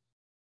skills?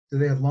 Do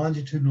they have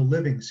longitudinal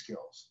living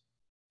skills?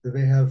 Do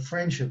they have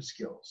friendship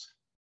skills?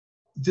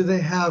 Do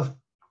they have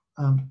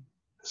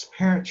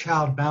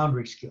parent-child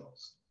boundary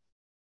skills?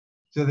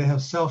 Do they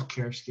have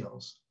self-care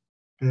skills?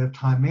 Do they have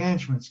time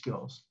management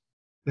skills?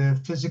 They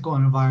have physical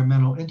and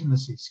environmental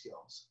intimacy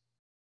skills.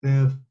 They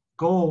have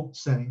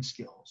goal-setting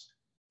skills.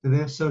 Do they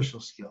have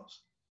social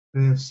skills? Do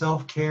they have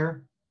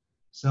self-care,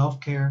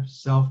 self-care,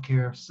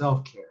 self-care,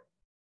 self-care?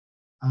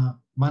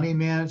 Money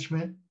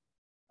management,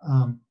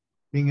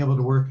 being able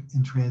to work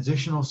in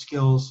transitional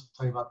skills, I'll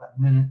tell you about that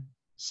in a minute.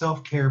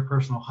 Self-care,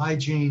 personal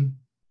hygiene,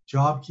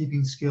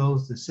 job-keeping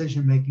skills,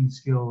 decision-making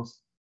skills,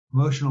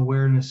 emotional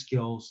awareness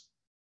skills,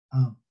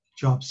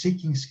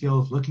 job-seeking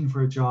skills, looking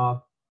for a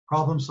job,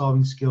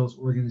 problem-solving skills,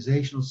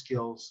 organizational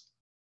skills,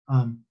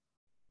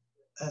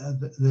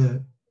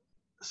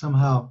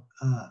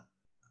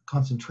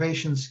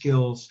 concentration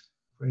skills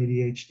for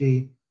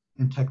ADHD,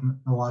 and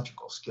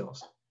technological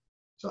skills.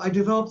 So I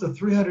developed a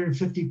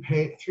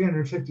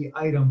 350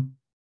 item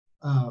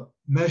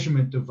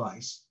measurement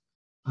device,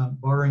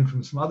 borrowing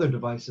from some other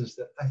devices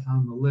that I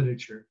found in the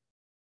literature,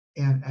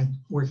 and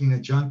working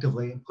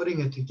adjunctively and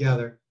putting it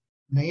together.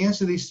 And I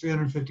answer these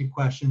 350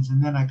 questions,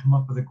 and then I come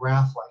up with a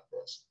graph like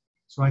this,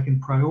 so I can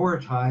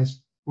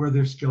prioritize where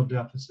their skill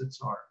deficits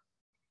are.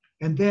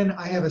 And then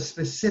I have a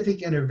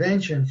specific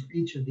intervention for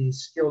each of these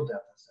skill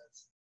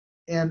deficits.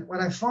 And what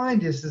I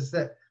find is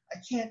that I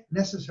can't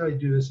necessarily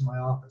do this in my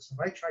office. If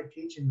I try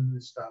teaching them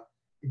this stuff,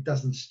 it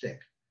doesn't stick.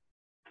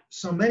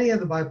 So many of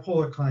the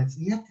bipolar clients,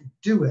 you have to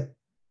do it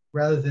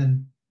rather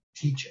than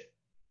teach it.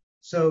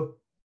 So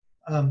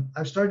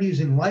I've started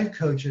using life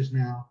coaches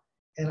now,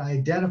 and I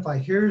identify,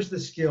 here's the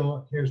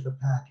skill, here's the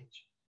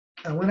package.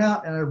 I went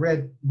out and I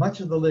read much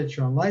of the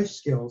literature on life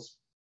skills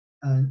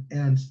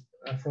and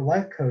for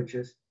life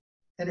coaches,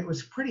 and it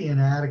was pretty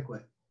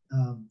inadequate.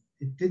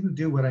 It didn't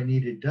do what I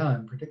needed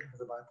done, particularly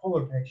for the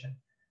bipolar patient.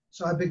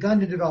 So I've begun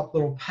to develop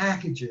little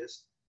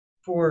packages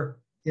for,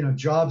 you know,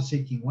 job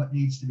seeking, what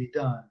needs to be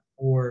done,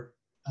 or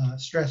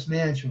stress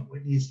management,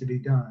 what needs to be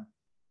done,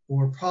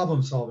 or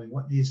problem solving,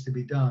 what needs to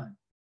be done,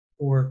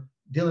 or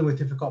dealing with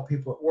difficult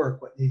people at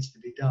work, what needs to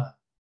be done.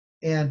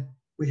 And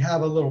we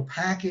have a little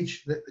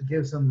package that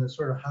gives them the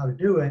sort of how to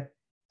do it,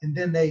 and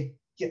then they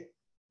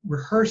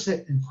rehearse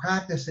it and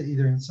practice it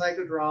either in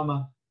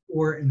psychodrama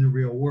or in the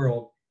real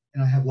world.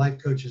 And I have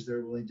life coaches that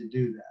are willing to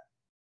do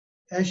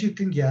that. As you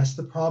can guess,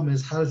 the problem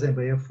is, how does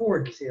anybody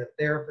afford to see a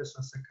therapist,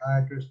 a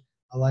psychiatrist,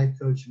 a life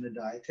coach, and a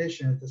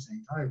dietitian at the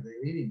same time if they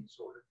have eating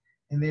disorder?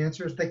 And the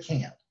answer is they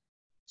can't.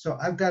 So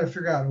I've got to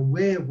figure out a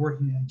way of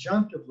working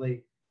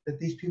adjunctively that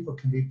these people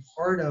can be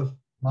part of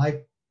my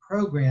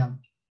program,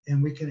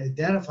 and we can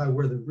identify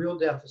where the real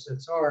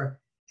deficits are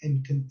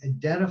and can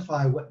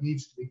identify what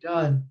needs to be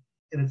done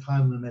in a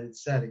time-limited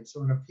setting.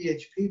 So in a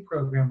PHP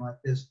program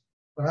like this,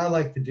 what I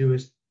like to do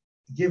is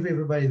give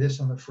everybody this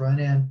on the front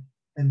end,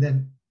 and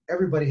then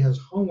everybody has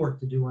homework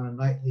to do on a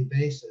nightly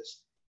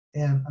basis.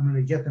 And I'm going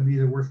to get them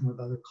either working with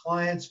other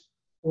clients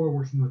or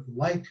working with the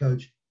life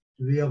coach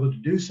to be able to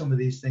do some of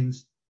these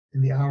things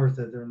in the hours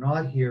that they're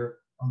not here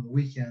on the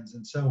weekends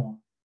and so on.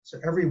 So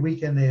every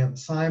weekend they have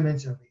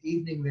assignments, every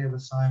evening they have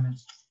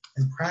assignments,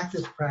 and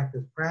practice,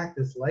 practice,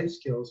 practice. Life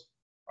skills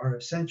are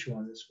essential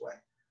in this way.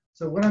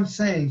 So what I'm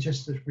saying,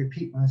 just to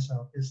repeat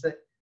myself, is that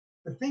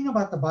the thing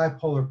about the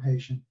bipolar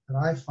patient that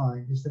I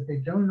find is that they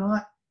do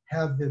not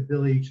have the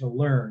ability to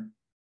learn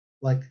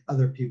like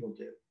other people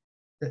do.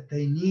 That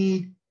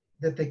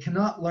they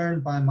cannot learn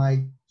by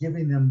my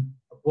giving them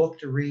a book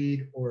to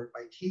read or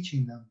by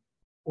teaching them,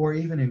 or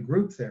even in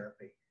group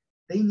therapy.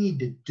 They need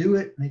to do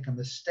it, make a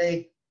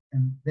mistake,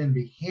 and then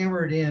be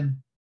hammered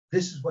in.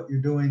 This is what you're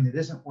doing that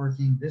isn't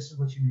working. This is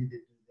what you need to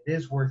do that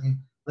is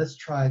working. Let's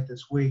try it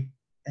this week,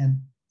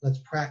 and let's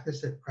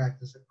practice it,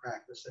 practice it,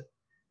 practice it.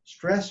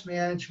 Stress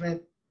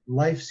management,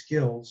 life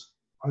skills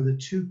are the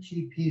two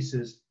key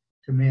pieces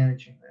to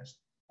managing this.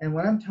 And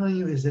what I'm telling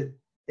you is that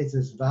it's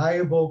as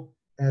valuable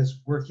as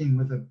working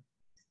with an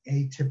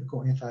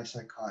atypical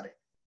antipsychotic.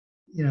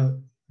 You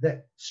know,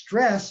 that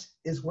stress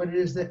is what it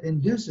is that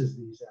induces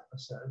these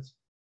episodes,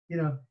 you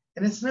know,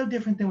 and it's no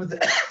different than with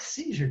a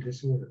seizure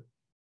disorder.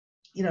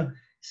 You know,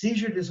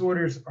 seizure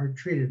disorders are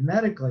treated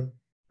medically,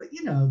 but,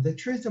 you know, the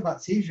truth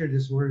about seizure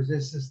disorders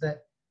is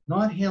that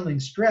not handling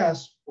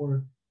stress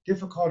or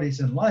difficulties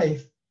in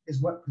life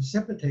is what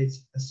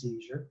precipitates a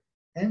seizure.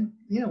 And,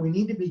 you know, we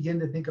need to begin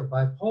to think of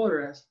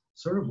bipolar as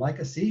sort of like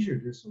a seizure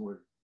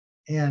disorder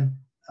and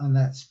on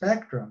that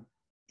spectrum.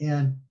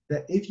 And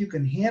that if you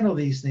can handle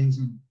these things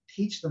and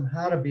teach them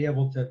how to be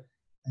able to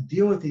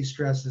deal with these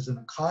stresses in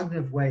a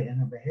cognitive way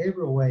and a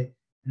behavioral way,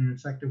 in an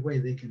effective way,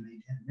 they can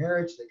maintain a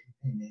marriage, they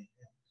can maintain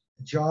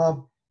a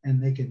job,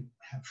 and they can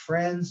have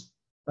friends,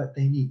 but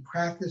they need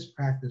practice,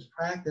 practice,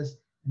 practice,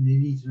 and they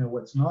need to know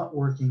what's not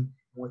working and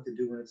what to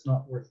do when it's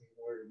not working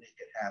in order to make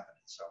it happen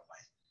in some way.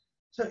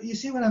 So you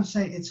see what I'm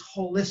saying? It's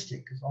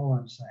holistic is all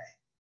I'm saying.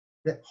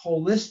 That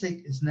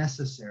holistic is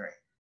necessary.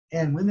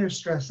 And when they're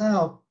stressed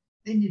out,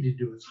 they need to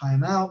do a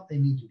timeout. They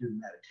need to do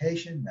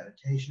meditation,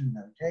 meditation,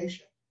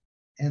 meditation.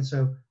 And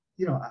so,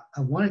 you know,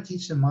 I want to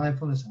teach them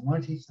mindfulness. I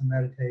want to teach them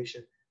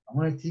meditation. I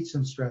want to teach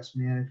them stress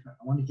management.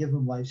 I want to give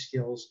them life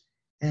skills.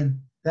 And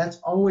that's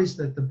always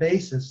the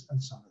basis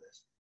of some of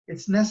this.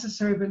 It's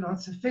necessary but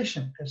not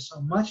sufficient, because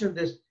so much of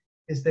this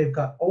is they've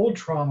got old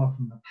trauma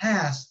from the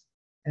past.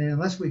 And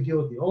unless we deal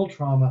with the old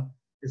trauma,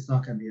 it's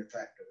not going to be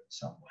effective in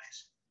some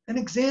ways. An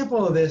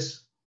example of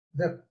this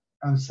that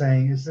I'm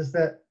saying is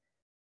that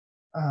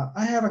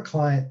I have a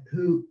client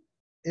who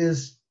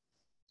is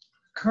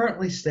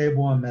currently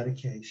stable on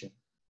medication,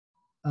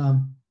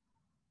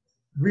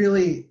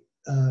 really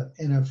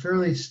in a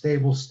fairly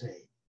stable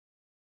state.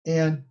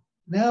 And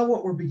now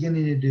what we're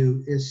beginning to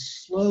do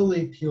is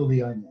slowly peel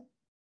the onion.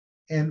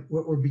 And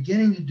what we're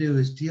beginning to do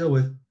is deal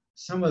with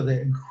some of the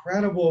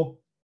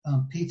incredible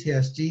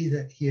PTSD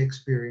that he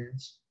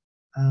experienced,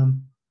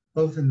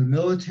 both in the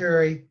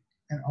military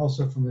and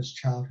also from his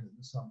childhood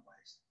in some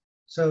ways.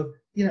 So,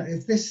 you know,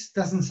 if this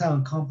doesn't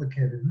sound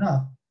complicated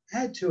enough,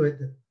 add to it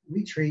that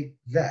we treat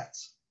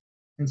vets.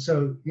 And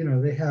so, you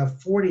know, they have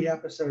 40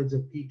 episodes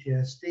of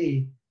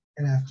PTSD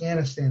in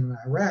Afghanistan and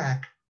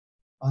Iraq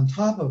on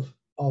top of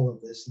all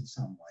of this in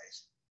some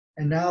ways.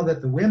 And now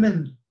that the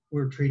women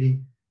we're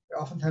treating,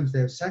 oftentimes they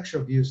have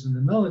sexual abuse in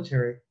the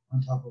military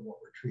on top of what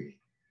we're treating.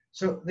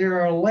 So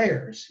there are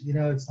layers, you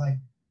know, it's like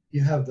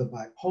you have the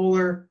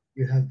bipolar,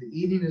 you have the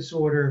eating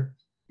disorder,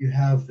 you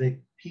have the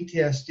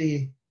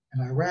PTSD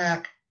in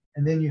Iraq,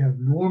 and then you have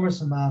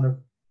enormous amount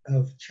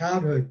of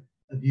childhood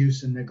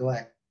abuse and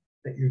neglect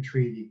that you're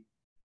treating.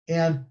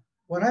 And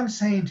what I'm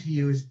saying to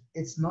you is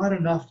it's not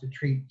enough to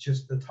treat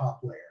just the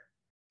top layer,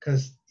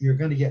 because you're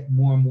going to get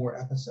more and more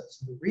episodes.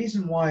 So the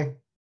reason why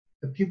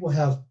the people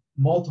have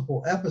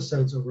multiple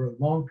episodes over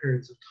long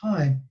periods of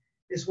time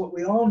is what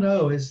we all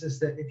know is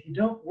that if you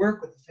don't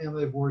work with the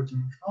family of origin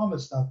and trauma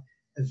stuff,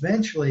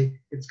 eventually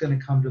it's going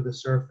to come to the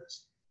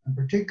surface. And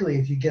particularly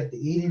if you get the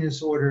eating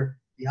disorder,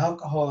 the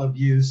alcohol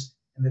abuse,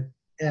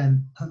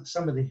 and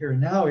some of the here and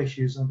now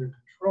issues under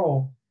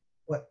control,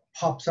 what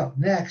pops up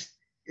next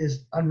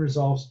is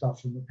unresolved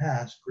stuff from the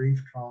past,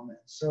 grief, trauma, and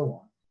so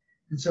on.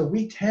 And so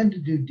we tend to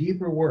do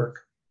deeper work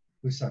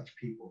with such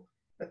people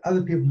that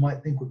other people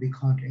might think would be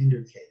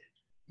contraindicated.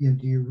 You know,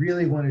 do you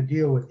really want to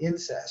deal with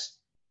incest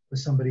with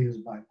somebody who's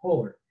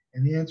bipolar?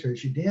 And the answer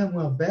is you damn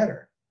well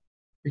better,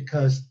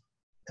 because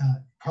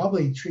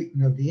probably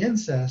treatment of the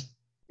incest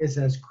is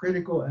as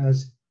critical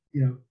as,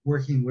 you know,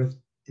 working with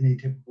an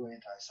atypical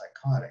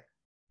antipsychotic.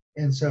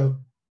 And so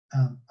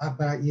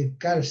but you've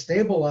got to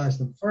stabilize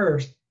them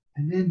first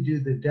and then do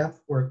the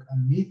depth work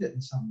underneath it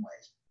in some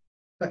ways.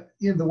 But,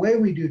 you know, the way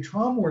we do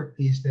trauma work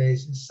these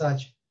days is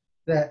such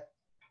that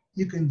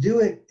you can do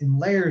it in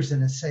layers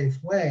in a safe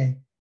way,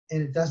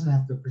 and it doesn't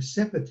have to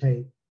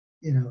precipitate,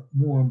 you know,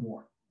 more and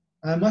more.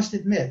 I must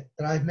admit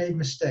that I've made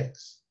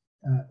mistakes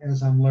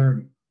as I'm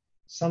learning.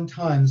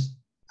 Sometimes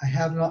I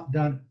have not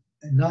done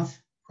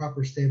enough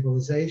proper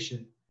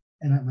stabilization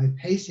and my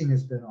pacing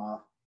has been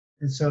off.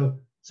 And so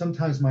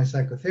sometimes my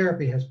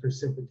psychotherapy has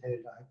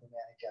precipitated a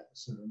hypo-manic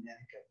episode or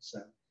manic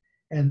episode.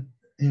 And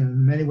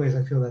in many ways,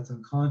 I feel that's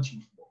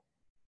unconscionable.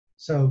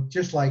 So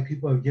just like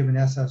people have given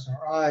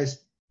SSRIs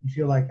and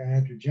feel like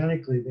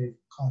iatrogenically they've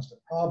caused a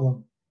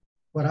problem,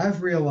 what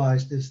I've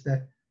realized is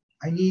that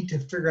I need to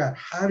figure out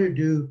how to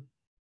do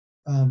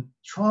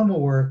trauma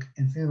work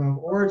and family of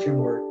origin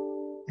work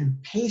and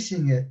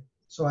pacing it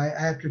so I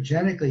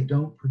iatrogenically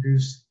don't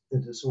produce the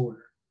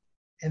disorder.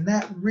 And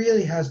that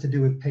really has to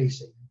do with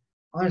pacing.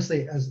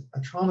 Honestly, as a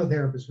trauma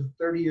therapist with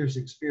 30 years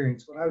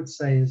experience, what I would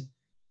say is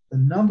the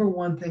number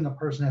one thing a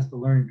person has to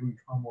learn doing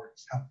trauma work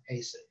is how to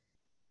pace it.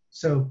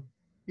 So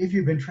if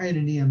you've been trained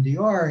in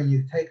EMDR and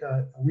you take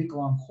a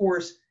week-long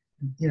course,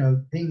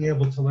 being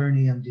able to learn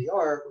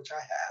EMDR, which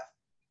I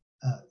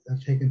have,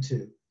 I've taken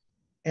 2.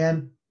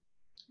 And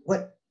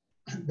what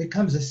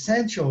becomes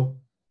essential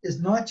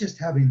is not just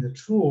having the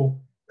tool,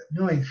 but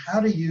knowing how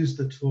to use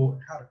the tool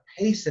and how to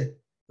pace it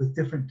with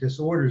different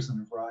disorders in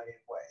a variety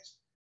of ways.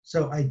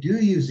 So I do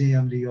use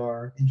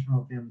EMDR,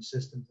 internal family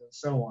systems, and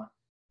so on,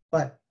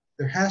 but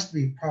there has to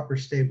be proper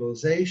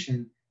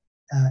stabilization,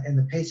 and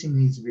the pacing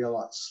needs to be a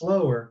lot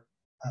slower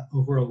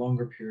over a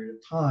longer period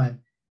of time.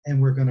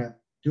 And we're going to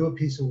do a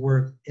piece of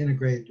work,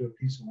 integrate it, do a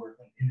piece of work,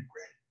 and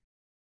integrate it.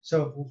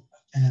 So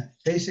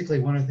basically,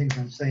 one of the things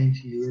I'm saying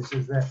to you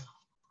is that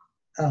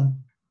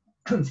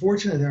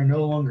unfortunately, there are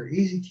no longer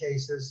easy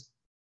cases.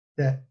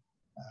 That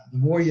the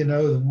more you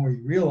know, the more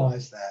you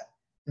realize that.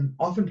 And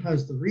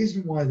oftentimes, the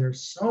reason why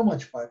there's so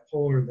much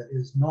bipolar that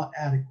is not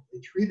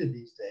adequately treated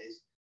these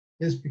days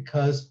is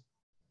because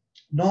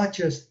not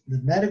just the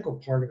medical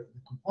part of it, the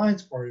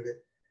compliance part of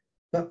it,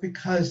 but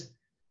because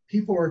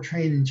people are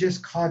trained in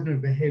just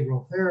cognitive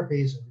behavioral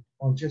therapies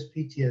or just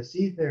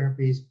PTSD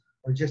therapies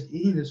or just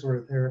eating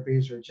disorder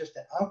therapies or just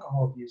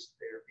alcohol abuse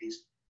therapies.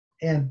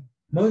 And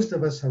most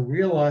of us are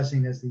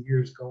realizing as the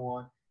years go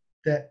on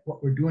that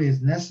what we're doing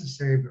is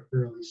necessary but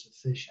rarely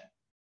sufficient.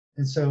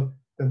 And so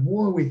the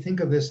more we think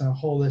of this in a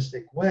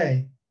holistic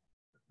way,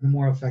 the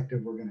more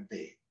effective we're going to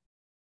be.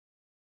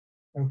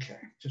 Okay,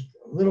 just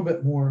a little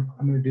bit more.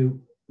 I'm going to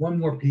do one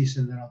more piece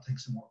and then I'll take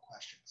some more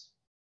questions.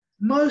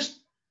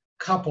 Most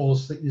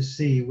couples that you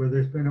see where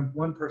there's been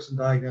one person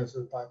diagnosed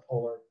with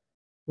bipolar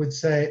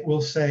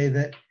will say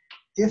that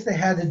if they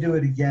had to do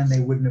it again,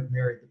 they wouldn't have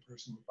married the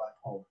person with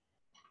bipolar.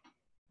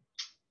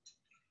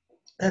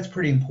 That's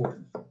pretty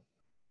important.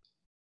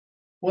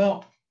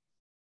 Well,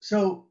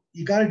 so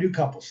you got to do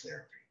couples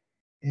therapy.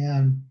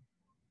 And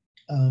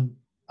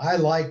I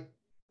like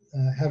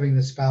having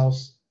the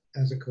spouse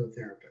as a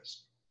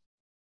co-therapist.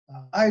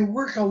 I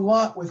work a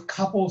lot with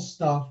couple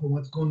stuff and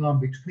what's going on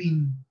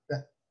between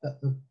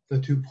the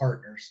two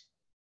partners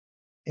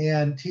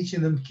and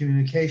teaching them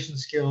communication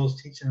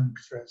skills, teaching them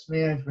stress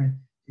management,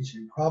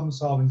 teaching them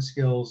problem-solving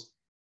skills,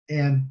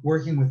 and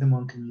working with them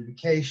on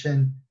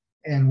communication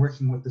and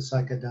working with the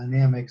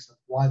psychodynamics of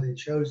why they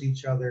chose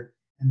each other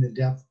and the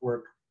depth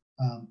work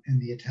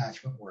and the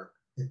attachment work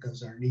that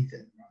goes underneath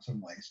it in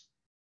some ways.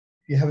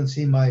 If you haven't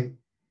seen my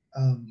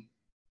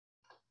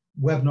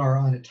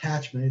webinar on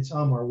attachment, it's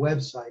on our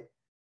website.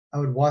 I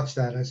would watch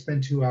that. I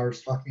spend 2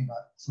 hours talking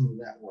about some of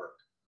that work.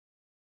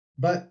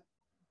 But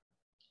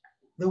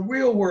the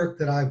real work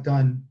that I've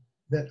done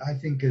that I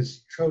think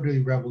is totally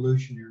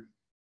revolutionary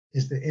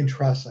is the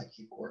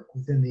intrapsychic work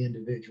within the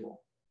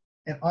individual.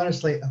 And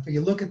honestly, if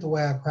you look at the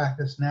way I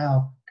practice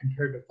now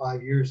compared to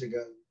 5 years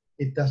ago,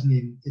 it doesn't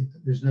even,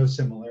 there's no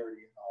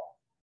similarity at all.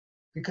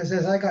 Because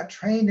as I got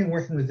trained in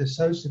working with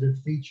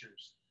dissociative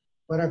features,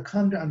 what I've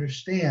come to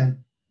understand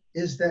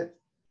is that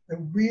the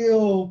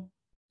real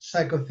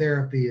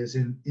psychotherapy is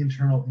in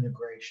internal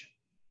integration.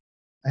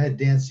 I had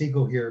Dan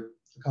Siegel here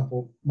a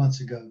couple months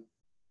ago,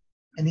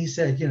 and he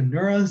said,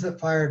 neurons that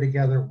fire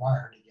together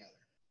wire together.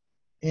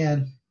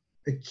 And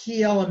the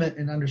key element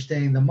in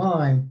understanding the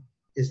mind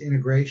is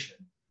integration.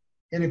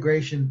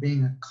 Integration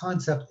being a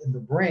concept in the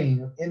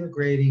brain of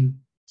integrating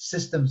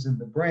systems in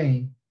the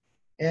brain,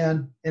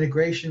 and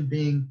integration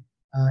being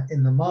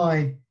in the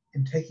mind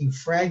and taking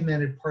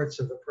fragmented parts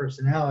of the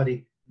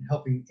personality and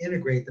helping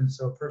integrate them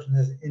so a person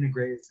has an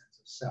integrated sense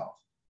of self.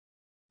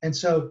 And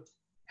so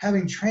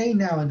having trained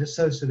now in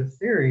dissociative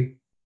theory,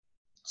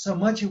 so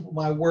much of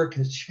my work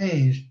has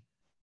changed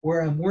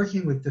where I'm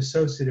working with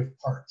dissociative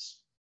parts.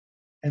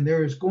 And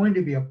there is going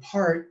to be a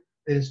part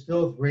that is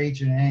filled with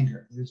rage and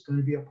anger. There's going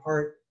to be a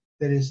part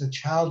that is a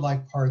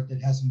childlike part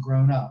that hasn't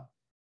grown up.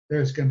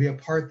 There's going to be a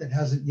part that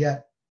hasn't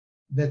yet,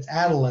 that's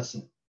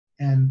adolescent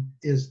and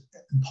is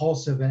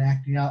impulsive and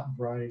acting out in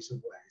varieties of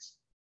ways,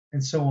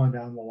 and so on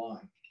down the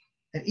line.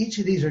 And each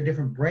of these are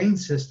different brain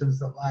systems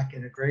that lack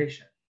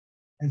integration.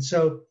 And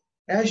so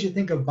as you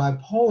think of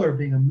bipolar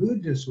being a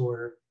mood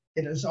disorder,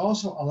 it is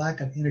also a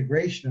lack of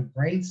integration of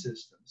brain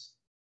systems.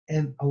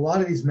 And a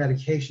lot of these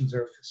medications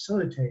are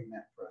facilitating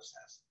that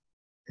process.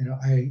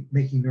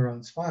 Making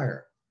neurons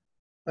fire.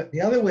 But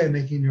the other way of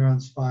making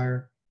neurons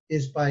fire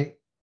is by,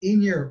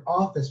 in your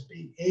office,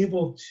 being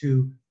able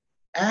to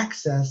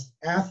access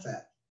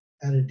affect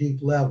at a deep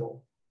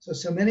level.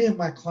 So many of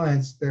my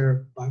clients,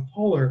 they're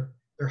bipolar,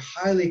 they're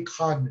highly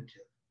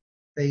cognitive.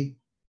 They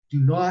do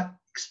not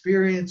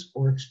experience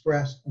or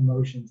express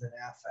emotions and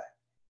affect.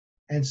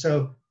 And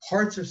so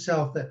parts of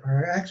self that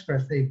are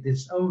expressed, they've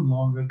disowned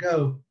long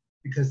ago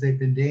because they've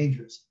been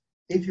dangerous.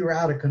 If you're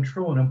out of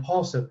control and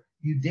impulsive,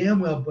 you damn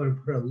well better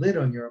put a lid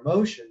on your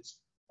emotions,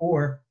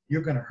 or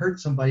you're going to hurt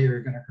somebody or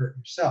you're going to hurt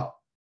yourself.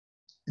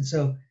 And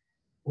so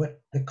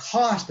what the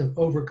cost of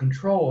over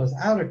control is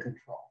out of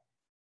control.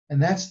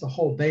 And that's the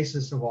whole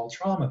basis of all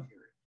trauma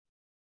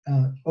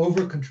theory.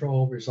 Over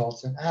control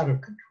results in out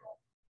of control.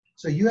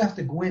 So you have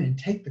to go in and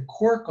take the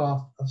cork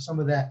off of some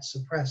of that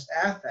suppressed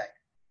affect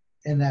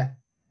and that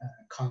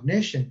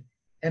cognition,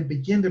 and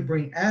begin to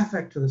bring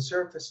affect to the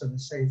surface in a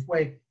safe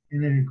way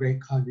and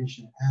integrate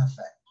cognition and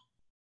affect.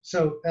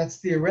 So that's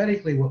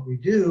theoretically what we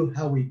do.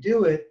 How we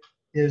do it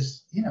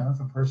is, you know, if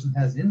a person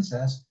has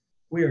incest,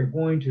 we are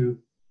going to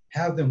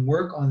have them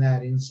work on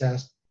that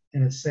incest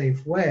in a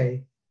safe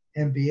way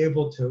and be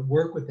able to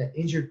work with that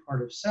injured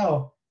part of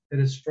self that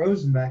is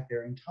frozen back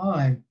there in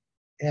time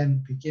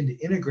and begin to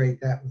integrate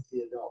that with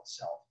the adult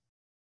self.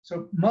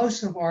 So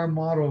most of our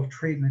model of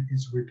treatment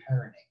is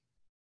reparenting.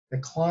 The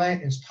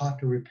client is taught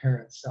to repair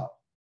itself.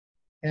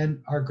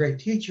 And our great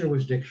teacher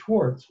was Dick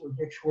Schwartz, where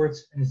Dick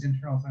Schwartz in his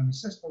internal family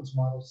systems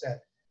model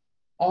said,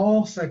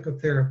 all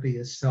psychotherapy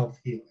is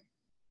self-healing.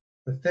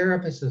 The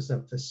therapist is a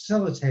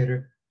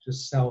facilitator to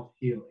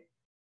self-healing.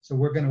 So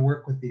we're going to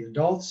work with the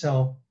adult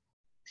self,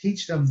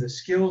 teach them the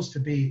skills to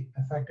be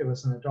effective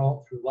as an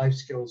adult through life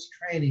skills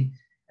training,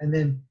 and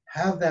then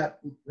have that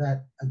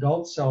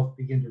adult self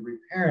begin to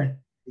reparent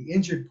the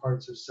injured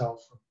parts of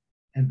self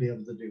and be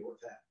able to deal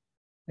with that.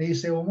 Now you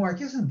say, well,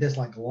 Mark, isn't this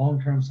like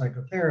long-term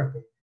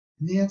psychotherapy?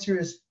 And the answer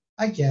is,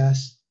 I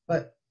guess,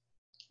 but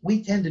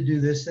we tend to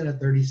do this in a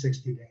 30,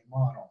 60-day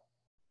model.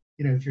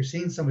 You know, if you're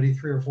seeing somebody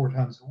 3 or 4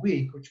 times a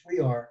week, which we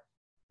are,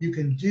 you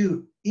can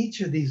do each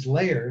of these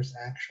layers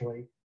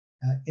actually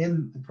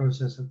in the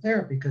process of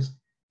therapy, because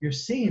you're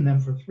seeing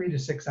them for 3 to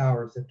 6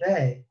 hours a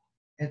day,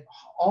 and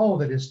all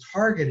of it is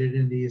targeted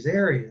in these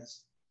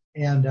areas.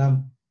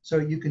 And so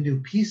you can do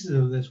pieces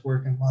of this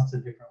work in lots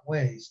of different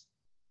ways.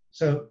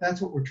 So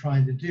that's what we're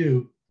trying to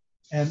do.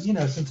 And, you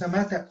know, since I'm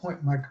at that point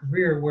in my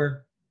career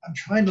where I'm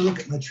trying to look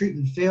at my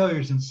treatment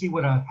failures and see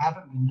what I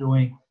haven't been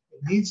doing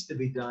that needs to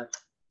be done,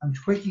 I'm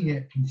tweaking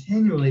it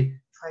continually,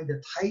 trying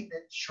to tighten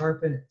it,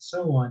 sharpen it,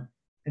 so on,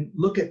 and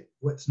look at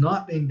what's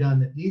not being done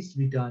that needs to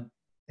be done,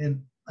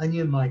 and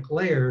onion-like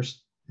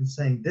layers, and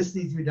saying, this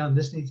needs to be done,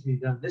 this needs to be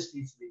done, this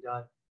needs to be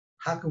done.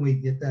 How can we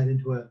get that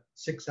into a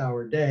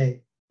 6-hour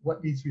day?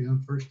 What needs to be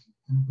done first,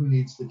 and who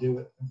needs to do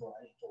it in a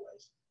variety of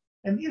ways?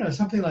 And, you know,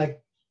 something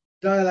like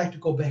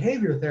dialectical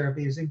behavior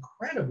therapy is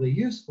incredibly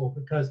useful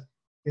because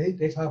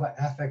they talk about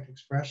affect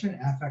expression,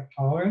 affect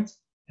tolerance,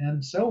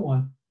 and so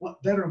on.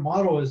 What better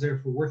model is there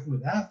for working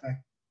with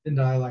affect than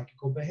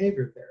dialectical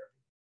behavior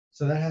therapy?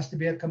 So that has to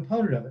be a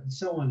component of it, and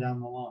so on down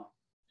the line.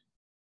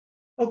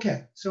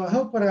 Okay, so I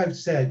hope what I've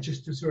said,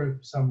 just to sort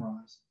of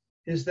summarize,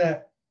 is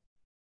that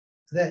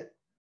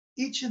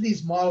each of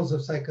these models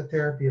of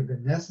psychotherapy have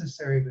been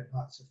necessary but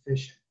not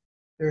sufficient.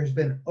 There has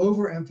been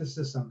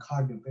overemphasis on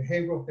cognitive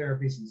behavioral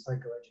therapies and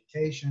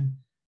psychoeducation.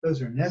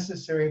 Those are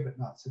necessary but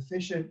not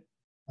sufficient,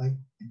 like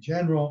in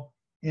general,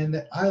 and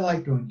that I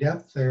like doing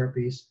depth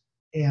therapies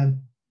and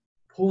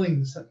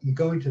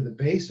going to the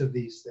base of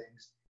these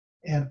things.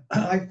 And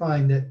I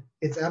find that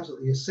it's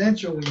absolutely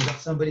essential when you've got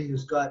somebody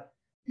who's got,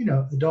 you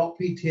know, adult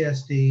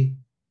PTSD,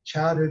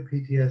 childhood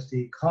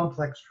PTSD,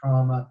 complex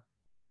trauma,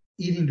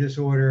 eating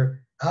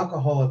disorder,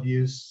 alcohol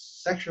abuse,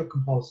 sexual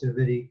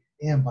compulsivity,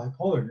 and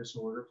bipolar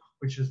disorder,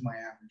 which is my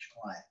average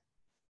client.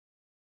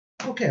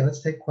 Okay,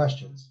 let's take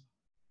questions.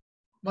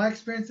 My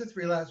experience with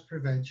relapse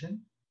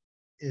prevention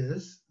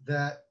is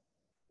that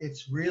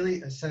it's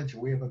really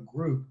essential. We have a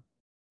group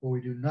where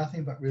we do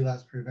nothing but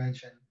relapse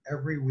prevention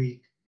every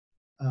week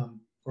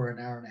for an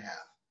hour and a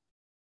half.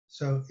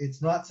 So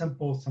it's not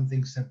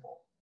something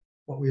simple.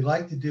 What we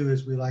like to do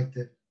is we like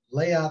to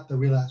lay out the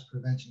relapse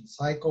prevention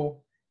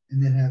cycle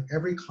and then have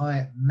every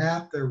client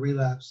map their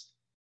relapse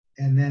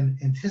and then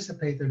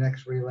anticipate their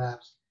next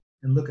relapse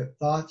and look at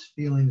thoughts,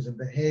 feelings, and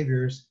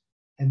behaviors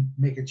and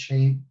make a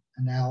chain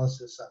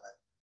analysis of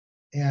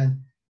it.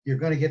 And you're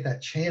going to get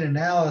that chain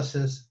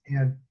analysis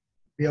and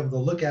be able to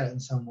look at it in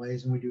some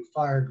ways, and we do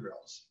fire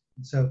drills.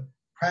 And so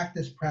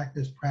practice,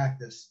 practice,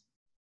 practice.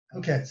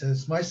 Okay, so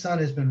my son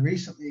has been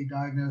recently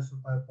diagnosed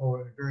with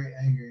bipolar and very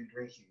angry and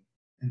drinking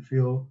and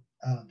feel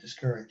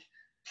discouraged.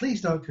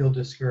 Please don't feel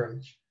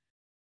discouraged.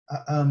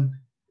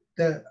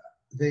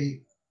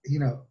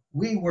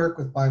 We work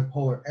with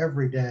bipolar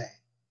every day,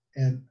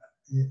 and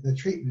the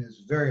treatment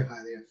is very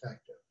highly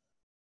effective.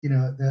 You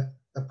know,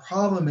 the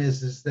problem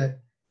is that,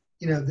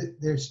 you know,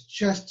 there's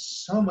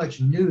just so much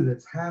new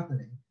that's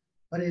happening,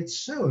 but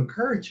it's so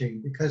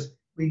encouraging because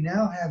we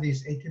now have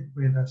these atypical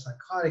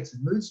antipsychotics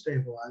and mood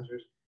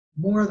stabilizers,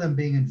 more of them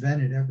being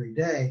invented every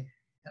day.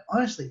 And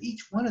honestly,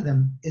 each one of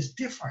them is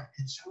different.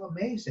 It's so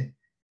amazing.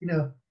 You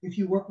know, if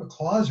you work with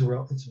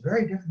clozaril, it's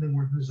very different than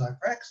working with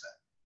Zyprexa.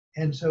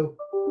 And so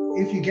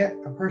if you get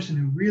a person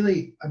who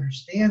really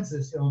understands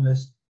this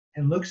illness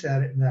and looks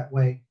at it in that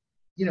way,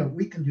 you know,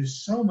 we can do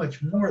so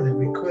much more than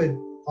we could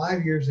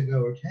 5 years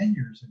ago or 10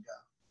 years ago.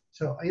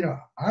 So, you know,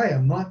 I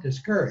am not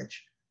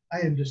discouraged. I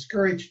am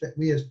discouraged that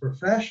we as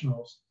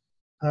professionals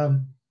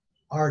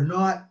are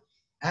not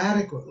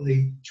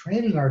adequately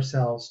training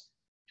ourselves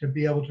to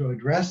be able to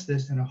address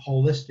this in a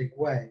holistic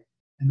way.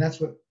 And that's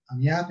what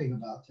I'm yapping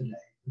about today,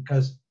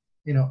 because,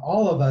 you know,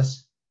 all of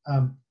us,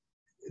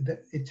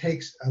 it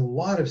takes a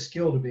lot of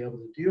skill to be able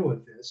to deal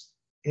with this.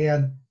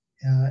 And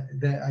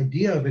the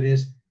idea of it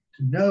is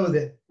to know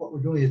that what we're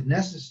doing is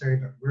necessary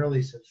but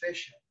rarely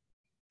sufficient.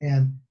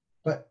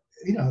 But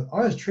you know,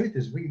 honest truth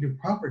is we can do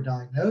proper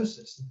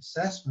diagnosis and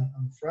assessment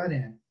on the front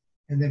end,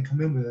 and then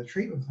come in with a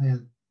treatment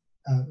plan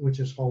which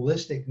is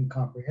holistic and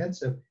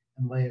comprehensive,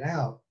 and lay it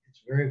out.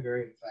 It's very,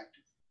 very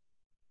effective.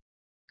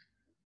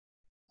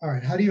 All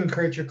right, how do you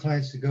encourage your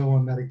clients to go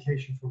on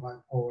medication for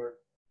bipolar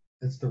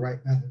that's the right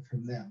method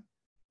from them?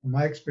 In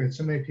my experience,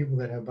 so many people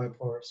that have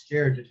bipolar are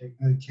scared to take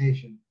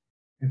medication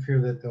and fear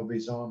that they'll be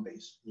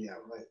zombies. Yeah,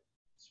 right.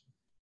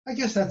 I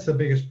guess that's the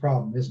biggest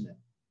problem, isn't it?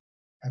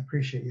 I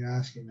appreciate you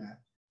asking that.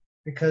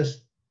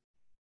 Because,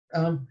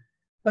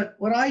 but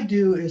what I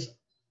do is,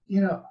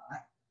 you know,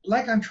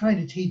 like I'm trying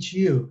to teach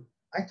you,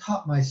 I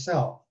taught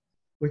myself,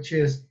 which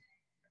is,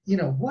 you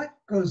know, what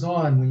goes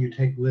on when you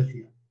take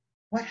lithium?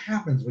 What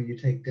happens when you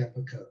take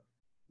Depakote?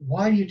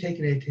 Why do you take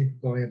an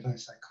atypical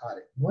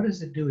antipsychotic? What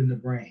does it do in the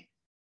brain?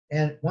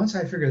 And once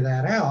I figure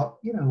that out,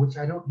 you know, which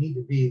I don't need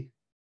to be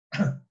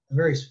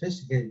very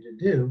sophisticated to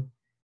do,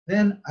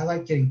 then I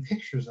like getting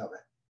pictures of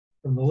it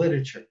from the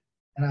literature.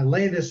 And I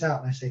lay this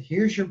out and I say,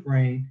 here's your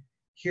brain,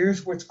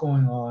 here's what's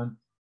going on,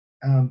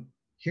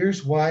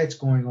 here's why it's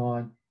going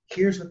on,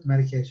 here's what the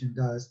medication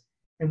does.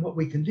 And what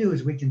we can do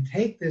is we can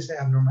take this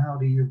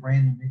abnormality in your brain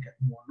and make it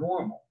more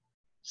normal.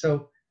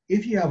 So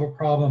if you have a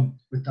problem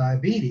with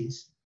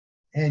diabetes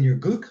and your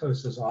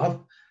glucose is off,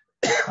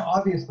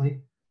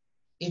 obviously,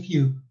 if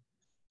you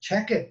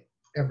check it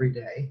every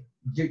day,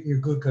 get your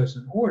glucose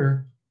in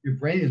order, your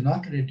brain is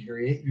not going to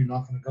deteriorate and you're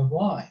not going to go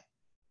blind.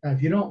 Now,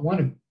 if you don't want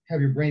to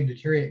have your brain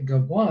deteriorate and go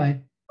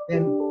blind,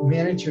 then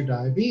manage your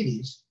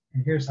diabetes.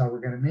 And here's how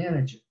we're going to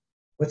manage it.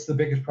 What's the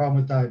biggest problem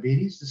with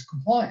diabetes? It's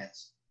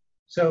compliance.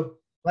 So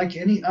like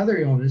any other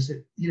illness,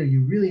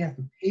 you really have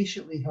to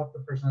patiently help the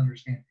person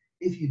understand,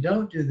 if you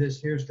don't do this,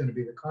 here's going to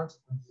be the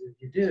consequences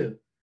if you do.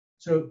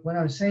 So what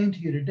I'm saying to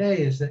you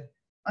today is that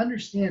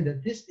understand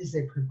that this is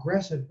a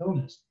progressive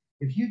illness.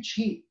 If you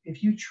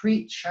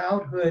treat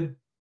childhood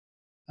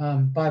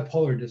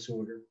bipolar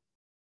disorder,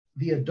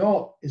 the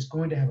adult is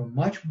going to have a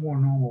much more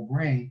normal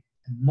brain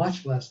and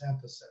much less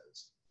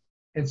episodes.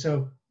 And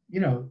so,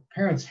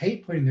 parents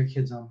hate putting their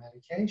kids on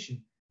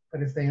medication,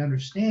 but if they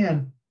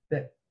understand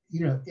that,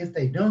 if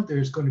they don't,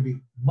 there's going to be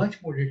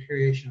much more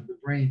deterioration of the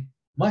brain,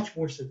 much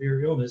more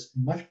severe illness,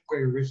 and much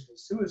greater risk of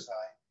suicide,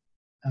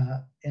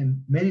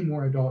 and many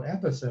more adult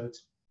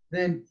episodes,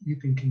 then you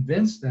can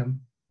convince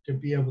them to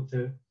be able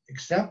to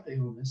accept the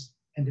illness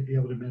and to be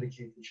able to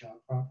medicate the child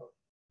properly.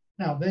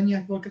 Now, then you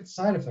have to look at the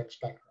side effect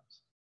spectrums.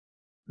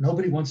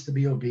 Nobody wants to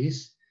be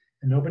obese,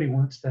 and nobody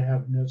wants to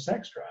have no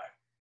sex drive.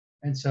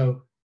 And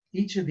so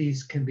each of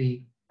these can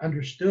be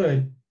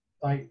understood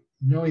by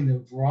knowing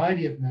the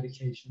variety of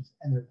medications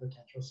and their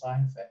potential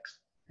side effects.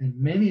 And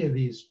many of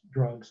these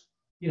drugs,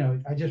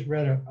 I just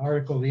read an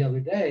article the other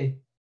day,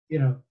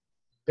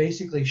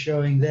 basically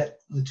showing that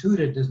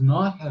Latuda does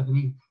not have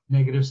any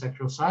negative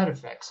sexual side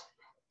effects.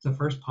 It's the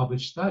first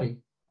published study.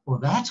 Well,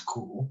 that's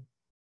cool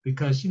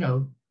because,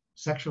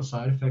 sexual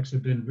side effects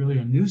have been really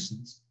a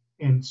nuisance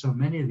in so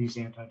many of these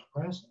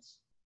antidepressants.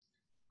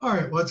 All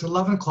right, well, it's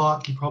 11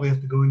 o'clock. You probably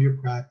have to go into your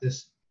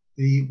practice.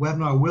 The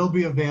webinar will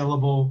be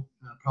available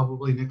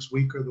probably next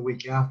week or the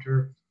week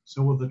after.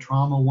 So will the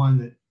trauma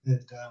one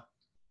that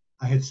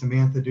I had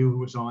Samantha do, who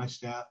was on my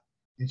staff.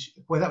 And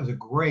boy, that was a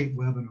great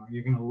webinar.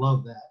 You're going to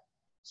love that.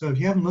 So if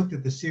you haven't looked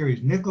at the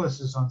series, Nicholas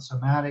is on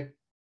somatic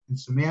and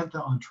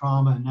Samantha on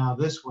trauma, and now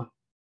this one,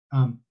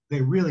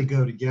 they really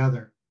go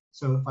together.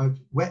 So if I've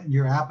whetted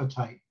your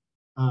appetite,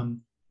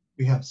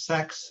 we have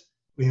sex,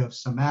 we have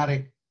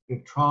somatic, we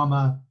have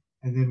trauma,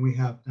 and then we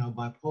have now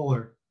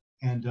bipolar.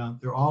 And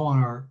they're all on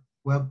our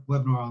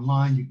webinar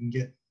online. You can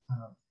get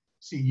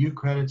CEU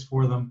credits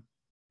for them,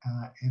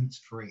 and it's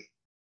free.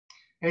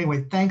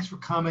 Anyway, thanks for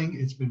coming.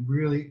 It's been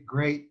really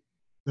great.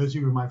 Those of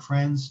you who are my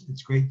friends,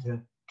 it's great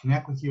to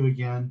connect with you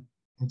again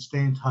and stay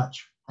in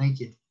touch. Thank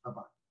you.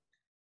 Bye-bye.